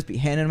 Else he'd just be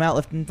handing them out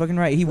left and fucking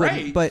right. He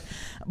Right. wouldn't.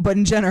 But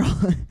in general,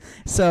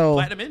 so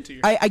Platinum into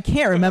you. I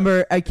can't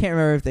remember. I can't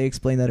remember if they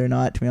explained that or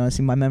not. To be honest,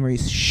 my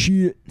memory's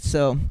shit.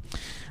 So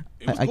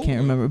It was I cool, can't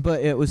though. remember,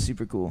 but it was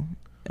super cool,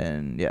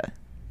 and yeah.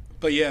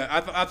 But yeah,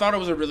 I thought it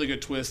was a really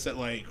good twist that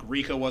like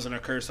Rika wasn't a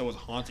curse that was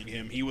haunting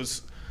him. He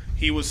was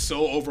he was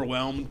so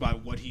overwhelmed by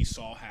what he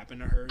saw happen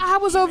to her. I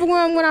was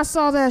overwhelmed when I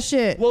saw that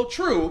shit. Well,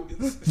 true.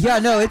 Yeah,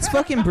 no, it's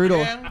fucking brutal.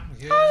 Yeah.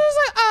 I was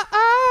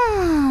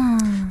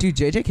just like, Dude,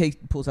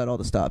 JJK pulls out all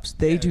the stops.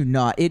 They do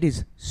not. It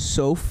is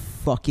so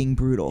fucking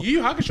brutal. Yu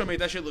Yu Hakusho made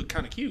that shit look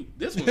kind of cute.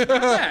 This was not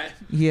that.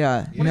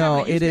 Yeah, What no,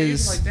 happened to it Yusuke?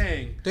 is. Like,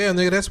 dang. Damn,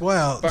 nigga, that's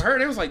wild. But her,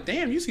 it was like,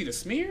 damn, you see the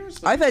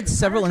smears? Like, I've had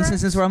several fire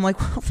instances tracks? where I'm like,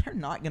 well, they're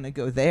not going to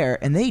go there.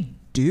 And they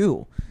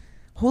do.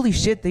 Holy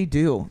shit, they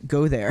do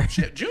go there.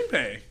 Shit,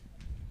 Junpei.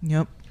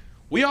 Yep.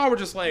 We all were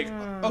just like,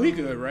 oh, he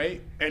good,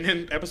 right? And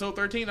then episode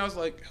 13, I was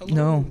like, hello.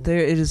 No, there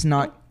it is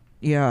not.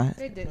 Yeah,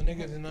 they did. My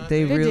nigga did not.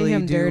 they They really did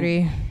him do.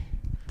 dirty.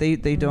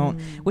 They don't,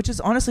 which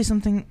is honestly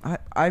something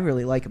I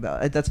really like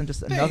about it. That's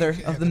just another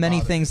have of the to many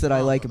bother things the that I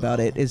drama, like about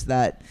it though. is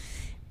that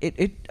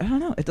it I don't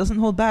know, it doesn't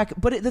hold back.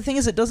 But the thing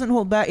is, it doesn't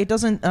hold back. It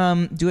doesn't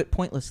do it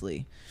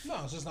pointlessly. No,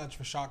 it's just not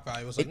for shock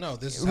value. It's like, no,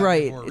 this is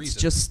Right. for a It's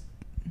reason. just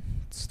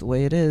it's the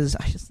way it is.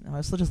 I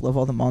also just love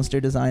all the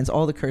monster designs,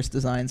 all the curse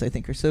designs. I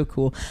think are so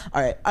cool.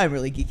 All right, I'm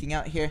really geeking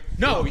out here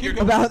No, you're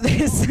good. about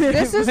this.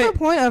 This is the But,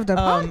 point of the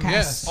podcast.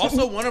 yes.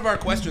 Also, one of our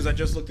questions, I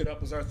just looked it up,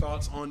 was our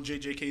thoughts on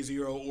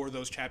JJK0 or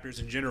those chapters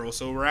in general.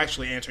 So we're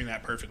actually answering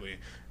that perfectly.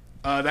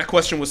 That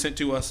question was sent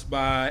to us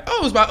by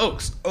it was by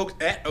Oaks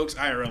at Oaks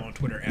IRL on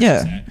Twitter.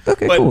 Yeah.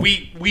 Okay, But cool.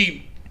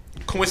 we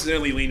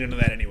coincidentally leaned into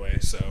that anyway.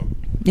 So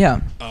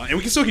Yeah. and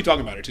we can still keep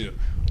talking about it too.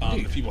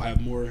 If people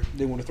have more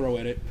they want to throw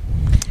at it.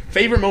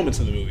 Favorite moments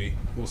in the movie,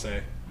 we'll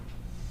say.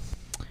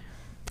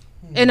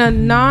 In a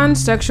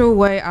non-sexual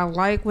way, I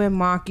like when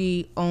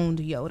Maki owned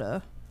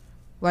Yoda,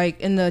 like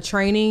in the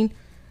training,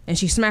 and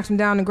she smacks him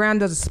down on the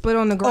ground, does a split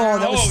on the Oh,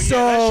 ground. that was Oh, yeah,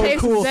 so that shit.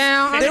 cool. Takes him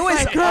down. There I'm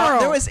was like, girl.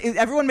 there was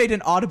everyone made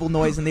an audible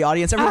noise in the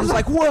audience. Everyone was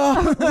like, "Whoa!"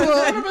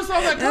 I never saw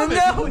that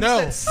coming.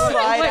 No. slide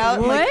Like,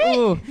 out. Like, what?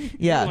 ooh.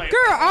 Yeah. Like, Girl,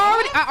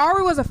 I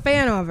already was a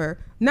fan of her.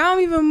 Now I'm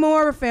even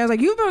more of a fan. It's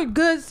like, you've been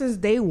good since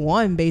day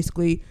one,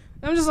 basically.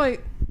 I'm just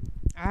like,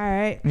 all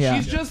right. Yeah.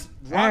 She's just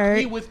Rock Alright.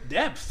 Lee with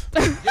depth.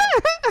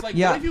 It's like,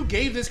 Yeah. what if you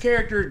gave this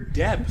character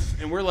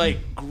depth? And we're like,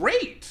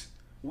 great.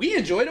 We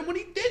enjoyed him when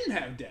he didn't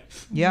have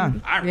depth. Yeah.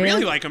 I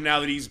really like him now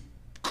that he's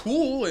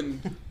cool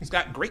and he's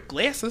got great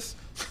glasses.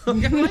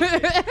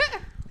 I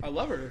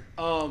love her.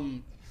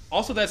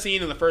 Also, that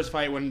scene in the first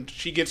fight when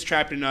she gets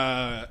trapped in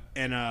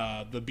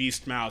the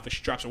beast's mouth and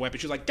she drops her weapon,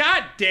 she's like,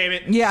 God damn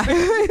it. Yeah.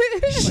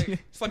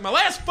 It's like my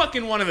last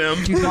fucking one of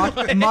them. Dude,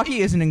 Maki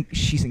isn't.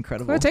 She's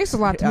incredible. Well, it takes a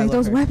lot to I make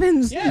love those her.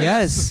 weapons. Yeah.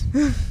 Yes.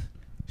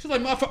 She's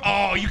like, motherfucker,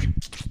 oh, you can.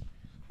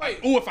 Like,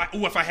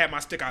 if I had my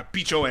stick, I'd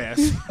beat your ass.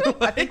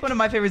 I think one of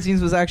my favorite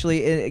scenes was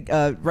actually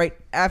right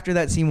after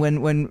that scene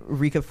when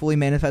Rika fully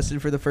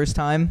manifested for the first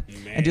time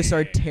and just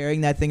started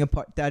tearing that thing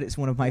apart. That was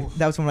one of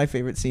my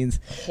favorite scenes.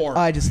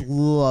 Horrible. I just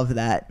love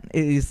that.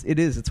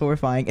 It's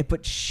horrifying.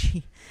 But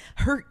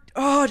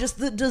just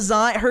the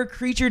design, her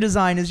creature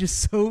design is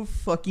just so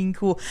fucking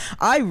cool.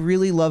 I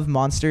really love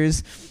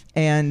monsters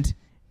and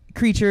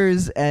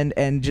creatures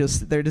and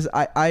just they're just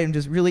I am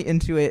just really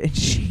into it, and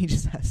she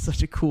just has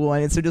such a cool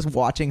one. And so just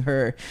watching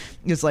her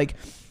just like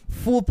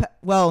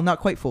not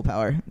quite full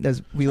power,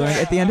 as we learned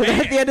at the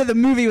end of the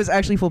movie was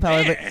actually full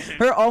power, but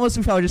her almost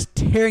full power, just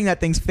tearing that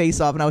thing's face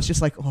off, and I was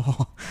just like,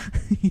 oh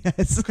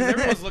yes.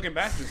 Everyone's looking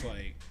back just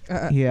like,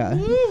 Yeah.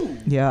 woo,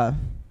 Yeah.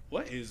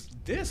 what is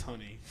this,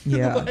 honey?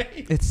 Yeah.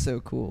 Like, It's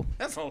so cool.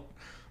 that's all.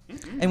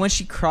 And when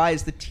she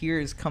cries, the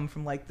tears come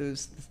from like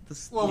those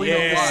Well, we know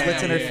know why.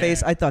 slits in her Yeah.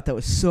 face. I thought that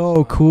was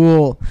so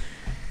cool.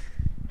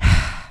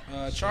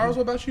 Charles,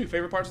 what about you?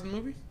 Favorite parts of the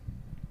movie?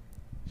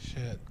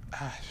 Shit.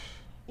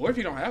 Or if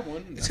you don't have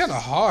one, It's kind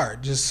of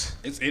hard. Just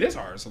it is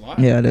hard. It's a lot.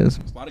 Yeah, it is.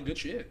 It's a lot of good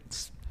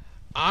shit.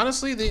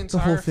 honestly, the whole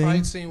entire thing.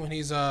 fight scene when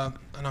he's and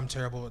I'm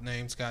terrible with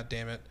names. God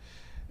damn it.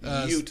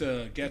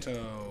 Yuta,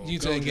 Ghetto.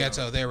 Yuta and Gojo.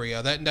 Ghetto. There we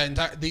go. That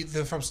entire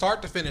the from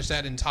start to finish,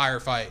 that entire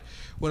fight,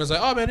 when it's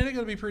like, oh man, they're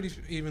gonna be pretty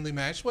evenly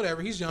matched.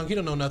 Whatever. He's young. He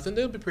don't know nothing.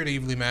 They'll be pretty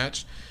evenly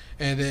matched.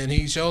 And then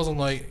he shows him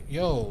like,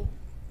 yo,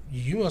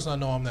 you must not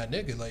know I'm that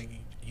nigga. Like,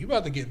 you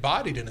about to get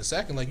bodied in a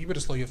second. Like, you better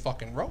slow your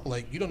fucking roll.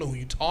 Like, you don't know who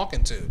you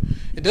talking to.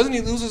 And doesn't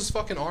he lose his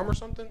fucking arm or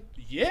something?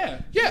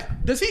 Yeah. Yeah.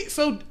 Does he?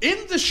 So in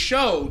the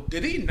show,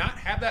 did he not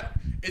have that?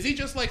 Is he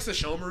just like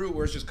Sashomaru,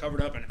 where it's just covered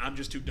up, and I'm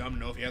just too dumb to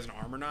know if he has an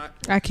arm or not?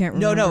 I can't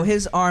remember. No,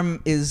 his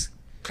arm is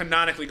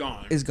Canonically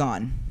gone.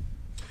 gone.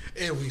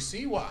 And we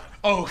see why.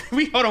 Oh,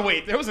 hold on,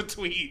 wait. There was a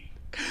tweet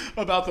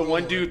about the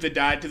one dude that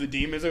died to the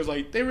demons. It was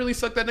like, they really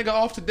sucked that nigga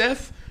off to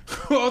death.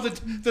 All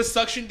the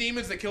suction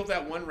demons that killed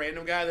that one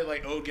random guy that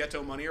like owed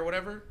Ghetto money or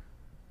whatever.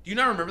 Do you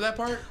not remember that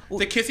part?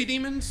 The kissy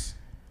demons.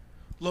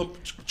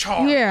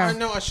 Char. Yeah. I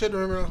know. I should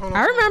remember. Hold on.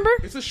 I remember.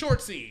 It's a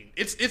short scene.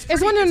 It's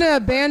It's one in the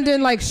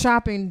abandoned like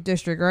shopping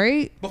district,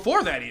 right?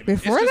 before that even.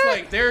 Before it's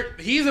just that? like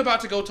he's about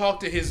to go talk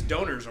to his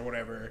donors or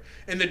whatever,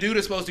 and the dude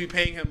is supposed to be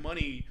paying him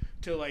money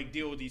to like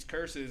deal with these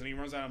curses, and he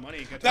runs out of money.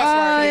 And That's Oh,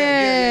 right.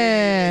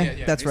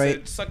 yeah. That's He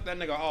right. said, suck that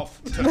nigga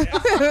off.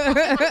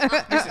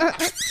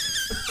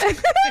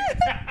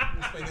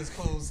 Let's make his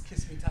clothes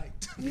kiss me tight.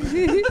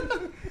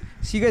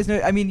 So you guys know,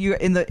 I mean, you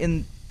in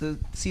the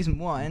season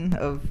 1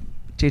 of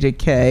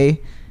JJK,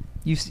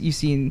 you've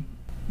seen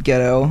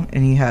Ghetto,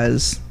 and he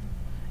has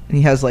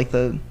like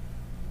the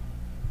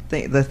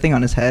thing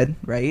on his head,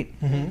 right?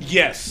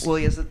 Yes. Well,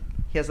 he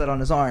has that on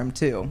his arm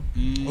too,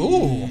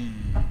 Ooh.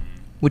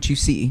 which you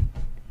see.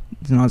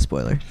 It's not a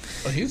spoiler.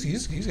 But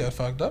he's got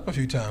fucked up a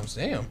few times.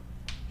 Damn.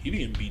 He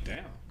being beat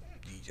down.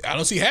 I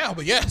don't see how,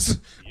 but yes.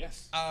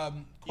 Yes.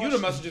 You the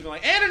message has been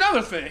like, and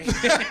another thing.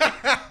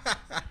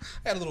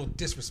 Had a little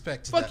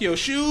disrespect to Fuck that. your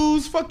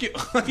shoes. Fuck you.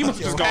 He must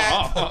have just gone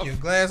off. Fuck your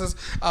glasses.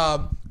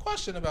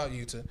 Question about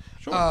Yuta.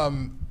 Sure.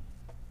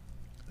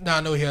 Now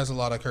I know he has a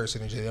lot of curse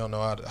energy. I don't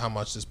know how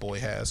much this boy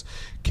has.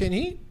 Can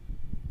he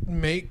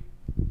make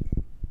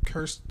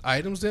cursed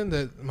items then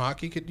that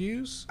Maki could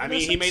use? I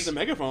mean, he made the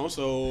megaphone,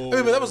 so. I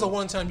mean, but that was a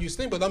one-time use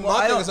thing. But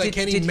my thing is like,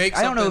 can he make something?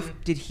 I don't know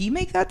if did he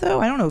make that though.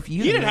 I don't know if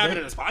you. He didn't have it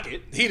in his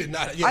pocket. He did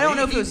not. Yeah, I don't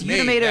know if it was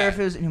Yuta made it or that. if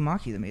it was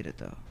Maki that made it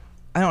though.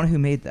 I don't know who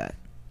made that.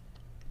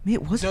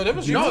 It was No, that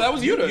was No, that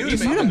was Yuta. Did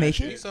Yuta make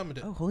He it? summoned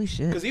it. Oh, holy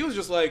shit! Because he was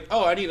just like,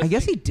 oh, I need a I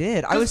guess he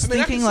did. I was I can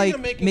thinking see like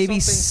him making maybe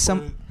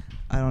something some.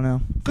 I don't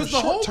know. Because the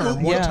whole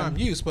short-term, movie- one-time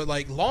use, but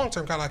like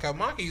long-term, kind of like how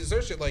Maki uses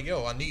their shit. Like,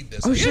 yo, I need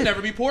this. Oh, He'll shit.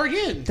 never be poor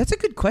again. That's a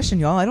good question,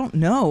 y'all. I don't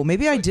know.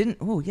 Maybe I didn't.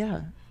 Oh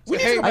yeah. We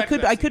need to hey, go back to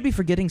that I scene. could be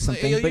forgetting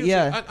something, Like, but Yuta,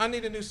 yeah. I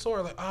need a new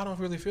sword. Like, I don't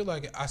really feel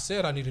like it. I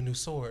said I need a new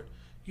sword.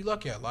 You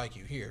lucky I like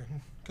you here,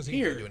 because he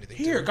Here, didn't do anything.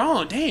 here, to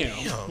gone, damn.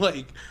 Damn.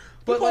 Like,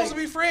 We're but supposed like, to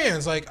be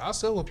friends. Like, I'll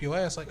still whoop your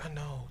ass. Like, I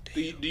know.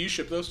 Damn. do you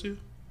ship those two?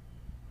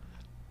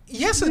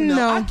 Yes and no.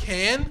 No. I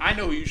can. I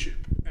know who you ship,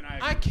 and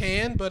I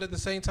can, but at the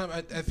same time,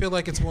 I feel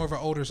like it's more of an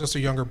older sister,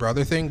 younger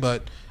brother thing.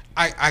 But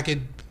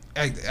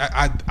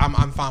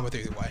I'm fine with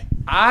either way.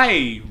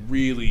 I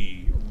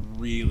really,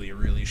 really,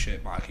 really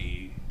ship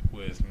Maki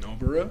with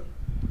Nobara.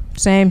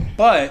 Same.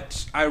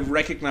 But I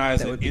recognize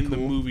That that, would be in the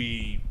cool.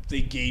 movie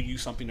they gave you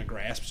something to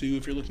grasp to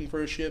if you're looking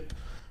for a ship.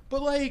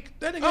 But like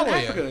that nigga Oh, in yeah.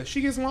 Africa,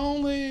 she gets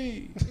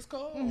lonely. It's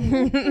cold.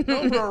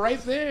 Nobara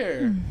right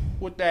there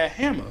with that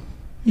hammer.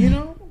 You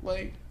know,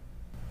 like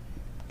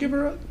give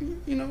her a,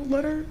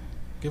 let her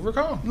Give her a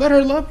call.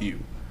 love you.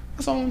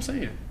 That's all I'm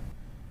saying.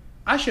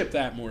 I ship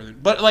that more than,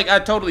 but like I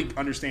totally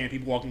understand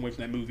people walking away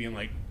from that movie and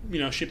like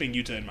shipping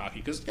Yuta and Maki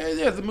because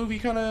yeah, the movie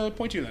kind of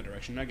points you in that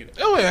direction. I get it.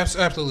 Oh, yeah,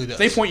 absolutely does.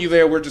 They point you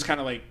there. We're just kind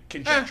of like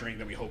conjecturing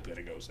that we hope that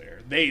it goes there.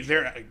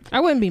 They're I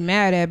wouldn't be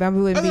mad at it, but I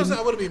wouldn't be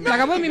I wouldn't be mad. like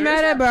I wouldn't be There is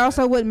mad at it, that. but I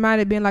also wouldn't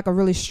mind it being like a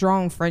really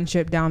strong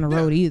friendship down the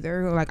road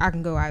either. Like I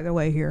can go either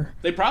way here.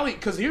 They probably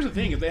because here's the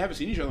thing: if they haven't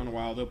seen each other in a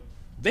while,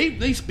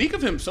 they speak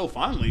of him so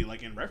fondly,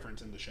 like in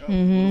reference in the show.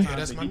 Mm-hmm. Yeah,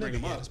 that's my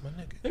nigga. Yeah, that's my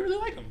nigga. They really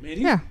like him, man. He's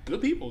Yeah. good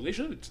people. They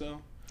should.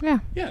 So Yeah.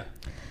 yeah,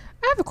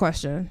 I have a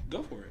question.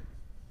 go for it.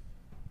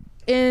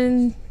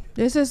 In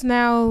this is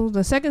now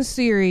the second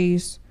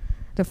series,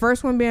 the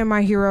first one being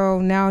My Hero,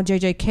 now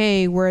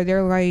JJK, where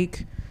they're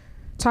like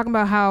talking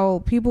about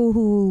how people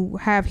who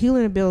have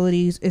healing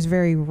abilities is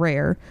very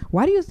rare.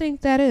 Why do you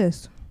think that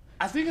is?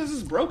 I think this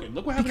is broken.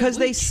 Look what happened. Because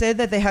in they Bleach. said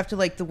that they have to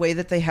like the way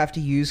that they have to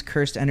use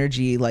cursed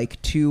energy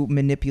like to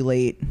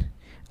manipulate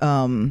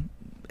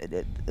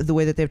the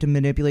way that they have to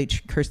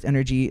manipulate cursed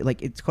energy,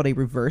 like it's called a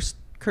reverse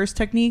curse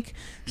technique.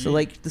 So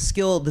like the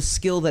skill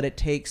that it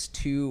takes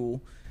to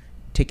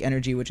take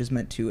energy which is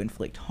meant to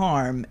inflict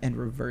harm and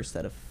reverse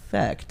that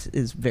effect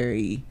is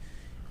very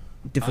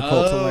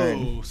difficult to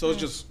learn. So it's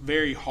just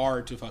very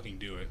hard to fucking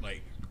do it,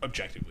 like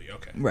objectively.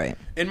 Okay. Right.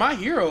 In My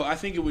Hero, I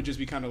think it would just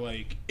be kind of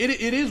like it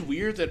is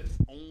weird that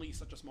only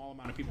such a small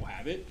amount of people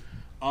have it.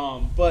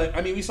 But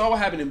I mean, we saw what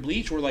happened in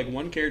Bleach, where like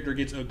one character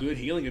gets a good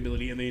healing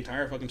ability, and the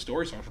entire fucking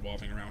story starts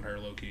revolving around her,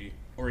 low key,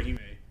 or Hime.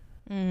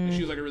 And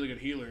she was like a really good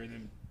healer, and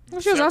then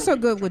Well, she was several also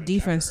people good tried with to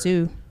attack defense her.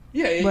 too.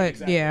 Yeah, But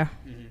exactly. yeah.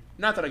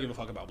 Not that I give a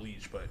fuck about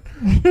Bleach, but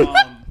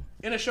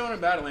in a shonen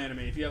battle anime,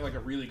 if you have like a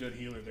really good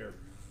healer, they're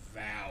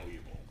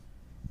valuable.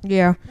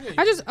 Yeah.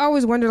 I just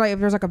always wonder like if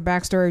there's like a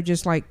backstory of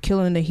just like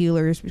killing the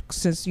healers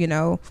since,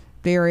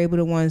 they are able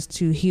to ones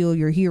to heal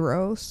your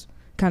heroes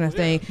kind of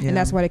thing. Yeah. And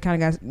that's why they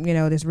kind of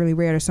got, this really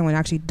rare that someone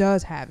actually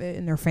does have it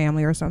in their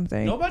family or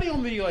something. Nobody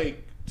on the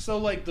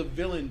like the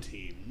villain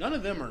team, none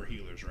of them are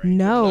healers, right?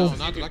 No. No,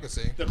 not that I can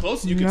see. The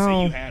closest you could No.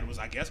 say you had was,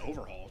 I guess,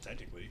 Overhaul,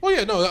 technically. Well,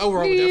 yeah, no,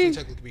 overall would definitely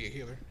technically be a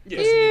healer.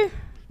 Yeah. Yeah.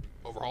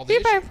 Overall, the He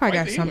issue. probably Fight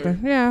got the something.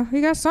 healer. Yeah,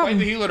 he got Fight the something.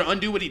 healer to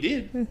undo what he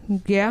did.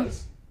 Yeah.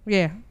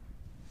 Yeah.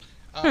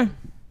 But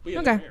yeah,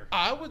 Okay. they're rare.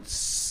 I would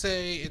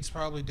say it's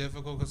probably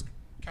difficult because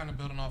kind of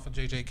building off of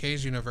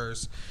JJK's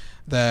universe,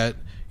 that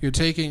you're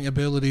taking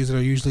abilities that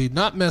are usually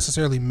not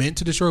necessarily meant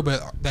to destroy,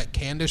 but that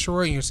can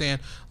destroy, and you're saying,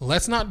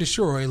 let's not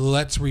destroy,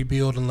 let's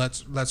rebuild, and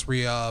let's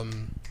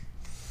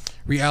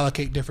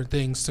reallocate different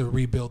things to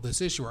rebuild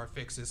this issue or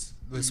fix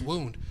this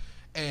wound.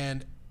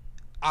 And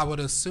I would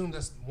assume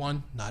that's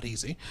one, not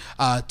easy.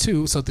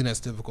 Two, something that's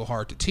difficult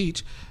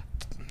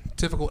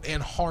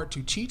and hard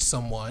to teach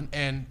someone.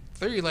 And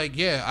three, like,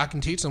 yeah, I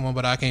can teach someone,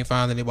 but I can't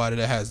find anybody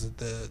that has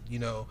the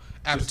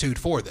aptitude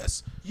for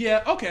this.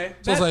 Yeah, okay.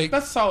 So it's like,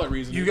 that's a solid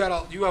reason. You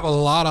have a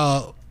lot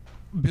of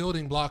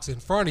building blocks in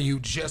front of you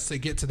just to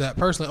get to that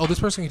person. Like, oh, this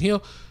person can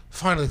heal.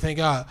 Finally, thank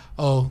God.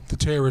 Oh, the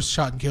terrorist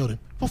shot and killed him.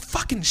 Well,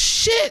 fucking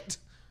shit.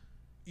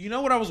 You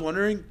know what I was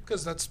wondering?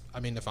 Because that's, I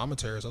mean, if I'm a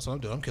terrorist, that's what I'm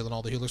doing. I'm killing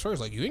all the healers first.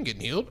 Like, you ain't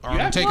getting healed. Or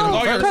Yeah, I'm taking them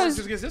all your first.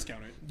 just gets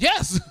discounted.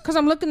 Yes. Because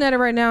I'm looking at it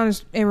right now,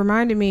 and it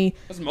reminded me.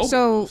 That's mobile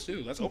so, rules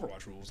too. That's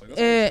Overwatch rules. Like,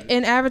 that's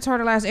in Avatar: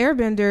 The Last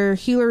Airbender,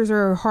 healers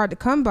are hard to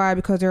come by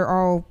because they're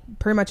all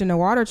pretty much in the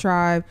Water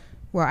Tribe.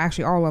 Well,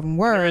 actually, all of them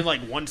were. they're in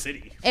like one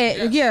city.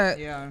 And, Yes.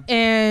 Yeah.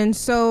 And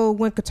so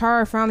when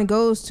Katara finally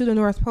goes to the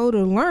North Pole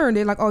to learn,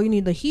 they're like, "Oh, you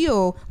need to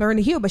heal, learn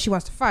to heal," but she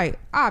wants to fight,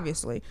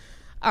 obviously.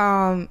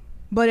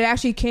 But it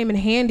actually came in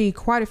handy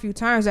quite a few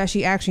times that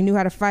she actually knew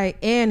how to fight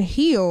and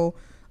heal.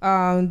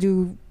 And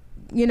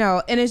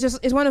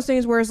it's one of those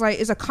things where it's like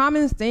it's a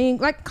common thing,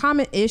 like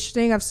common-ish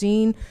thing I've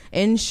seen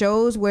in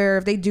shows where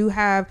if they do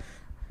have,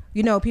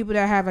 people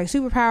that have like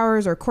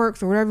superpowers or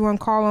quirks or whatever you want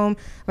to call them,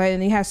 like,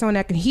 and you have someone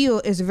that can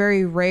heal, is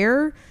very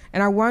rare.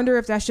 And I wonder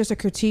if that's just a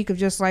critique of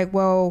just like,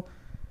 well,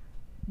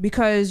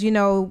 because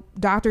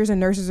doctors and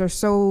nurses are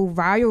so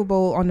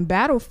valuable on the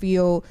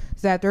battlefield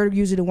that they're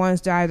usually the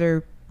ones that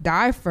either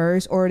die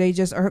first, or they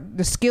just are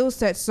the skill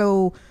set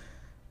so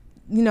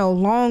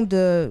long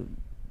to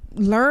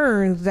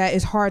learn that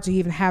it's hard to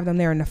even have them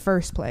there in the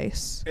first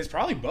place. It's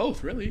probably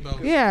both, really.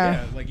 Both.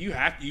 Yeah. Like you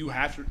have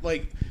to,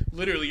 like,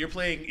 literally, you're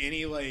playing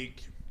any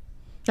like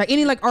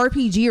any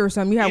RPG or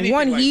something. You have anything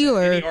one like that.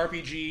 healer, any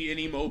RPG,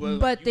 any MOBA,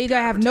 but like, they you don't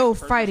gotta have protect no the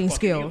person fighting that's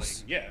fucking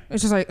skills. healing. Yeah,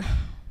 It's just like, yeah,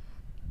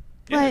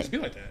 But- just be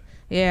like that.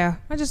 yeah,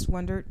 I just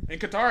wondered. And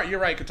Katara, you're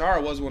right.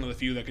 Katara was one of the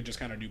few that could just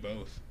kind of do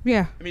both.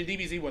 Yeah. I mean,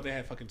 DBZ, they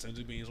had fucking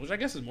senzu beans, which I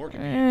guess is more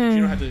convenient.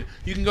 You don't have to.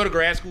 You can go to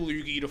grad school, or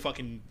you can eat a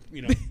fucking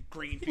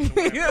green bean.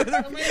 Or whatever.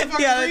 I mean, if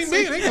I Yeah, green that's-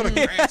 bean, they go to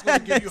grad school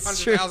and give you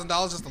That's true.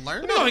 $100,000 just to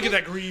learn. I'm gonna get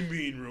that green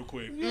bean real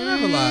quick.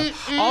 Never lie.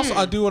 Also,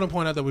 I do want to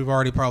point out that we've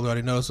probably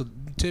already noticed. So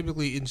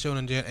typically in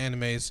shonen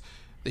animes,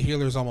 the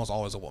healer is almost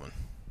always a woman.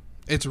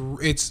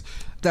 It's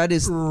That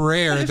is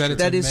rare that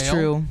it's that a is male.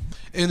 true.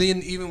 And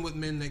then even with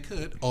men that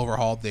could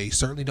overhaul, they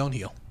certainly don't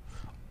heal.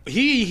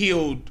 He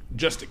healed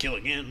just to kill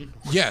again.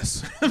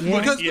 Yes,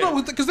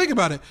 because think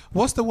about it.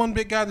 What's the one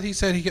big guy that he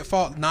said he get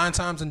fought 9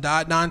 times and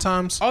died 9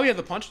 times? Oh yeah,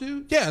 the punch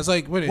dude. Yeah, it's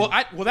like wait. Well,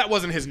 that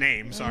wasn't his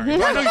name. Sorry. I know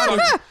you're talking.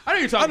 I know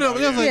you're I talking. know, about,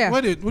 but I was like, Yeah.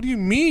 what do you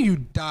mean you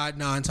died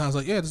 9 times?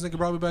 Like, yeah, this nigga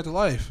brought me back to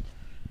life.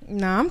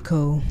 Nah, I'm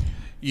cool.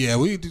 Yeah,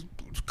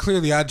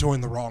 clearly I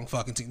joined the wrong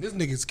fucking team. This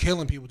nigga's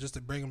killing people just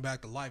to bring him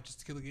back to life, just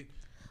to kill again.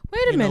 Wait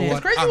a You know minute. what?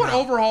 It's crazy I'm what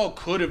out. Overhaul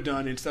could have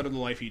done instead of the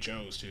life he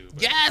chose to.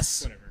 But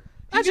Yes. Whatever.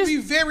 He could be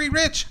very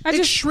rich,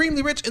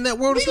 extremely rich in that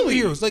world Legally.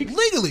 of superheroes. Like,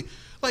 legally.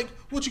 Like,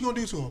 what you gonna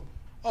do to him?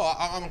 Oh,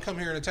 I'm gonna come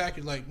here and attack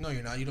you. Like, no,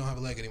 you're not. You don't have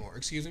a leg anymore.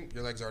 Excuse me?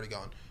 Your leg's already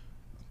gone.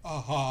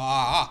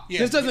 Yeah,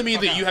 This doesn't mean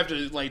fuck that you out. have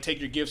to like take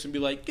your gifts and be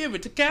like, give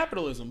it to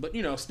capitalism. But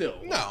still.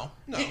 No.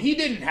 He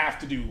didn't have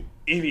to do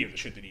any of the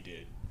shit that he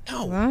did.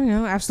 No.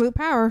 Well, absolute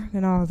power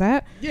and all of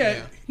that.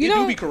 Yeah, You it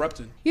know- do be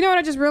corrupted. You know what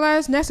I just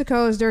realized?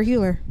 Nezuko is their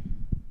healer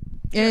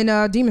in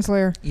Demon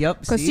Slayer.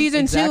 Yep. Because see?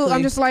 season 2, Exactly.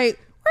 I'm just like,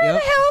 where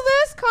Yep. the hell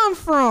this come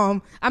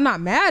from? I'm not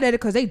mad at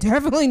it because they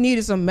definitely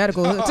needed some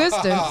medical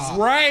assistance.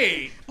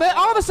 Right. But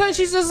all of a sudden,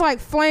 she's just like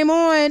flame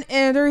on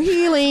and they're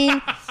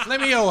healing. Let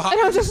me know. And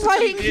I'm just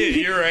like, Yeah,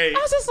 you're right. I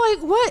was just like,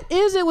 what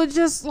is it with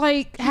just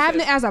like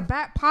having it as a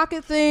back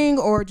pocket thing,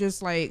 or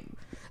just like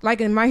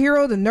in My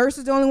Hero, the nurse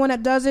is the only one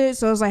that does it.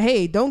 So it's like,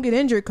 hey, don't get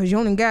injured because you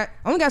only got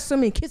so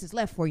many kisses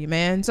left for you,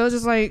 man. So it's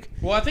just like,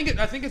 Well, I think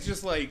it's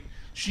just like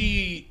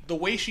the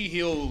way she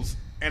heals,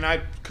 and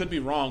I could be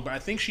wrong, but I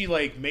think she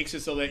like makes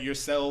it so that your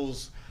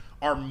cells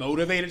are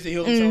motivated to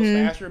heal themselves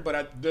faster.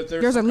 But there's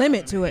a some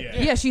limit kind to of it.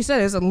 Yeah, she said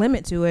there's a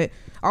limit to it.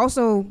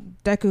 Also,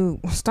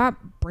 Deku, stop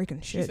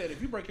breaking She shit. said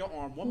if you break your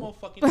arm one more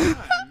fucking time.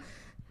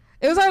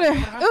 It was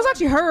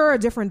actually her or a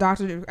different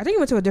doctor. I think he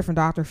went to a different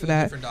doctor for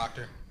that. Different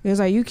doctor. It was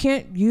like, you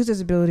can't use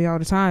this ability all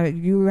the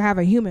time. You have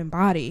a human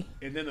body.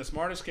 And then the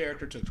smartest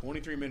character took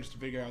 23 minutes to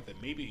figure out that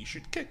maybe he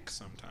should kick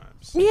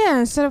sometimes. Yeah,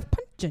 instead of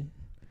punching.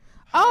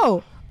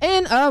 Oh,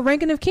 and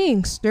Ranking of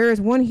Kings. There is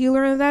one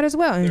healer in that as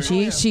well, and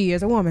she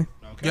is a woman.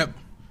 Okay. Yep.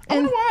 I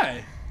wonder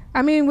why.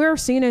 I mean, we're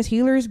seen as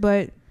healers,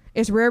 but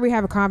it's rare we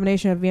have a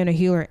combination of being a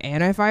healer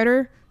and a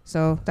fighter.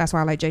 So that's why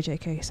I like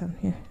JJK. So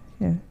yeah.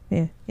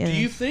 Do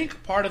you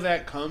think part of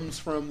that comes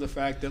from the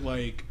fact that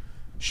like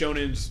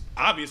shonen's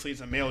obviously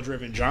it's a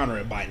male-driven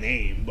genre by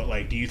name, but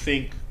like, do you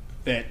think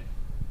that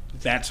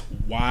that's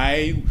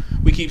why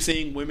we keep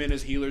seeing women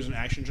as healers in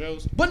action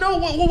shows? But no,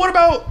 what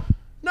about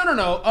no,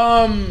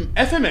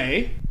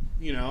 FMA?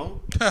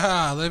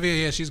 Olivia,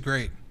 yeah, she's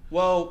great.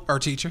 Well, Our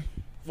teacher.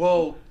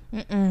 Or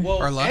Ed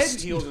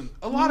Lust. heals in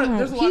there's a lot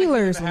of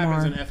healers, that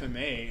happens in Lamar.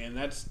 FMA, and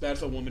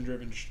that's a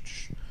woman-driven.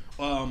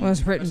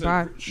 it's written that's a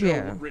by- show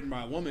yeah. written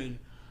by a woman.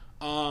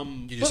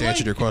 You just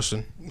answered your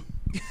question.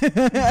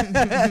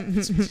 Yeah,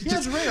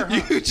 it's rare.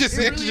 Huh? You just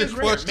It answered really your is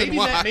rare. question. Maybe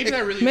Why?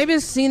 that really. Maybe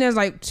it's seen as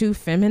like too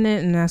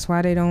feminine, and that's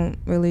why they don't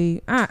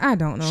really. I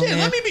don't know. Shit,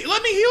 man.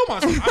 let me heal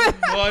myself.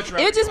 I'd much rather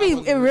It'd just be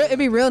it'd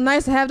be real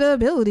nice to have the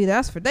ability.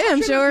 That's for damn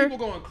There's sure. people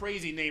going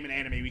crazy naming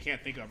anime we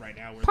can't think of right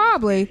now. Where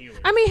Probably. healers.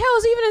 I mean,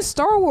 hell's even in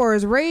Star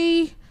Wars.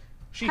 Rey.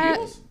 She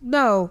heals.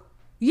 No,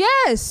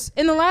 Yes,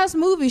 in the last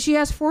movie, she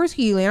has force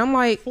healing. I'm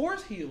like,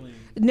 Force healing.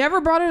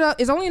 never brought it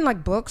up. It's only in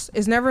like books.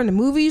 It's never in the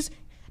movies.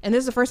 And this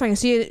is the first time you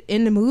see it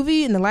in the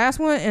movie, in the last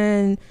one.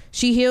 And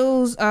she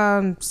heals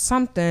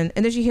something,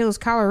 and then she heals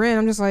Kylo Ren.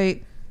 I'm just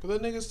like, But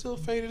that nigga still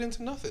faded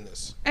into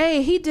nothingness.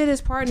 hey, he did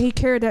his part and he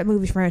carried that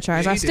movie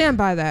franchise. Yeah, I he stand did.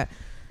 by that.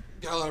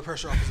 Got a lot of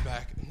pressure off his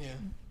back.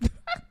 Yeah.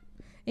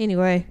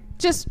 Anyway,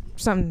 just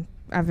something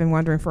I've been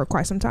wondering for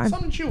quite some time.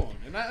 Something to chew on.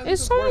 And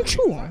It's something to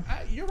chew on.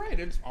 You're right.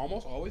 It's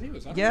almost always he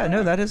was. Yeah,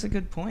 no, that is a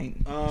good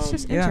point. It's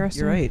just Yeah,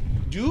 interesting. you're right.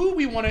 Do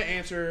we want to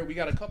answer? We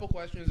got a couple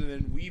questions, and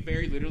then we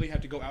very literally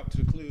have to go out to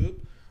the club.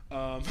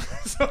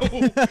 So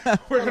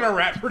we're gonna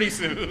wrap pretty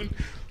soon.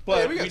 But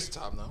Yeah, we got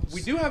some time though.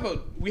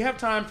 We have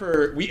time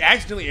for. We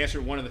accidentally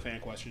answered one of the fan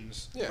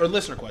questions Yeah. or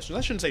listener questions.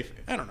 I shouldn't say.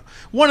 I don't know.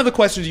 One of the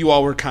questions you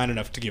all were kind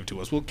enough to give to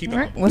us. We'll keep it All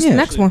right, humble. what's the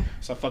next one?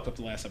 So I fucked up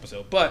the last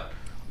episode, but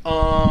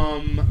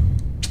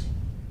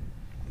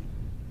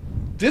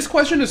this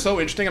question is so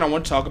interesting, and I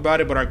want to talk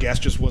about it, but our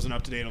guest just wasn't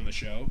up to date on the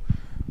show.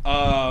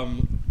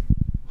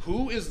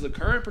 Who is the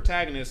current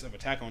protagonist of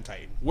Attack on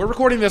Titan? We're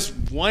recording this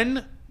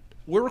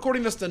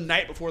the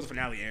night before the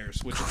finale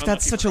airs, which is That's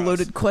unlucky such for a us.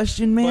 loaded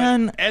question, But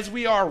man. as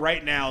we are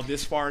right now,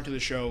 this far into the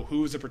show,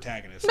 who is the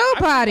protagonist?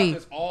 Nobody. I've been about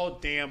this all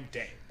damn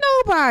day.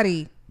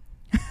 Nobody.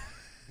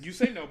 You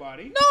say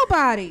nobody.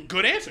 Nobody.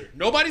 Good answer.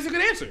 Nobody's a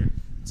good answer.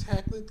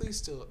 Technically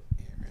still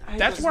Aaron.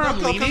 That's where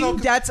I'm leaning.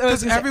 That's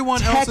Because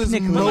everyone else is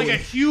technically. But like a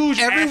huge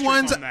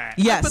Everyone's asterisk on that.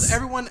 Yes. But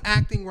everyone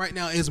acting right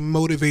now is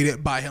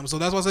motivated by him. So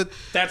that's why I said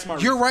That's my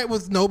you're reason. right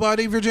with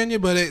nobody, Virginia,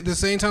 but at the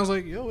same time it's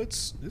like, yo,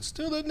 it's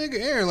still that nigga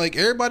Aaron. Like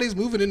everybody's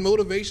moving in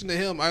motivation to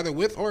him, either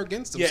with or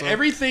against him. Yeah,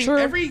 so True.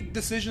 every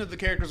decision that the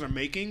characters are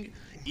making,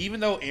 even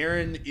though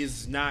Aaron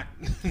is not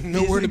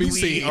Nowhere to be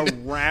physically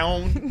seen.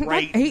 around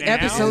right 8 now.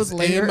 episodes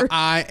later.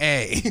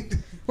 MIA.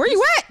 Where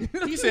you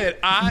at? He said,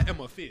 "I am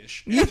a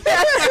fish." He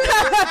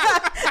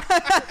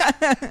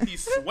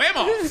swam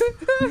off.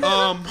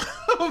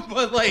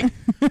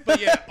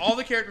 But yeah, all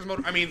the characters.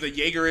 I mean, the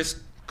Jaegerist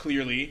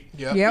clearly.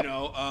 Yep. Yep. You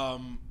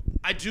know,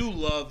 I do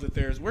love that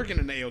there's. We're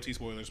getting into AOT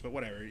spoilers, but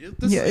whatever.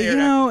 This Yeah, is aired you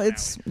know, after the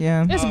it's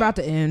finale. yeah. It's about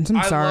to end. I'm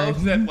I sorry.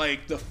 love that,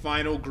 like, the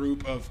final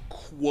group of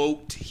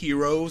quote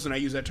heroes, and I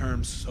use that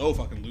term so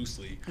fucking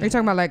loosely. Are you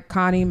talking about like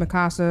Connie,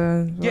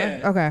 Mikasa?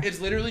 Yeah. Okay. It's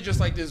literally just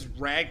like this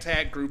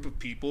ragtag group of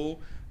people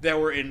that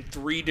were in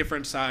 3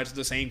 different sides of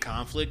the same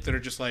conflict that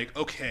are just like,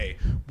 okay,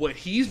 what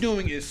he's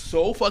doing is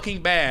so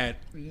fucking bad.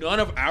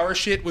 None of our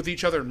shit with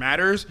each other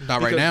matters.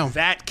 Not right because now.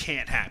 That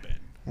can't happen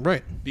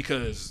Right.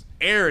 because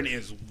Aaron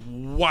is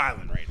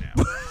wilding right now.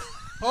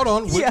 Hold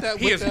on. With Yeah. that,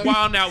 He with is that,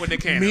 wilding out with the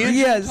cannon. Me and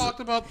Yes.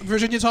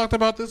 Virginia talked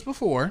about this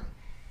before,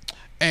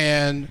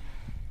 and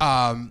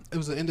it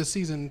was the end of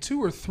season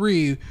 2 or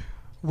 3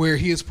 where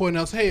he is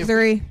pointing out, hey, if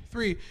 3.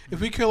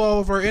 if we kill all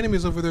of our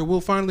enemies over there, we'll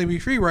finally be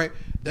free, right?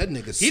 That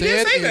nigga He said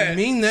did say and that.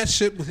 mean that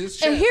shit with his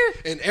chest. And here-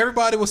 And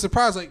everybody was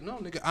surprised, like, no,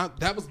 nigga,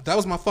 that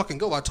was my fucking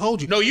goal. I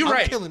told you. No, you're I'm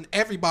right. killing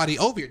everybody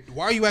over here.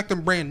 Why are you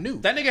acting brand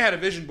new? That nigga had a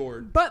vision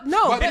board. But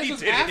no. But and this he is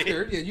did it.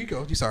 after. Yeah, you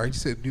go. You sorry. You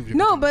said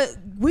No, but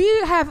we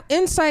have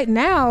insight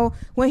now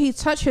when he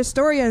touched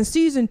Historia in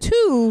season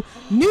 2,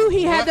 knew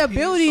he had the What he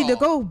ability to saw.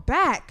 go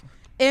back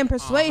and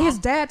persuade his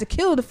dad to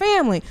kill the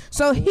family.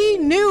 So he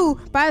knew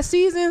by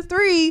season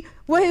 3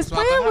 what his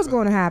about to plan was happen.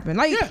 going to happen.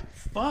 Like, Yeah.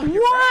 Fuck,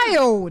 you're right.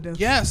 wild.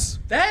 Yes.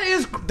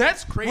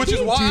 That's crazy. Which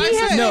is why I He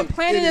has said been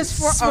planning it this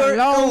is for a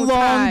long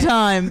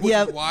time. Which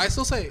Yeah. is why I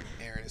still say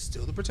Aaron is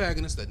still the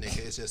protagonist. That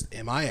nigga is just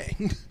MIA.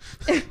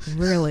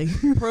 Really?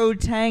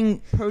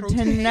 Protagonist.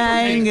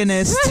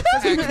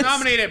 He was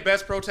nominated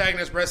Best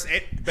Protagonist, Best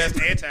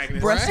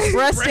Antagonist.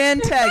 Breast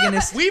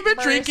antagonist. We've been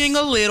drinking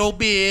a little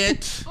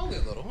bit. Only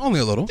a little. Only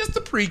a little. Just the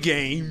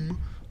pregame.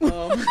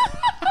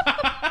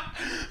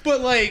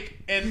 But like,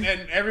 and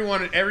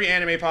every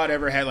anime pod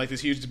ever had like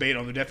this huge debate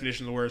on the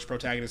definition of the words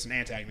protagonist and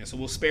antagonist. So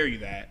we'll spare you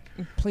that.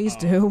 Please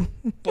do.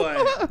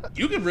 But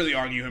you could really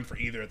argue him for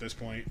either at this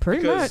point.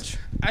 Pretty because much.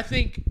 I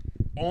think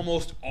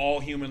almost all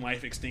human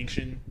life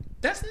extinction.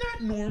 That's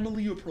not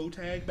normally a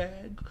protag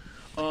bag.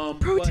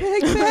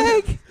 Protag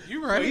bag.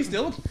 You're But right. he's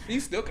still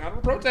kind of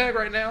a protag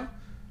right now.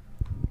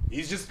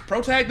 He's just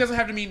protag doesn't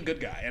have to mean good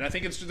guy, and I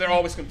think they're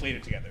always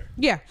conflated together.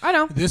 Yeah, I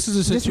know. This is a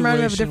Just situation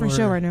reminded me of a different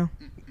show where- right now.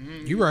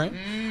 You're right.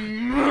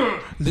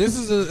 This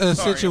is a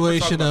Sorry,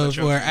 situation I'm gonna talk about of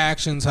that where show.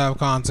 actions have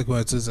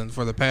consequences, and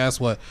for the past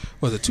what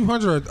was it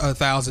 200 or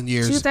 1,000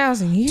 years?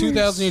 2,000 years.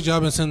 2,000 years.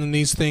 I've been sending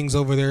these things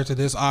over there to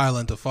this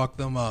island to fuck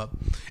them up,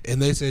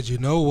 and they said, you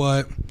know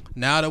what?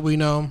 Now that we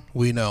know,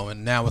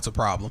 and now it's a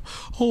problem.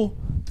 Oh,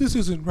 this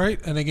isn't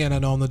right. And again, I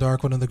know I'm the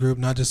dark one of the group,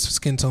 not just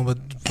skin tone,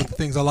 but the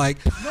things I like.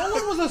 No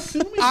one was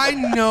assuming. I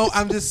know.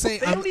 I'm just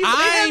saying. they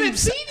haven't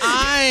seen it.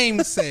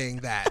 I'm saying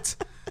that,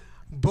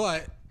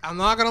 but I'm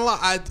not gonna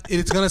lie.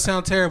 It's gonna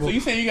sound terrible. So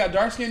you saying you got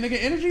dark skinned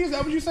nigga energy? Is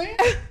that what you're saying?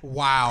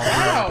 Wow.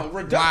 Wow,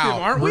 reductive,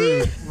 aren't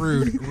we?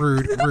 Rude.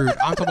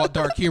 I'm talking about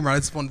dark humor. I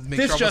just wanted to make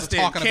This sure I just wasn't in,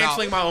 talking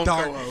canceling my about own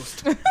dark.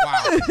 co-host.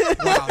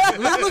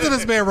 Wow. Look at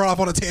this man run off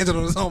on a tangent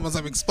on his own as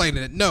I'm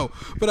explaining it. No,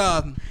 but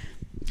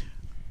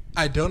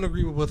I don't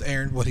agree with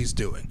Aaron what he's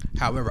doing.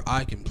 However,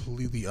 I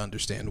completely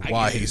understand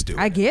why he's doing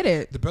it. I get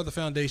it. The Brother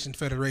Foundation,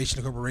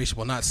 Federation, Corporation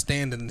will not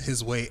stand in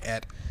his way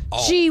at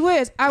all. Gee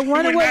whiz, I It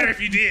wonder wouldn't what. matter if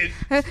you did.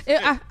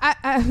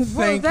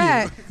 Thank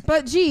that.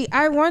 But gee,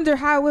 I wonder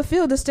how it would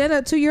feel to stand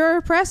up to your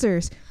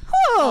oppressors.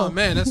 Oh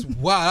man, that's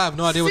wild. I have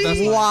no idea what that's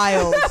like.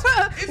 Wild.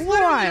 It's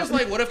literally just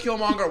like, what if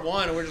Killmonger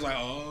won? And we're just like,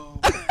 oh.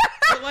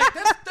 But like,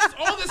 that's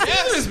all this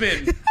has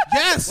been.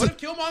 Yes. What if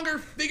Killmonger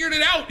figured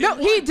it out? No,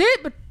 and he won? did,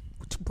 but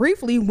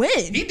briefly win.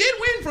 He did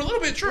win for a little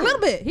bit, true. A little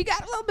bit. He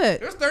got a little bit.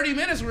 There was 30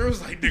 minutes where it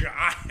was like, nigga,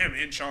 I am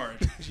in charge.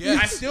 Yes.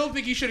 I still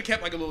think he should have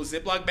kept like a little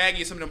Ziploc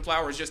baggie of some of them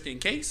flowers just in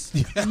case.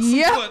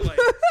 Yeah. But like,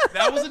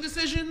 that was a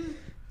decision.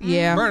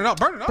 Yeah. Burn it out.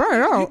 Burn it out.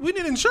 Burn it out. We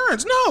need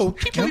insurance. No.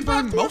 Keep Can we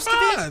burn most of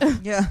it?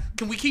 Yeah.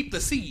 Can we keep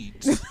the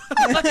seeds?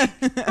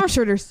 I'm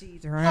sure there's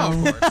seeds Oh,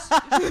 around. of course.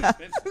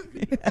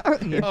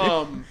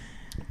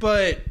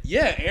 But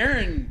yeah,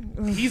 Aaron,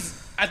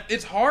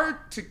 it's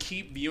hard to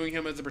keep viewing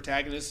him as a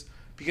protagonist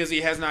because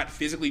he has not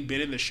physically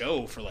been in the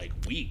show for like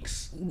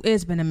weeks.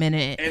 It's been a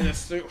minute. And the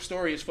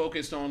story is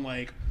focused on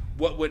like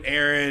what would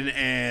Aaron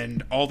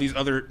and all these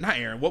other, not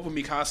Aaron, what would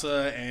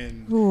Mikasa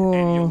and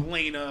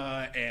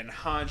Yelena and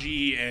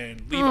Hanji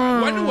and Levi,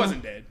 who I knew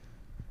wasn't dead.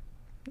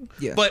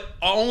 Yeah. But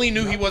I only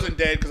knew he wasn't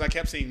dead because I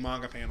kept seeing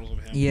manga panels of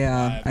him.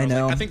 Yeah, live. I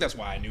know. I think that's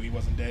why I knew he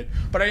wasn't dead.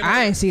 But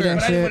I ain't see that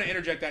But I shit. just want to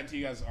interject that into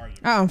you guys'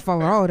 argument. I don't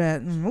follow all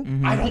that. Nope.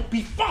 I don't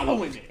be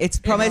following it. It's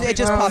probably it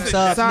just pops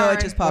up. No, Sorry.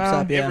 it just pops Well,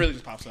 up. Yeah. It really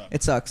just pops up.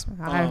 It sucks.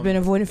 I've been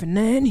avoiding for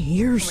 9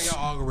 years. I mean,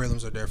 y'all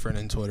algorithms are different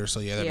in Twitter,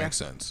 so yeah, that Yeah. makes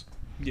sense.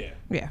 Yeah.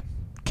 Yeah.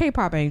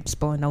 K-pop ain't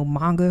spoiling no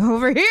manga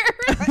over here.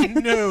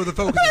 No, the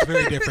focus is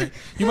very different.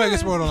 You might get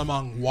spoiled on a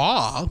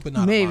manga, but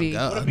not Maybe.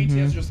 a What if manga.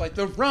 BTS is just like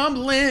the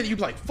rumbling? You'd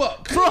be like,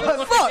 fuck.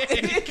 Fuck.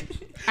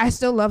 I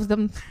still love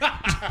them.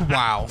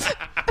 Wow.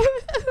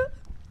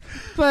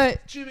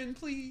 But Jimin,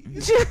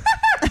 please.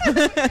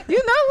 you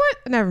know what?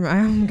 Never mind.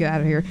 I'm gonna get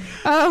out of here.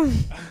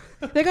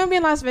 They're gonna be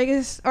in Las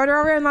Vegas, or they're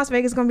already in Las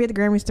Vegas. Gonna be at the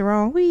Grammys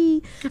tomorrow.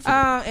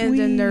 And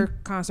then their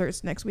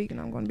concerts next week,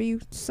 and I'm gonna be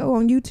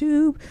on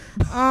YouTube.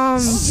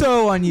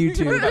 So on We're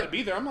YouTube. about to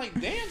be there. I'm like,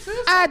 damn, sis.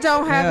 I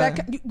don't have Yeah.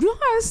 that. You know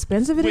how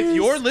expensive it is. With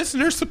your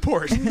listener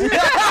support. You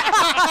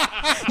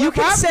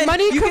can send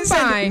money you can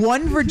send combined.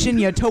 one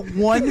Virginia to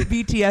one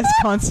BTS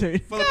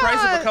concert. For the price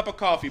of a cup of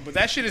coffee, but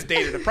that shit is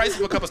dated. The price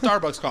of a cup of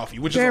Starbucks coffee,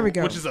 which There we is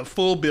go. which is a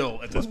full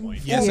bill at this point.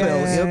 Yes, Yeah.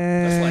 it is. Yep.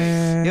 That's like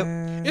Yep.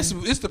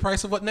 It's the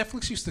price of what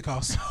Netflix used to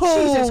cost. Jesus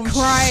Oh,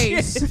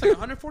 Christ. it's like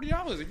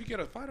 $140 if you get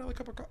a $5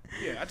 cup of coffee.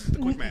 Yeah, I just did the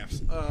quick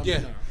maths. Yeah.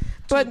 No.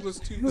 But Two plus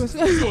two. You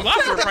do a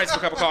lot for the price of a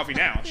cup of coffee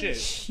now.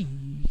 Shit.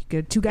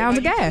 get 2 gallons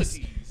of gas.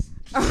 You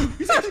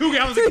said 2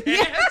 gallons of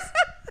gas?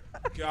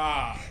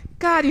 God.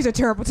 God, these are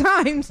terrible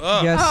times.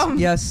 Yes.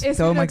 Yes. It's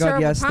Oh been my a God.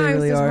 terrible Yes, they times.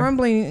 really This are.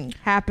 rumbling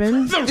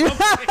happened.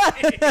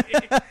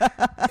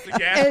 The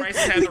gas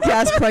prices had the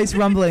Gas price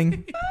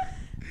rumbling.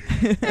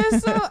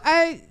 And so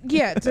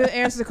to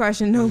answer the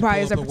question,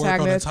 nobody is a pull up the work on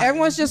the protagonist. Titan.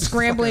 Everyone's just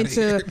scrambling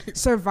Fuck outta to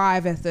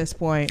survive at this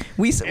point.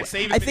 And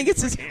save I as think many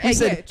it's as just, we can. we Yeah,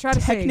 said try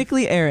to save.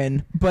 technically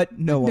Aaron, but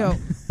no one. No,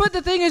 but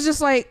the thing is,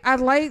 just like I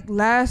like the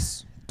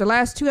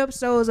last 2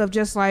 episodes of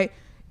just like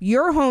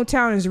your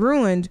hometown is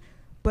ruined,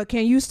 but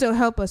can you still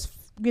help us?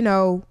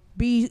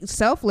 Be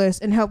selfless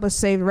and help us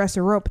save the rest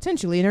of the world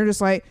potentially. And they're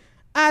just like,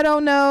 I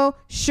don't know,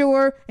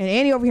 sure. And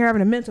Annie over here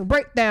having a mental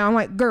breakdown. I'm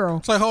like, girl.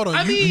 It's like, hold on.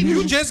 I mean,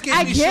 you just gave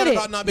I me get shit it.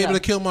 about not being able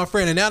to kill my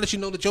friend, and now that you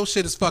know that your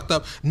shit is fucked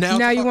up, now it's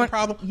Now a you fucking want-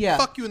 problem. Yeah.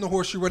 Fuck you in the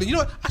horseshoe running. You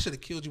know what? I should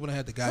have killed you when I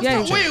had the guy. Yeah.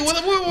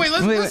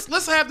 Wait.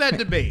 Let's have that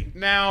debate.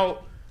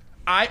 Now,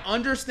 I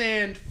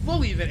understand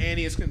fully that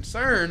Annie is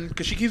concerned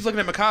because she keeps looking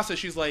at Mikasa.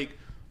 She's like,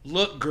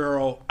 look,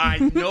 girl, I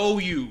know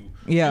you.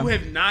 Yeah. You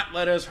have not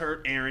let us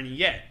hurt Aaron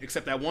yet.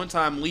 Except that one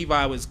time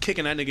Levi was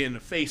kicking that nigga in the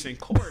face in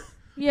court.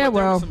 Yeah, but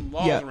there well, were some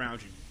laws yeah.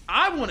 around you.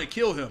 I want to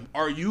kill him.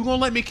 Are you gonna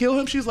let me kill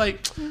him? She's like,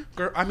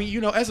 girl. I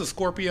mean, as a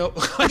Scorpio,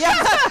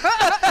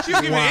 she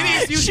was giving any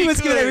excuse She was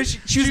could. giving.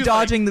 She was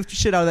dodging the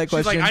shit out of that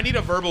She's question. like, I need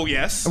a verbal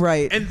yes.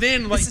 Right. And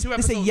then like It's 2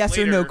 it's episodes a yes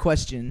later, or no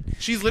question.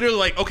 she's literally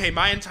like, okay,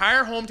 my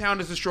entire hometown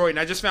is destroyed, and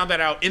I just found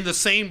that out in the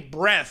same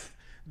breath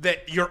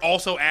that you're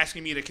also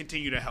asking me to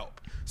continue to help.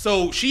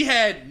 So she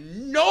had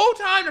no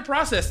time to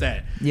process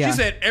that. Yeah. She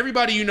said,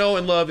 everybody you know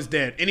and love is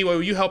dead. Anyway,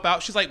 will you help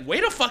out? She's like,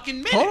 wait a fucking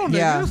minute. Hold on,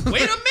 Yeah. nigga.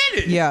 Wait a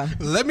minute. Yeah.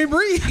 Let me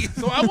breathe.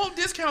 So I won't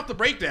discount the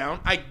breakdown.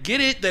 I get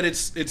it that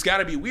it's got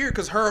to be weird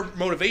because her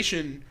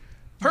motivation,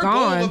 her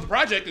Gone. goal of the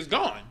project is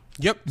gone.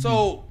 Yep.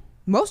 So,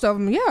 Most of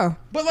them, yeah.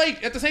 but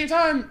like at the same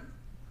time,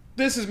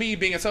 this is me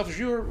being a selfish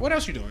viewer. What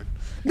else you doing?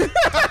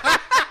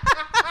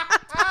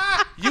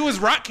 You was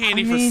rock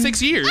candy for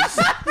 6 years.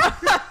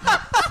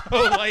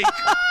 So like,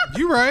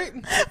 You right.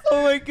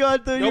 Oh my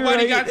God! Though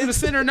nobody you're got right. to the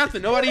center,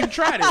 nothing. Nobody even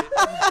tried it.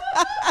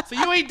 So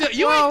you ain't did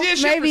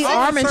shit maybe for six-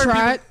 Armin certain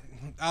tried.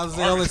 I was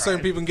only certain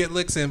tried. people can get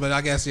licks in, but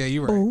I guess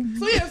you're right.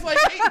 So yeah, it's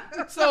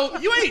like, so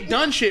you ain't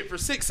done shit for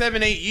 6,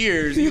 7, 8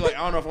 years. And you like, I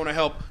don't know if I want to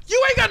help.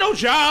 You ain't got no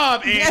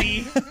job,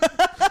 Annie.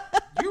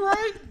 You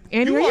right.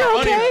 Annie, You are are you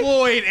okay?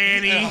 unemployed,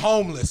 Annie. And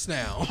homeless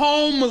now.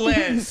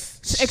 Homeless.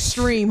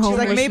 Extreme She's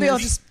homelessness. like, maybe I'll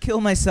just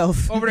kill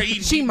myself. Over there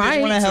eating She might.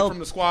 pizza help. from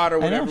the squad or I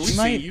whatever. know, We she see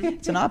might. you.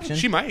 It's an option.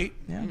 She might.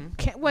 Yeah.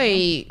 Can't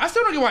wait. I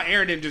still don't get why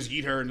Aaron didn't just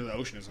eat her into the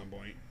ocean at some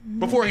point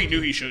before he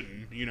knew he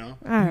shouldn't. You know,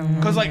 I don't know.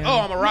 because like,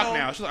 oh, I'm a rock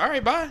now. She's like, all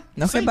right, bye.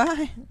 Okay, Sink.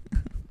 bye.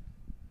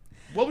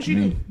 What would she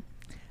do?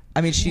 I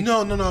mean, she.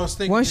 No. I was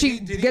thinking. Once she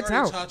did gets he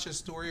already out. touch his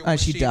story? Or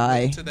She went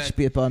die. to that She'd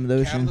be at the bottom of the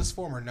ocean. catalyst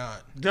form or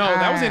not? No,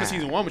 that was the end of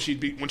season 1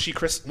 when she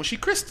crystallized. When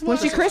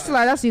she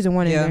crystallized, that's season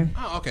 1 in Yeah. there.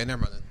 Oh, okay,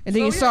 never mind then. And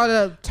then So, you yeah. saw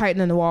the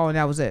Titan in the wall, and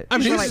that was it. I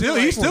mean, She's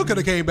he still could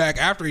have came back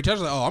after he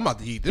touched. Like, oh, I'm about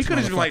to eat this. He could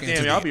have just been like, motherfucker damn,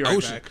 into I'll the be right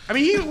ocean. back. I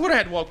mean, he would have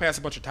had to walk past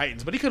a bunch of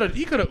Titans, but he could have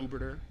Ubered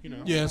her. You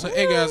know. Yeah, it's like,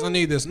 hey guys, I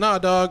need this. Nah,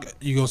 dog,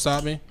 you gonna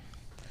stop me?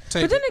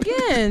 Take But then it.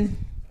 again,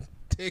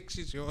 Take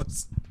she's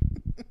yours.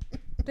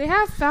 they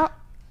have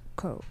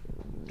Falco.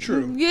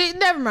 True. Yeah,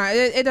 never mind.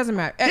 It doesn't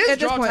matter. His At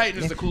this Jaw point,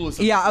 Titan is the coolest.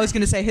 Yeah, I was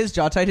gonna say his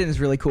Jaw Titan is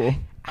really cool.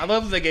 I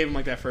love that they gave him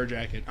like that fur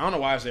jacket. I don't know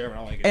why it's there, but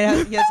I like it.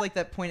 And he has like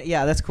that point.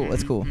 Yeah, that's cool.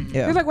 That's cool.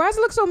 Yeah. He's like, why does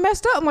it look so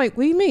messed up? I'm like,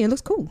 what do you mean? It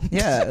looks cool.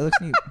 Yeah, it looks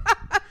neat.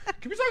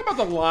 Can we talk about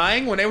the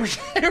lying when they were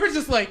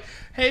just like,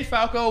 "Hey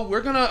Falco,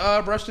 we're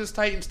gonna brush this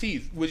Titan's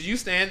teeth. Would you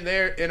stand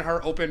there in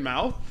her open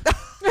mouth?"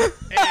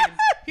 And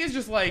he's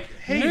just like,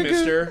 "Hey,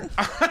 Mister."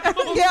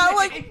 Yeah, I'm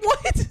like,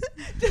 what?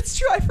 That's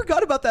true. I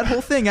forgot about that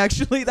whole thing.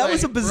 Actually, that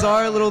was a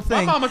bizarre little My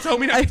thing. mama told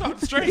me not to talk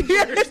to strangers.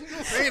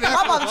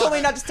 My mom told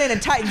me not to stand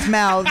in Titans'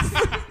 mouths.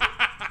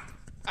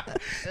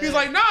 He's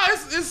like, "Nah,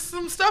 it's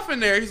some stuff in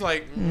there." He's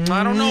like,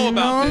 I don't know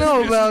about I don't this.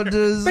 know about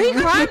this. But he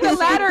climbed the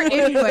ladder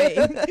anyway.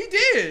 I He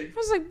did.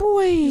 was like,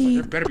 boy.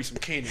 There better be some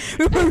candy.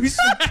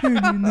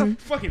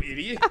 Fucking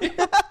idiot.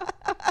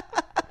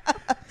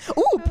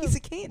 Ooh, piece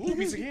of candy. Ooh,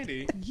 piece of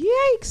candy.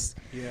 Yikes.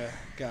 Yeah.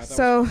 God. That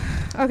So,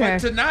 okay.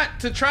 But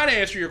to try to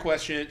answer your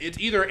question, it's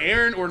either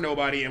Aaron or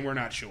nobody, and we're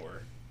not sure.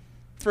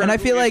 For And I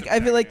who feel is like the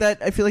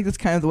I feel like that's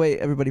kind of the way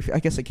everybody. I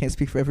guess I can't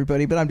speak for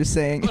everybody, but I'm just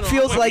saying it No,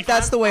 feels I like mean,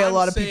 that's the way a I'm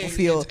lot of people saying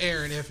feel. It's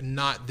Aaron, if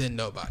not, then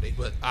nobody.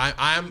 But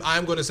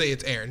I'm going to say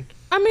it's Aaron.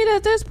 I mean,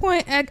 at this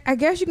point, I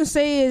guess you can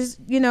say is,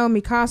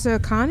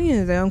 Mikasa, Connie,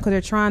 and them, because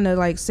they're trying to,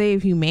 like,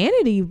 save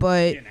humanity,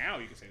 but Yeah, now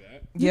you can say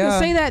that. you can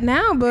say that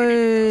now,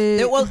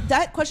 but... Well,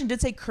 that question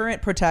did say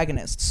current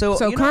protagonist. So you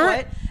know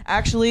current- what?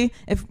 Actually,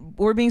 if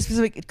we're being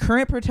specific,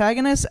 current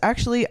protagonists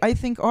actually I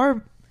think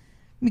are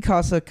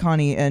Mikasa,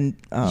 Connie, and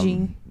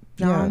Jean.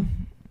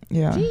 John.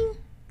 Yeah.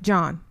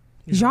 Jean.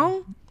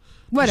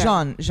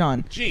 Whatever.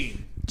 Jean.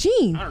 Gene.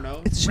 Jean. I don't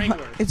know. It's Jean-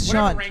 Wranglers. it's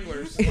Whatever Jean.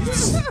 Wranglers.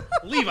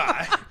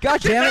 Levi.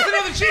 God damn That's it.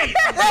 another Gene.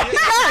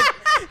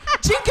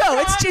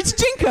 Jinko. It's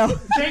Jinko.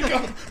 Janko.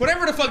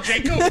 Whatever the fuck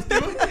Janko was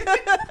doing.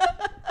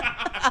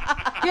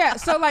 Yeah,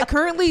 so, like,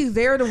 currently,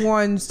 they're the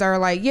ones that are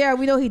like, yeah,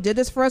 we know he did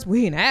this for us, but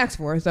we didn't ask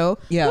for it, so...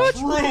 Yeah. What?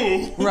 True.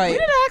 We Right.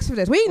 didn't ask for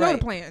this. We didn't know Right.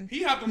 the plan.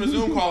 He hopped on a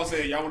Zoom call and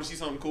said, "Y'all want to see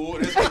something cool?"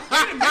 And it's like,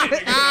 wait a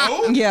minute, nigga,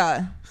 no.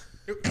 Yeah.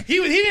 He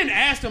didn't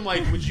ask them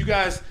like, "Would you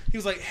guys?" He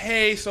was like,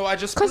 "Hey, so I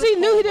just Because put a he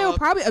knew he poll would up.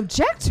 probably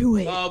object to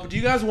it. But do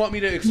you guys want me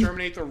to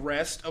exterminate the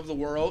rest of the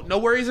world? No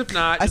worries if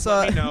not. I Just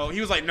saw- let me know."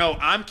 He was like, "No,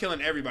 I'm killing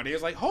everybody." He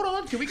was like, "Hold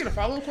on, can we get a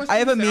follow-up question?" I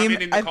have a Said, "I'm meme-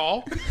 ending the I've-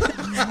 call.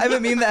 I have a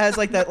meme that has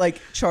like that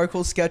like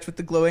charcoal sketch with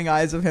the glowing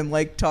eyes of him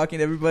like talking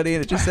to everybody,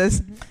 and it just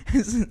says,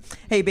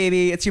 "Hey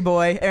baby, it's your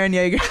boy Aaron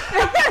Yeager."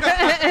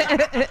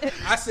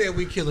 I said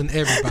we killing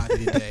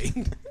everybody today.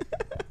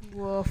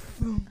 Woof.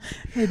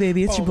 Hey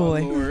baby, it's Oh your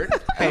boy. my lord!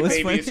 Hey was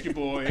baby, funny. it's your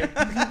boy.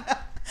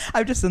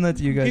 I've just sent that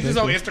to you guys. He's just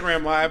on actually.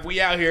 Instagram Live. We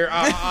out here.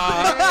 Hey.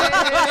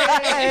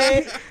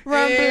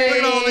 Rumbling. Look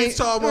at all these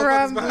tall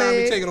motherfuckers behind me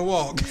Rumbling. taking a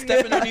walk.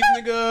 Stepping on these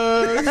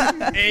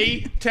niggas.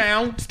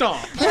 A-town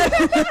stomp.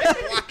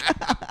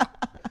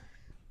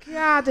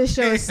 God, this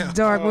show is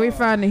dark, but we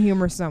find the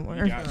humor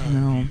somewhere.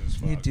 No,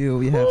 you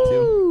do. You have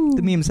to.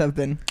 The memes have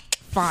been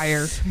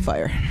Fire.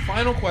 fire.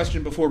 Final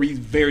question before we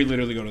very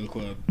literally go to the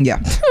club. Yeah.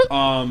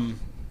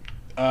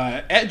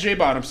 At J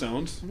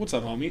Bottomstones, what's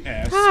up, homie?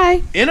 Asks,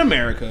 Hi. in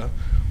America,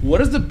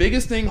 what is the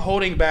biggest thing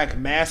holding back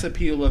mass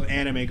appeal of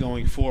anime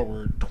going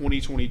forward,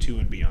 2022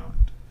 and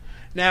beyond?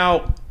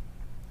 Now,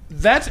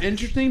 that's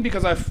interesting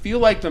because I feel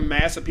like the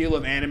mass appeal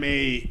of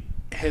anime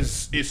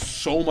is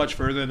so much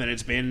further than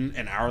it's been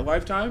in our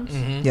lifetimes.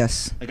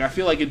 Yes. Like, I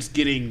feel like it's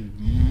getting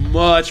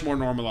much more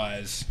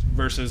normalized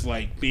versus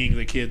like being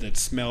the kid that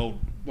smelled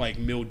like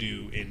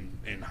mildew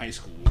in high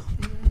school.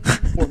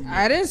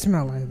 I didn't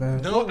smell like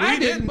that. No, we I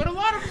didn't. but a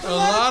lot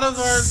of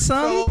our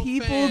Some fellow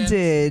people fans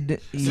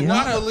did. do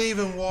not believe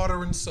in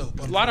water and soap.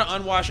 a lot of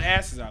unwashed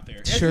asses out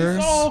there. As Sure.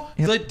 we saw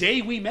Yep. the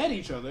day we met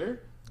each other,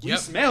 we Yep.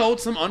 smelled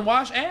some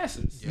unwashed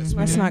asses. Yes, we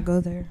Let's did. not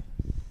go there.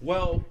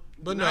 Well,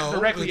 But not no,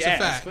 directly it's a ass,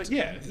 fact. but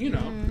yeah, you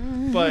know.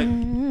 But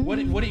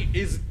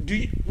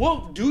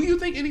do you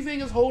think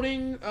anything is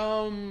holding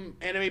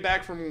anime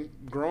back from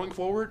growing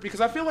forward?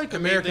 Because I feel like the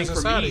American main thing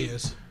society for me,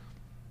 is.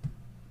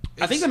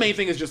 I think the main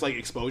thing is just like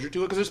exposure to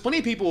it. Because there's plenty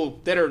of people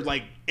that are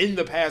like in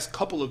the past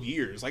couple of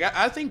years. Like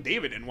I think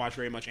David didn't watch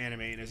very much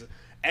anime in his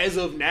as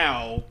of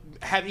now,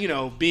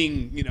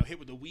 being hit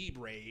with the weeb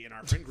ray in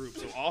our friend group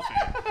so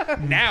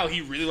often, now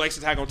he really likes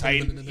Attack on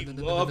Titan. He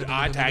loved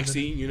Odd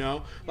Taxi.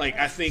 Like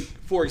I think,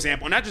 for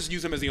example, and not just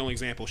use him as the only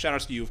example. Shout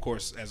outs to you, of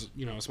course, as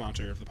a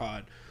sponsor of the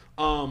pod.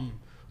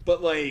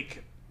 But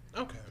like,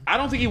 okay, I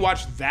don't think he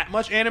watched that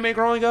much anime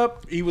growing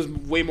up. He was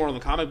way more on the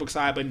comic book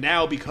side, but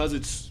now because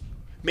it's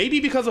maybe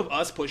because of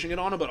us pushing it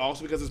on him, but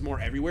also because it's more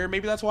everywhere.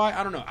 Maybe that's why.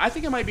 I don't know. I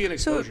think it might be an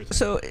exposure thing.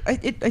 So I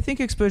think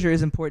exposure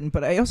is important,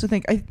 but I also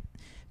think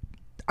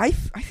I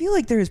feel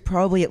like there is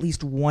probably at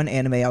least one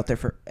anime out there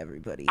for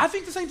everybody. I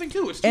think the same thing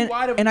too. It's too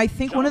wide of and I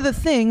think one of the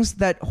things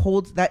that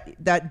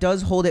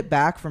does hold it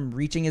back from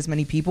reaching as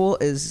many people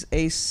is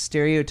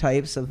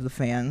stereotypes of the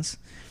fans.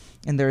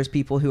 And there's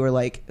people who are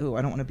like, oh,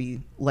 I don't want to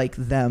be like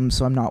them,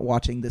 so I'm not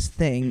watching this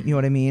thing. You know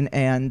what I mean?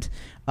 And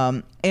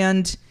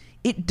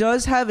it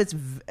does have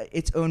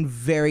its own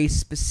very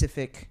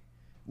specific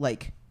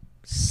like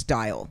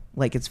style.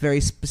 Like it's very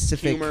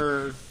specific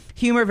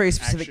humor, very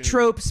specific action.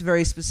 Tropes,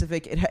 very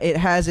specific. It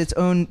has its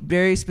own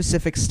very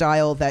specific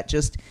style that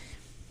just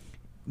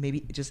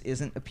maybe it just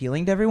isn't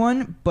appealing to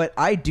everyone. But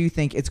I do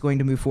think it's going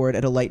to move forward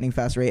at a lightning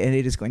fast rate, and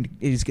it is going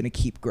to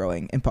keep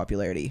growing in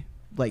popularity.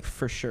 Like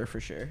for sure.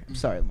 I'm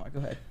sorry, Lamar. Go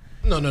ahead.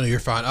 No, you're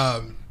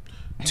fine.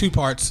 2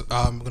 parts.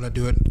 I'm gonna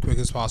do it quick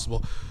as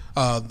possible.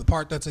 The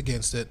part that's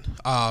against it,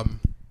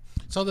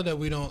 something that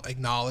we don't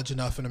acknowledge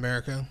enough in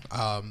America.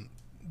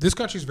 This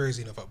country is very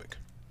xenophobic.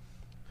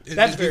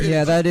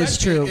 That is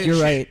true.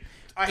 You're right.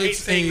 I hate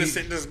saying this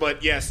sentence,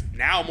 but yes,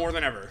 now more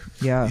than ever.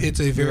 Yeah,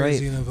 it's a very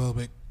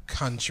xenophobic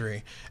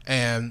country,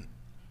 and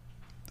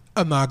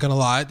I'm not gonna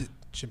lie.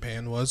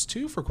 Japan was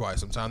too for quite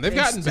some time. They've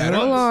gotten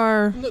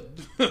better.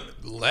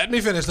 Let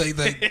me finish.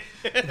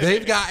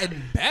 They've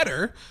gotten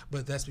better,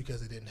 but that's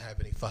because they didn't have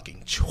any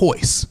fucking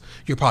choice.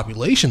 Your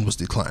population was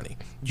declining.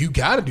 You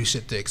got to do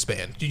shit to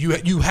expand.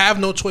 You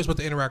have no choice but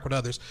to interact with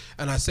others.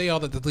 And I say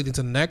all that leading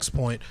to the next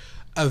point.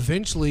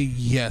 Eventually,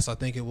 yes, I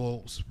think it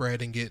will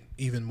spread and get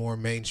even more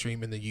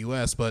mainstream in the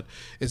U.S., but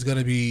it's going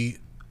to be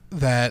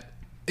that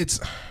it's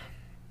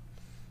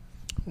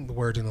the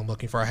word I'm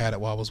looking for. I had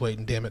it while I was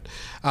waiting. Damn it.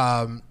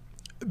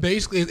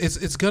 Basically,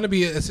 it's going to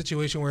be a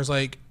situation where it's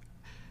like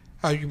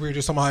how you were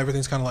just somehow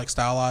everything's kind of like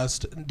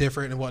stylized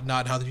different and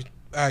whatnot.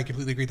 I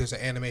completely agree. There's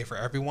an anime for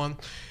everyone.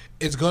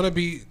 It's going to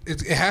be.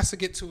 It has to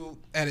get to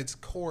at its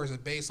core as a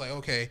base. Like,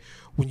 okay,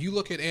 when you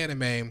look at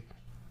anime,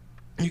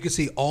 you can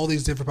see all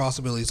these different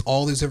possibilities,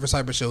 all these different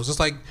cyber shows. It's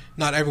like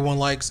not everyone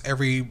likes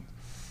every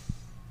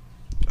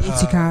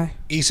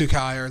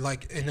isekai, or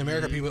like in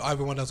America,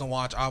 everyone doesn't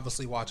watch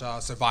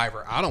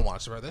Survivor. I don't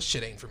watch Survivor. That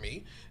shit ain't for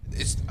me.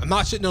 I'm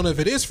not shitting on if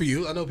it is for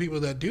you. I know people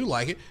that do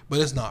like it, but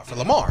it's not for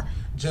Lamar.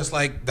 Just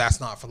like that's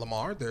not for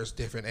Lamar. There's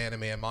different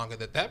anime and manga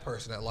that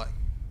person that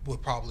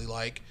would probably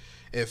like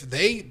if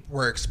they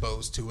were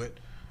exposed to it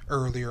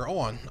earlier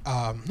on.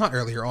 Not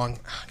earlier on.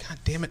 God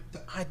damn it.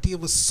 The idea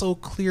was so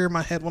clear in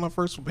my head when I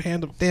first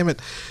handled. Damn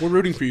it. We're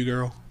rooting for you,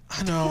 girl.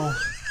 I know.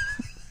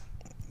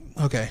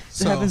 Okay,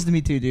 so it happens to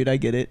me too, dude. I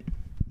get it.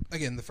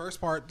 Again, the first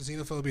part, the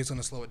xenophobia is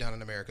going to slow it down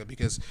in America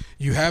because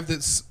you have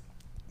this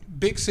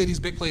big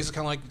cities, big places,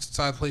 kind of like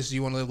side places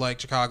you want to live,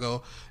 like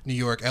Chicago, New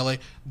York, LA.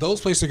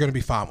 Those places are going to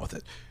be fine with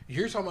it.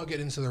 You're talking about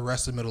getting into the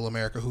rest of Middle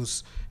America,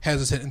 who's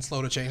hesitant and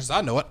slow to change.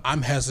 I know it.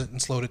 I'm hesitant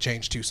and slow to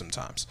change too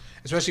sometimes,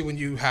 especially when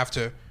you have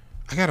to.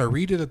 I gotta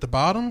read it at the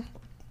bottom,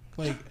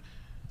 like.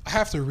 I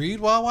have to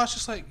read while I watch.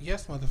 It's like,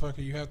 yes,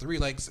 motherfucker, you have to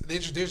read. Like,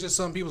 there's just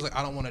some people like,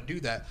 I don't want to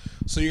do that.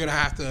 So you're gonna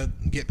have to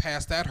get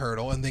past that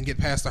hurdle, and then get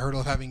past the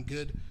hurdle of having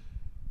good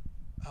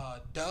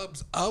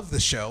dubs of the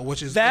show,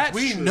 which is which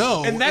we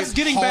know, and that's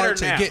getting better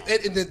now.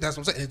 And that's what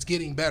I'm saying. It's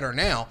getting better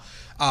now,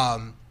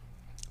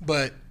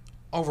 but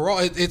overall,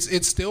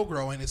 it's still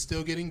growing. It's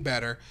still getting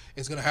better.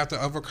 It's gonna have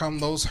to overcome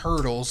those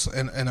hurdles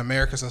in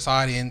American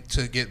society and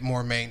to get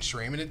more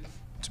mainstream. And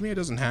to me, it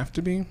doesn't have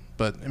to be,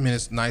 but I mean,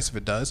 it's nice if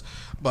it does.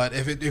 But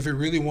if it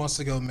really wants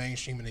to go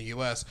mainstream in the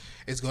U.S.,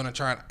 it's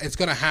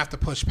gonna have to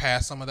push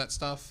past some of that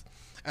stuff.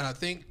 And I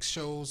think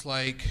shows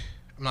like,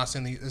 I'm not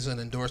saying this is an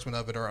endorsement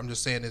of it, or I'm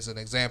just saying as an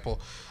example,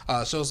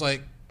 shows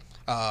like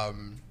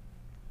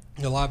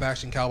the live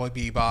action Cowboy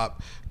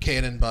Bebop,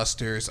 Cannon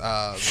Busters,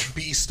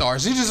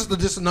 Beastars. These are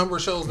just a number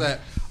of shows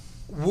that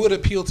would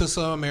appeal to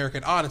some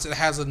American audience. It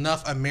has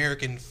enough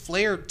American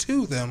flair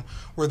to them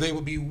where they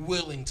would be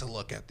willing to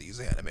look at these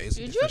animes.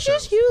 Did you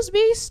just use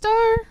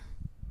Beastar?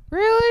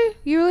 Really?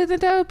 You really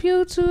think that would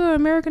appeal to an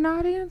American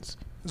audience?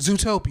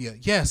 Zootopia,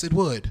 yes, it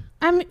would.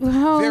 I mean,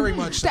 well, very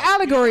much so. The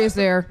allegory is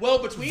there.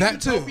 Well, between that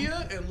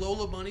Zootopia and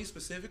Lola Bunny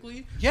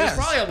specifically, yes.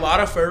 There's probably a lot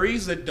of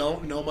furries that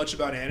don't know much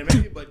about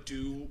anime but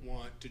do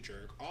want to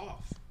jerk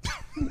off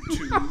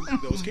to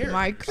those characters.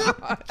 My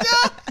God.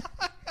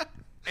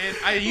 And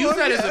I use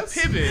that as a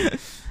pivot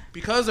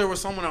because there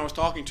was someone I was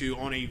talking to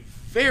on a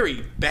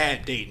very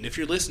bad date. And if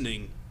you're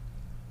listening,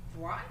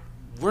 what?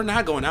 We're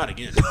not going out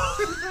again.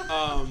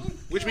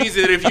 Which means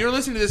that if you're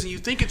listening to this and you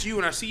think it's you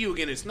and I see you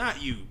again, it's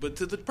not you. But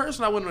to the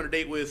person I went on a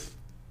date with,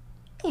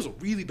 it was a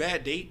really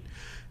bad date.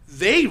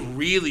 they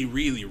really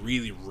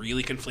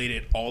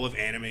conflated all of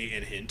anime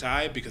and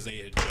hentai because they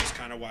had just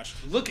kind of watched.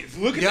 Look at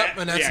that.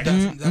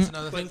 And that's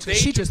another thing too.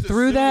 She just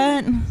threw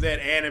that. That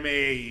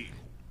anime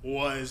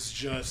was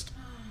just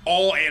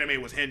all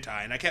anime was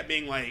hentai, and I kept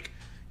being like,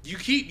 you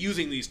keep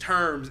using these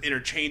terms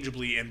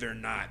interchangeably, and they're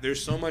not.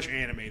 There's so much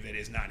anime that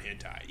is not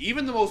hentai.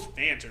 Even the most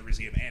fan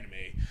servicey of anime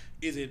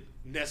isn't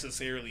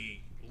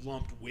necessarily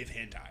lumped with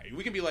hentai.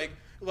 We can be like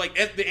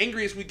at the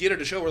angriest we get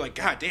at a show, we're like,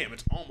 God damn,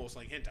 it's almost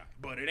like hentai,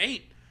 but it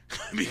ain't.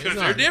 Because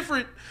they're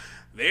different.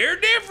 They're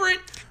different.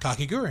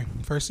 Kakiguri,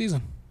 first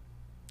season.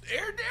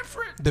 They're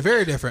different. They're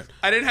very different.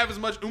 I didn't have as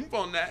much oomph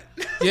on that.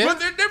 Yeah. But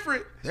they're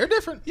different. They're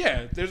different.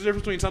 Yeah, there's a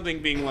difference between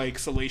something being like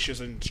salacious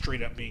and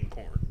straight up being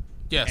porn.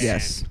 Yes. And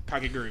Yes.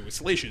 Kakiguri was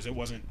salacious. It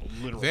wasn't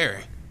literal.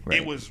 Very. Right.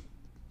 It was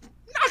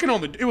knocking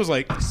on the. It was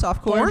like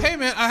Softcore. Hey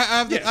man, I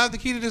have Yeah. the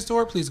key to this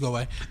door. Please go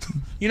away.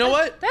 You know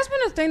what? That's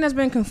been a thing that's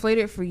been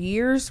conflated for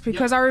years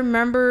because I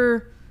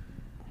remember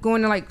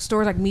going to like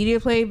stores like Media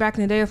Play back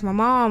in the day with my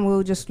mom. We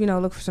would just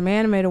look for some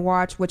anime to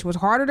watch, which was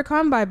harder to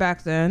come by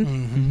back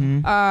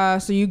then.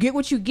 So you get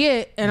what you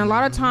get, and a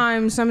lot of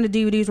times some of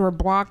the DVDs were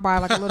blocked by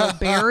like a little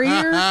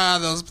barrier,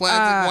 Those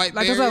plastic white like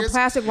barriers. those little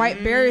plastic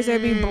white barriers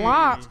that'd be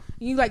blocked.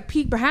 You like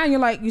peek behind,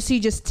 you see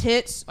just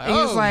tits, and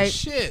you're just like,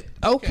 shit.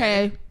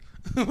 okay.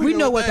 We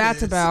know what that's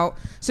is. about.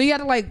 So you had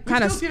to like We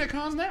kind still of see it at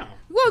cons now.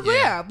 well, Yeah.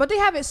 yeah, but they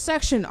have it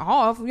sectioned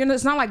off.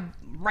 It's not like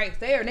right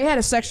there. They had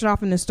it sectioned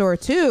off in the store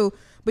too.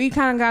 But you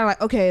kind of got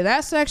like, okay,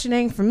 that section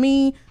ain't for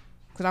me,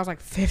 because I was like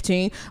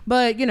 15.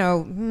 But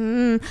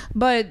my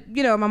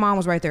mom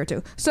was right there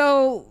too.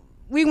 So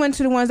we went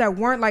to the ones that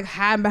weren't like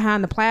hiding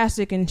behind the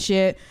plastic and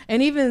shit.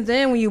 And even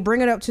then, when you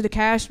bring it up to the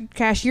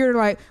cashier, they're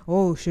like,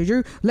 "Oh, should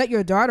you let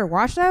your daughter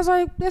watch that?" I was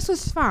like, "This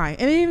is fine."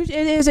 And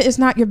it's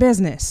not your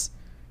business.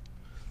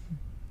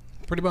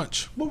 Pretty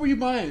much. What were you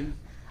buying?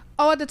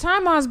 Oh, at the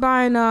time I was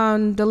buying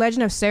The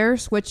Legend of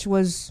Ceres, which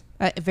was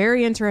a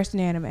very interesting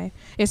anime.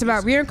 It's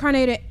about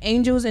reincarnated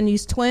angels and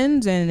these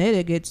twins, and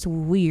it gets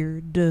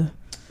weird.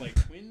 Like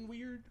twin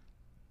weird?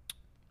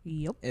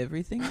 Yep.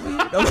 Everything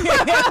weird. Okay.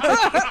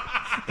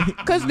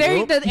 Because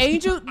the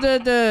angel,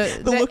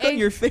 the look on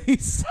your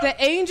face. the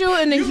angel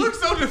and the You look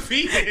so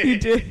defeated. You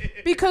did.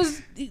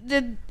 because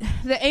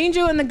the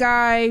angel and the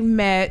guy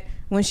met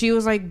when she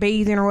was like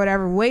bathing or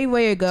whatever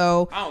way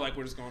ago, I don't like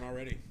where it's going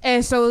already.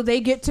 and so they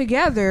get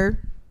together,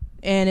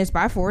 and it's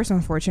by force,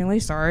 unfortunately.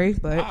 Sorry,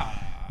 but.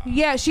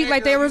 Yeah, she Hey,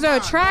 like girl, there was you're an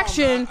fine.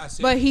 attraction, No, I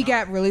see but you. he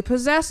got really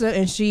possessive,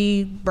 and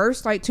she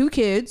births like 2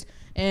 kids,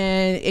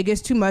 and it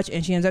gets too much,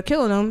 and she ends up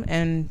killing them,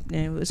 and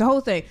it was a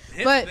whole thing.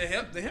 But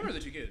The him or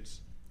the 2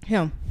 kids?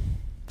 him.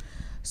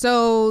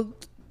 So,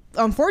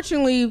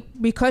 unfortunately,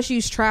 because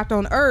she's trapped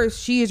on Earth,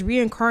 she is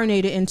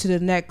reincarnated into the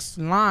next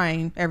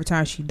line every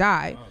time she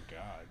died. Oh God.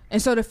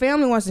 And so the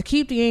family wants to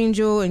keep the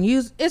angel and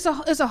use it's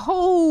a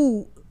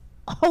whole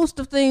host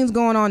of things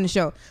going on in the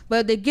show.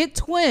 But they get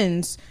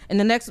twins in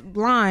the next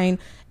line,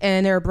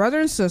 and they're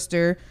brother and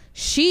sister.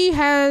 She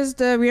has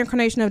the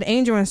reincarnation of the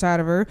angel inside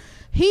of her.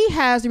 He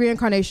has the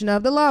reincarnation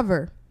of the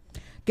lover.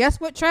 Guess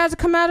what tries to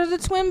come out of the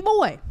twin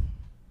boy?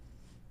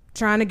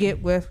 Trying to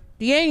get with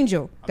the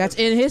angel that's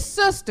in his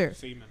sister.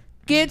 Seaman.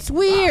 Gets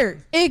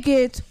weird. It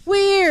gets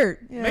weird.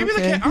 Yeah, Maybe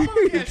okay. I'm on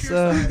the cashier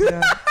side.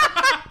 yeah.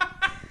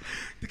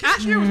 The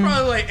cashier was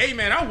probably like, "Hey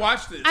man, I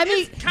watched this. I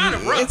mean, it's kind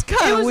of rough." It's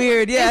kind of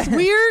weird, yeah. It's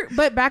weird,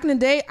 but back in the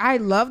day, I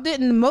loved it.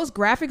 And the most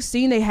graphic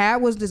scene they had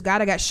was this guy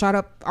that got shot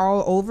up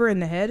all over in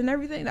the head and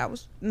everything. That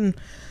was.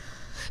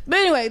 But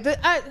anyway,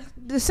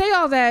 to say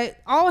all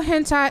that, all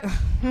hentai,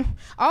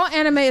 all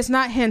anime is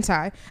not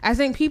hentai. I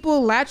think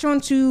people latch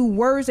onto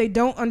words they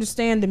don't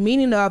understand the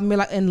meaning of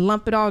and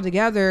lump it all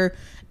together.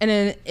 And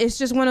then it's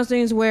just one of those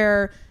things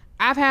where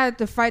I've had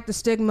to fight the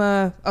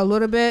stigma a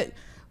little bit,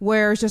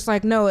 where it's just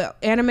like, no,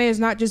 anime is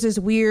not just this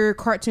weird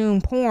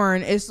cartoon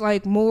porn. It's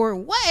like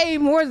way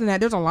more than that.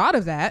 There's a lot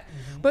of that,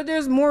 but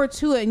there's more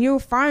to it. And you'll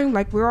find,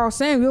 like we're all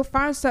saying, you'll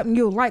find something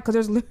you'll like, because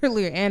there's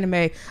literally an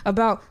anime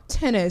about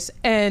tennis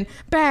and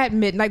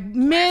badminton, like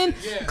men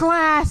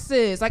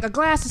glasses, like a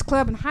glasses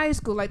club in high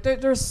school. Like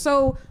there's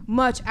so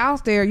much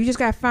out there. You just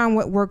gotta find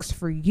what works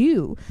for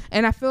you.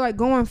 And I feel like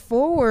going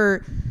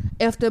forward,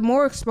 if the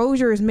more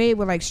exposure is made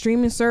with like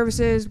streaming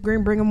services,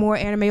 bringing more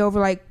anime over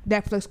like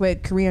Netflix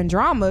with Korean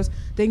dramas,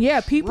 then yeah,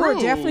 people are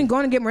definitely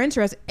going to get more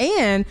interest.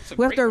 And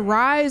with the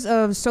rise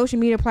of social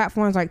media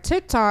platforms like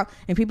TikTok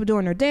and people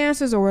doing their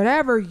dances or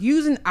whatever,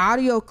 using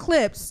audio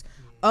clips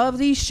of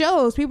these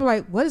shows, people are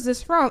like, what is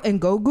this from?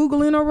 And go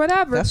Googling or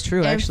whatever. That's true,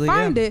 and actually,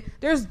 find yeah. it.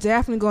 There's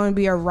definitely going to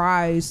be a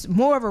rise,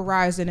 more of a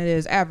rise than it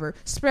is ever,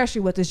 especially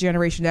with this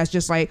generation that's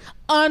just like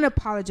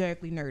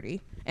unapologetically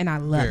nerdy. And I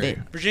love it.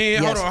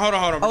 Virginia, Yes. hold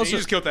on. Virginia, Also- you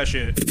just killed that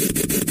shit.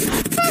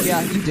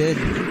 Yeah, you did.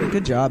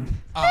 Good job.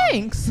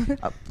 Thanks.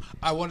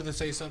 I wanted to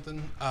say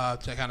something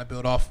to kind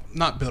of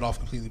not build off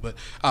completely, but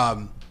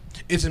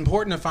it's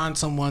important to find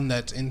someone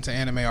that's into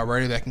anime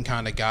already that can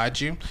kind of guide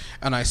you.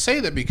 And I say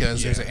that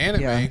because there's an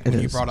anime, Yeah, it when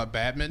you is. brought up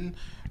badminton,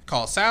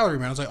 called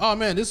Salaryman. I was like, oh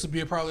man, this would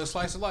be probably a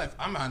slice of life.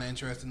 I'm not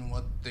interested in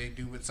what they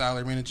do with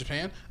salarymen in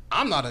Japan.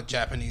 I'm not a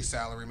Japanese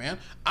salaryman.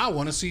 I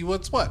want to see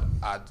what's what.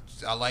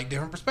 I like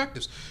different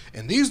perspectives.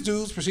 And these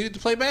dudes proceeded to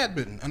play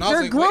badminton. And I was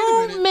They're like, grown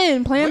wait a minute.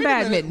 men playing wait a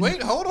minute, badminton.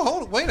 Wait, hold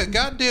on. Wait a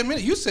goddamn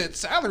minute. You said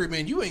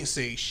salaryman. You ain't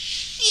say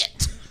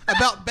shit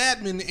about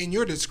badminton in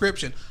your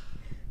description.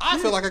 I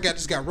feel like I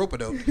just got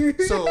rope-a-dope.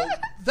 So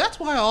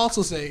that's why I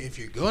also say if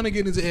you're going to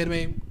get into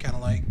anime, kind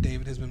of like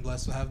David has been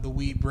blessed to have the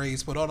weed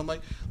braids put on, I'm like,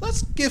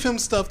 let's give him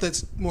stuff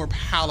that's more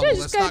palatable.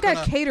 You just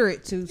gotta cater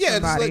it to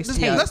somebody's taste.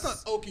 Let's not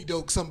okie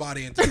doke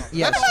somebody into something.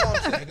 Yes. That's all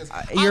I'm saying. 'Cause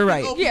You're I've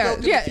right. been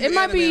okey-doked in a few It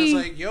might anime, be. and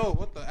it's like, yo,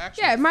 what the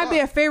actual Yeah, it might be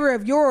a fuck? favorite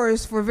of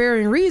yours for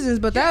varying reasons,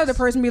 but the other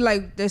person be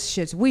like, this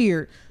shit's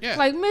weird. Yeah.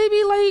 Like,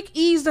 maybe, like,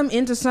 ease them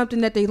into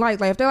something that they like.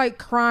 Like, if they like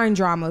crime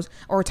dramas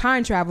or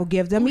time travel,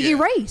 give them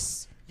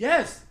Erase.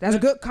 Yes. That's a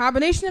good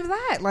combination of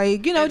that.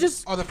 Like, you know,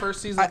 just Or the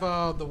first season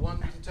of the one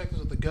detective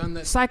with the gun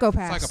that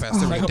Psychopaths. Psychopaths.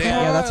 They were Oh, dead.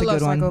 Yeah, that's a I love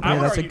good one. Psychopaths. Yeah, I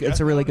would that's argue it's a Death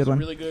really Note good is a one.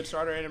 really good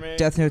starter anime.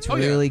 Death Note's Oh,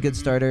 yeah. really good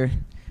starter.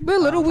 but a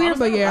little weird,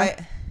 but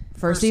yeah.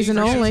 First season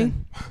season. only.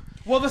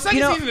 Well, the second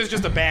You know- season is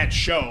just a bad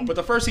show, but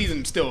the first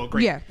season is still a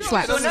great. Yeah,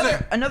 slaps. So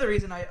That's it. another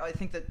reason I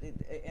think that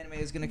anime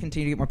is going to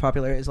continue to get more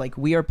popular is like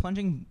we are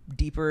plunging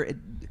deeper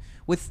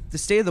with the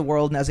state of the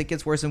world, and as it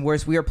gets worse and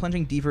worse, we are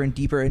plunging deeper and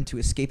deeper into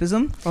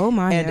escapism. Oh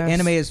my And yes.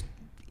 anime is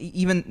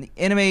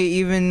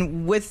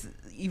even with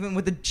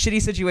the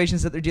shitty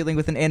situations that they're dealing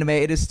with in anime,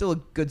 it is still a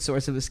good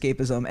source of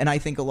escapism, and I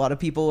think a lot of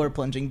people are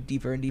plunging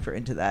deeper and deeper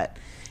into that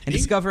and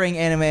discovering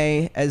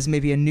anime as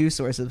maybe a new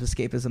source of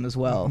escapism as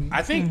well.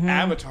 I think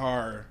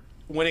Avatar,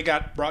 when it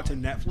got brought to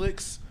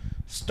Netflix,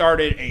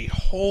 started a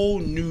whole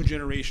new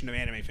generation of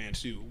anime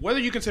fans too. Whether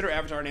you consider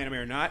Avatar an anime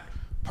or not,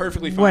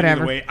 perfectly fine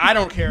Whatever. either way. I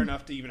don't care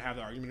enough to even have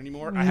the argument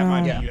anymore. I have my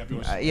opinion. Yeah. You have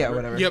yours. Yeah,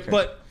 whatever. Yeah, Sure.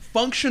 but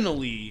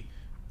functionally,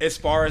 as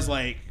far as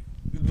like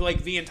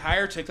the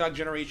entire TikTok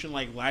generation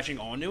like latching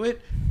onto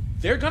it,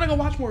 they're gonna go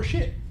watch more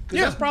shit. Because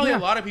Yeah. that's probably Yeah. a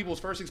lot of people's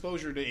first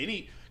exposure to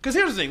any. Because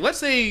here's the thing: let's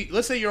say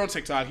you're on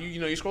TikTok,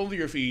 you scroll through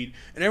your feed,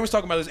 and everyone's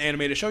talking about this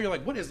animated show. You're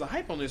like, what is the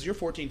hype on this? You're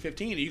 14,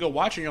 15, and you go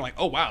watch it, and you're like,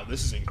 oh wow,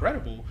 this is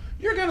incredible.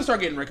 You're gonna start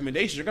getting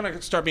recommendations. You're gonna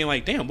start being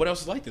like, damn, what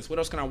else is like this? What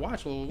else can I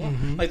watch? Blah, blah,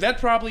 blah. Like that's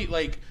probably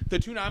like the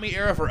Toonami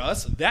era for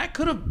us. That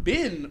could have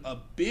been a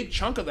big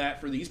chunk of that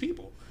for these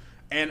people.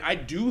 And I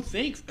do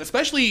think,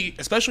 especially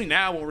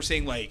now when we're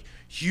seeing like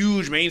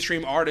huge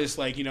mainstream artists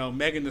like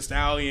Megan Thee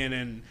Stallion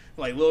and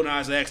like Lil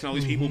Nas X and all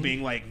these people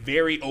being like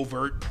very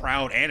overt,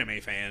 proud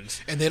anime fans.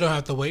 And they don't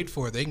have to wait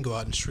for it. They can go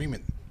out and stream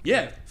it.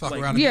 Yeah, Fuck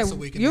like, around and Yeah, miss a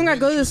week. and you don't then gotta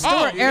go to the wait.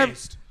 store Oh, yeah. every.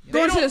 They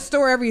Going to don't- the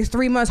store every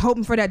 3 months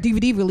hoping for that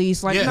DVD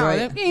release. Like, Yeah. no,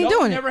 Right. they ain't Y'all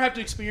doing it. never have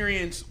to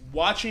experience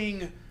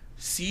watching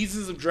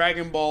seasons of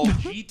Dragon Ball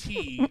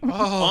GT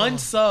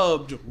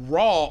unsubbed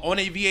raw on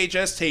a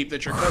VHS tape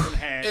that your cousin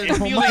had, and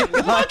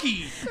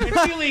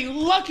feeling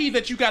lucky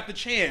that you got the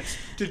chance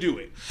to do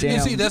it. Damn.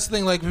 And see, that's the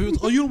thing. Like,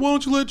 people, why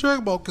don't you let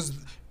Dragon Ball? Because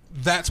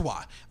that's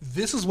why.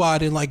 This is why I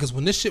didn't like. Because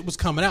when this shit was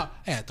coming out,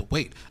 I had to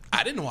wait.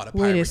 I didn't know how to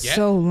pirate Waited yet.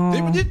 so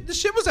long. The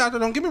shit was out there.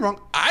 Don't get me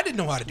wrong. I didn't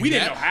know how to do We that.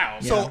 didn't know how.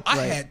 So Yeah, I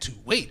right. had to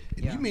wait.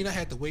 And Yeah. you mean I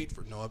had to wait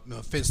for no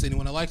offense to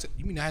anyone that likes it?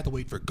 You mean I had to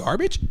wait for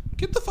garbage?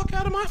 Get the fuck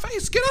out of my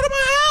face. Get out of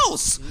my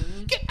house.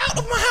 Get out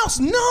of my house.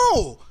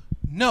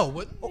 No.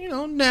 But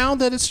now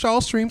that it's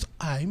Charles Streams,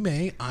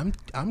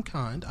 I'm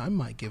kind. I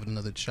might give it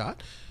another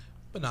shot.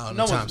 But not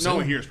No anytime one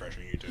soon. here is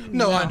pressuring you to.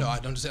 No, I know. I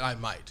don't just say I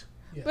might.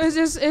 Yeah. But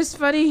it's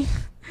funny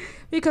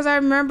because I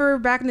remember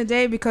back in the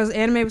day, because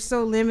anime was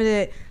so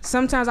limited,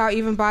 sometimes I'll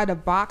even buy the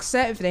box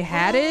set if they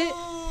had it.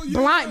 Oh,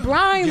 yeah.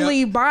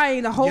 Blindly Yep.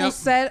 buying the whole Yep.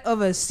 set of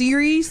a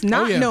series,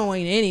 not yeah.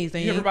 knowing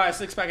anything. You ever buy a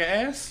 6-pack of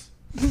ass?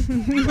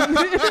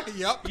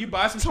 Yep. You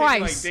buy some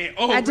Twice. shit, you're like,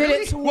 damn. Oh, I did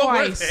really? it What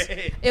was twice.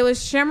 it? It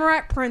was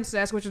Shamrock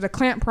Princess, which was a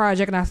Clamp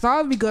project, and I thought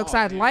it would be good because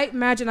I had Light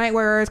Magic Night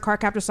Warriors,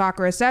 Cardcaptor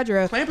Sakura,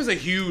 etc. Clamp is a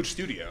huge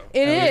studio.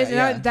 It is,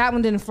 yeah, and yeah. that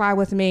one didn't fly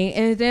with me.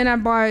 And then I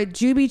bought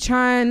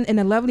Jubi-chan and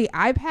the Lovely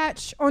Eye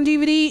Patch on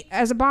DVD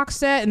as a box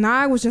set, and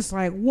I was just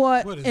like,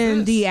 what What is in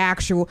this? the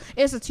actual?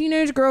 It's a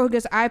teenage girl who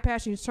gets an eye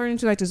patch and she's turned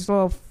into like this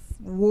little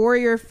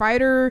warrior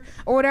fighter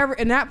or whatever,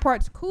 and that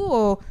part's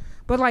cool.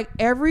 But like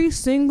every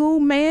single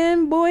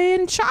man, boy,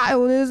 and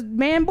child is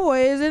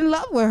in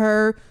love with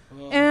her,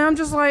 and I'm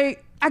just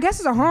like, I guess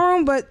it's a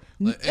harem, but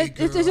Like, hey, it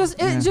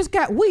girl. just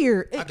got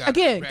weird. I It, got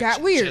again, a got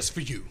ratchet weird. just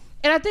for you.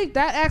 And I think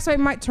that aspect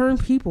might turn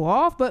people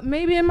off, but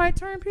maybe it might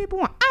turn people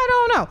on. I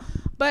don't know.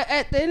 But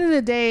at the end of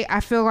the day,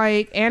 I feel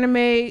like anime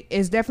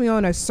is definitely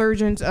on a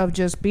surgence of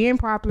just being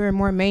popular and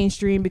more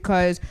mainstream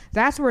because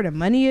that's where the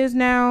money is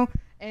now.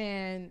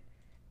 And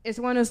it's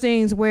one of those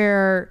things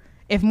where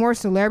if more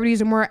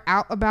celebrities are more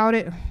out about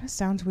it, that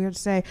sounds weird to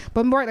say,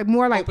 but more like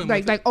Open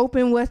with it.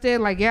 open with it,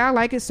 like, yeah, I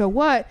like it, so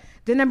what?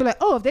 Then I'd be like,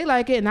 oh, if they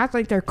like it and I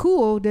think they're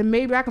cool, then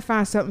maybe I can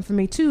find something for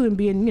me too and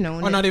be in,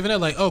 Or not even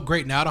that. Like, oh,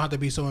 great. Now I don't have to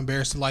be so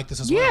embarrassed to like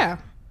this as well.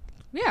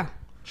 yeah.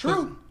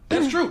 True.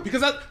 That's true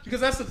because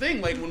that's the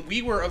thing. Like when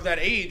we were of that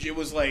age, it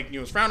was like it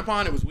was frowned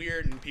upon, it was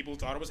weird, and people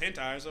thought it was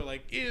hentai. So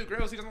like, ew,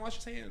 gross. He doesn't wash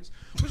his hands,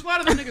 which a lot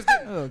of them niggas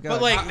did. Oh, God.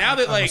 But like now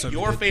that like I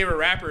your favorite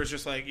rapper is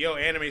just like, yo,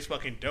 anime's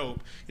fucking dope.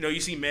 You know, you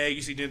see Meg,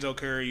 you see Denzel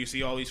Curry, you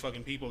see all these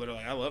fucking people that are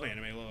like, I love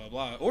anime, blah blah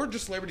blah, or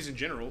just celebrities in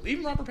general.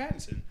 Even Robert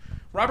Pattinson.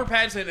 Robert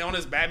Pattinson on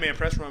his Batman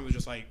press run was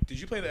just like, "Did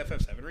you play the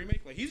FF7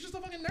 remake?" Like he's just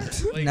a fucking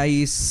nerd. Like,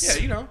 Nice. Yeah,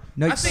 you know.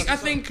 Nice. I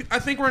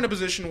think we're in a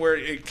position where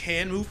it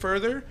can move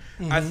further.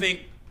 I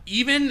think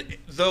even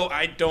though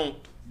I don't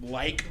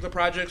like the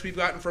projects we've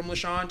gotten from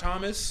LaShawn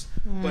Thomas,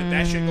 but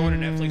that shit going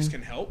to Netflix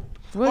can help.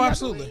 Oh,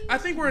 absolutely. I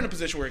think we're in a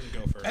position where it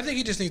can go further. I think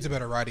he just needs a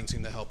better writing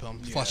team to help him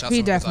flesh out He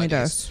some definitely of his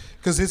ideas. does.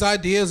 Because his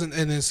ideas and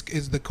his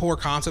the core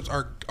concepts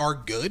are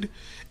good.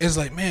 It's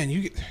like, man,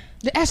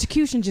 The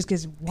execution just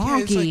gets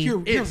wonky.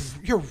 it's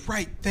like you're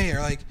right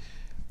there. Like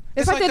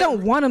it's like they that-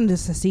 don't want him to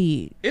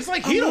succeed. It's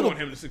like he don't want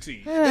him to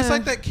succeed. It's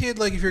like that kid.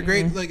 Like if you're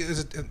great, like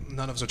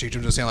none of us are teachers.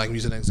 I'm just saying, like I'm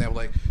using an example.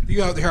 Like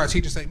you out there, our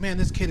teachers say, man,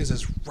 this kid is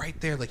just right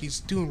there. Like he's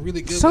doing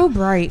really good. So but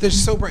bright. They're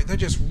so bright. They're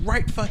just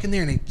right fucking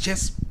there, and they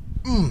just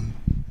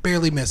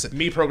barely miss it.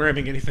 Me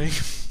programming anything.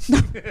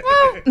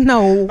 Well,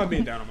 no. I'm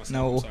being down on myself.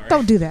 No. I'm sorry.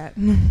 Don't do that.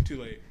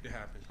 Too late. It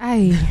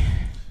happened.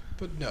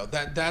 But no,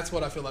 that's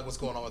what I feel like what's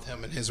going on with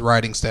him and his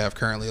writing staff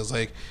currently. Is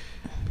like,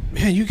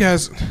 man, you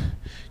guys,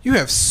 you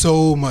have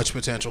so much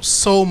potential,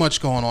 so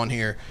much going on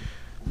here.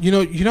 You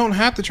know, you don't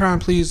have to try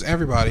and please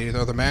everybody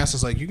or the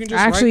masses. Like, you can just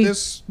Actually write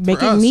this make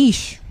for it us.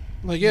 niche.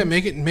 Like, yeah,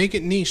 make it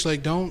niche.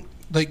 Like, don't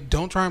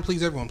try and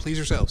please everyone. Please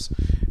yourselves.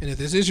 And if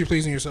this is you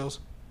pleasing yourselves,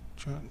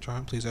 try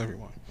and please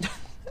everyone.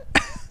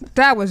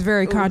 That was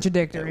very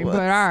contradictory, that was.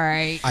 but all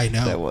right. I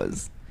know. That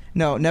was.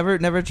 No,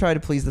 never try to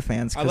please the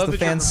fans I because love the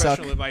that your fans suck.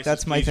 professional advice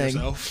That's is my please thing.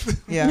 yourself.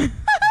 Yeah.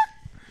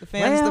 The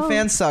Well-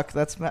 fans suck.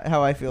 That's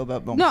how I feel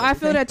about No, I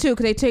feel that too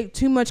because they take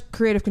too much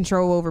creative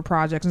control over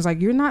projects. It's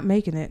like you're not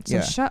making it, so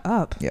Yeah. shut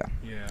up. Yeah,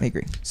 Yeah. I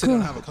agree. Sit down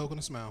and have a Coke and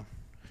a smile.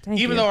 Thank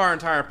Even you. though our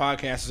entire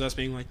podcast is us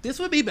being like, this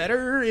would be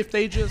better if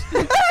they just.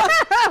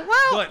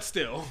 But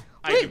still,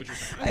 I get what you're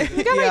saying.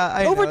 we got Yeah,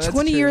 I over know, that's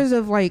 20 true. years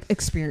of like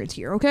experience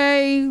here.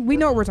 Okay, we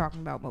know what we're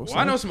talking about mostly.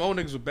 Well, I know some old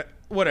niggas with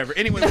whatever.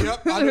 Anyway,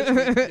 Yep, I know what you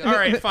mean. Yep. all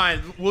right,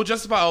 fine. We'll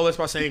justify all this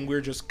by saying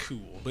we're just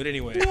cool. But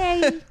anyway,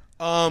 Yay.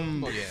 Well,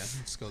 yeah,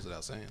 this goes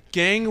without saying.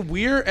 gang,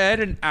 we're at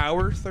an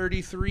hour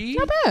 33.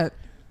 Not bad.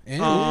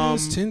 And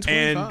it's 10:25.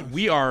 And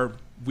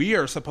we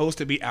are supposed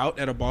to be out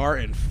at a bar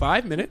in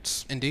 5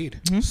 minutes. Indeed.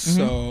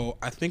 So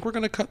I think we're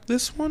gonna cut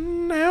this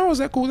one now. Is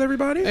that cool with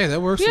everybody? Hey,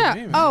 that works Yeah. for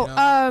me, man. Oh, You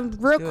know?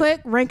 real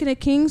quick, Ranking the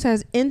Kings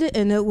has ended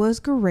and it was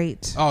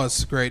great. Oh,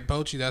 it's great.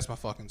 Bochi, that's my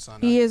fucking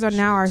son. He I is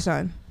now our appreciate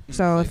son.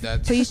 So Like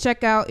that's- please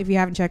check out if you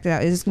haven't checked it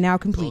out. It is now it.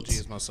 Bochi complete.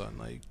 is my son.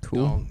 Like,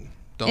 Cool.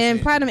 Don't And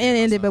say Platinum anything End to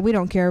my ended, son. but we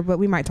don't care. But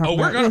we might talk Oh,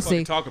 about we're it. gonna We'll fucking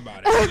see. talk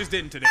about it. We just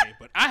didn't today,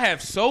 but I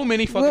have so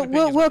many fucking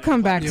opinions. We'll on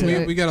come that. back Yeah,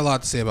 to we it. got a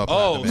lot to say about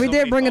Oh, Platinum We End. so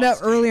did bring it up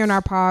thoughts, earlier takes. in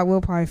our pod. We'll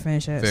probably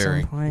finish it at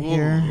Very. some point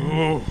here.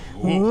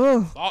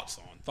 Ooh. Thoughts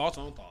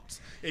on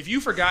thoughts. If you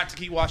forgot to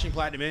keep watching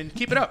Platinum End,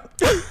 keep it up.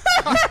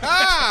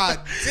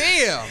 Ah,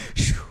 damn.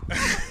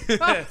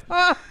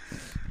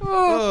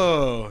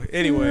 Oh,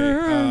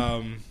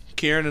 anyway,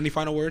 Karen, any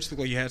final words? Look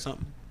like you had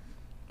something.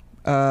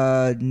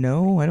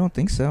 No, I don't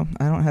think so.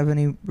 I don't have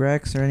any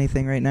Rex or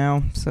anything right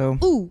now. So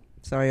Ooh,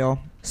 sorry, y'all.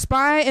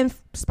 Spy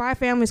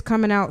Family's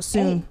coming out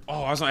soon.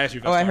 Oh, I was gonna ask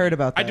you. If Oh, that's I heard coming.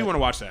 about I do that. want to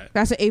watch that.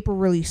 That's an April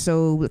release,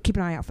 so keep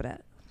an eye out for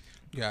that.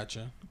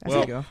 Gotcha. There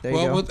you go. There you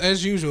go.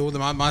 As usual,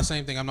 my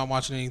same thing. I'm not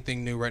watching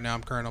anything new right now.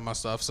 I'm current on my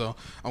stuff, so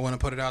I want to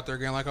put it out there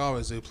again like I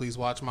always do. Please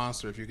watch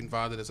Monster. If you can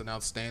find it, it's an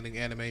outstanding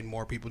anime.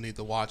 More people need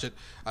to watch it.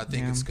 I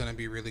think it's going to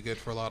be really good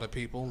for a lot of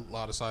people. A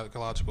lot of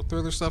psychological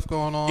thriller stuff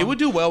going on. It would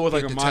do well with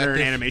like a Good modern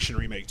detective. animation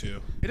remake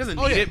too. It doesn't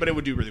Oh, need yeah. it, but it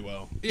would do really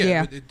well.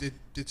 Yeah, Yeah.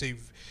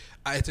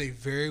 it's a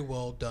very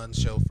well done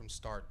show from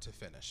start to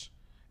finish,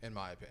 in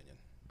my opinion.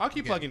 I'll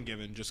keep plugging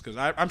Given just because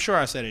I'm sure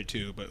I said it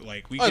too, but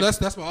like we. Oh, get-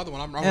 that's my other one.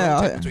 I'm Yeah,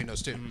 rotating I- between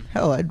those two.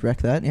 Hell, I'd wreck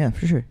that. Yeah,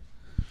 for sure.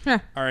 All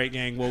right,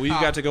 gang. Well, we've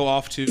got to go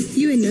off to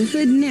You in the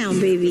hood now,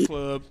 baby.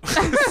 club.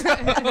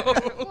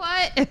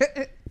 What?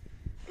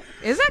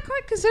 Is that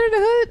quite considered a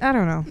hood? I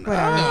don't know.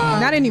 Whatever.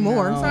 Not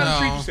anymore. No. How to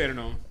treat No. you, say it or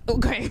no.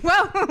 Okay.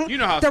 Well, You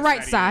know how the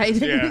right society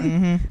side. is.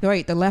 Yeah.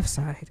 Wait, the left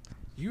side.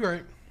 You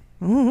right.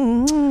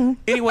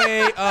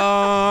 Anyway,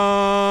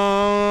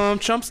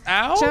 Chumps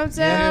out. Chumps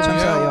Yeah, out.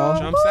 Chumps out, y'all.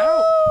 Chumps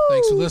out.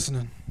 Thanks for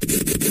listening.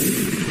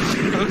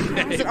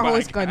 Okay, Those are bye,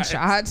 always guys.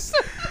 gunshots.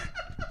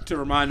 To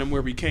remind them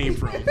where we came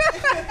from.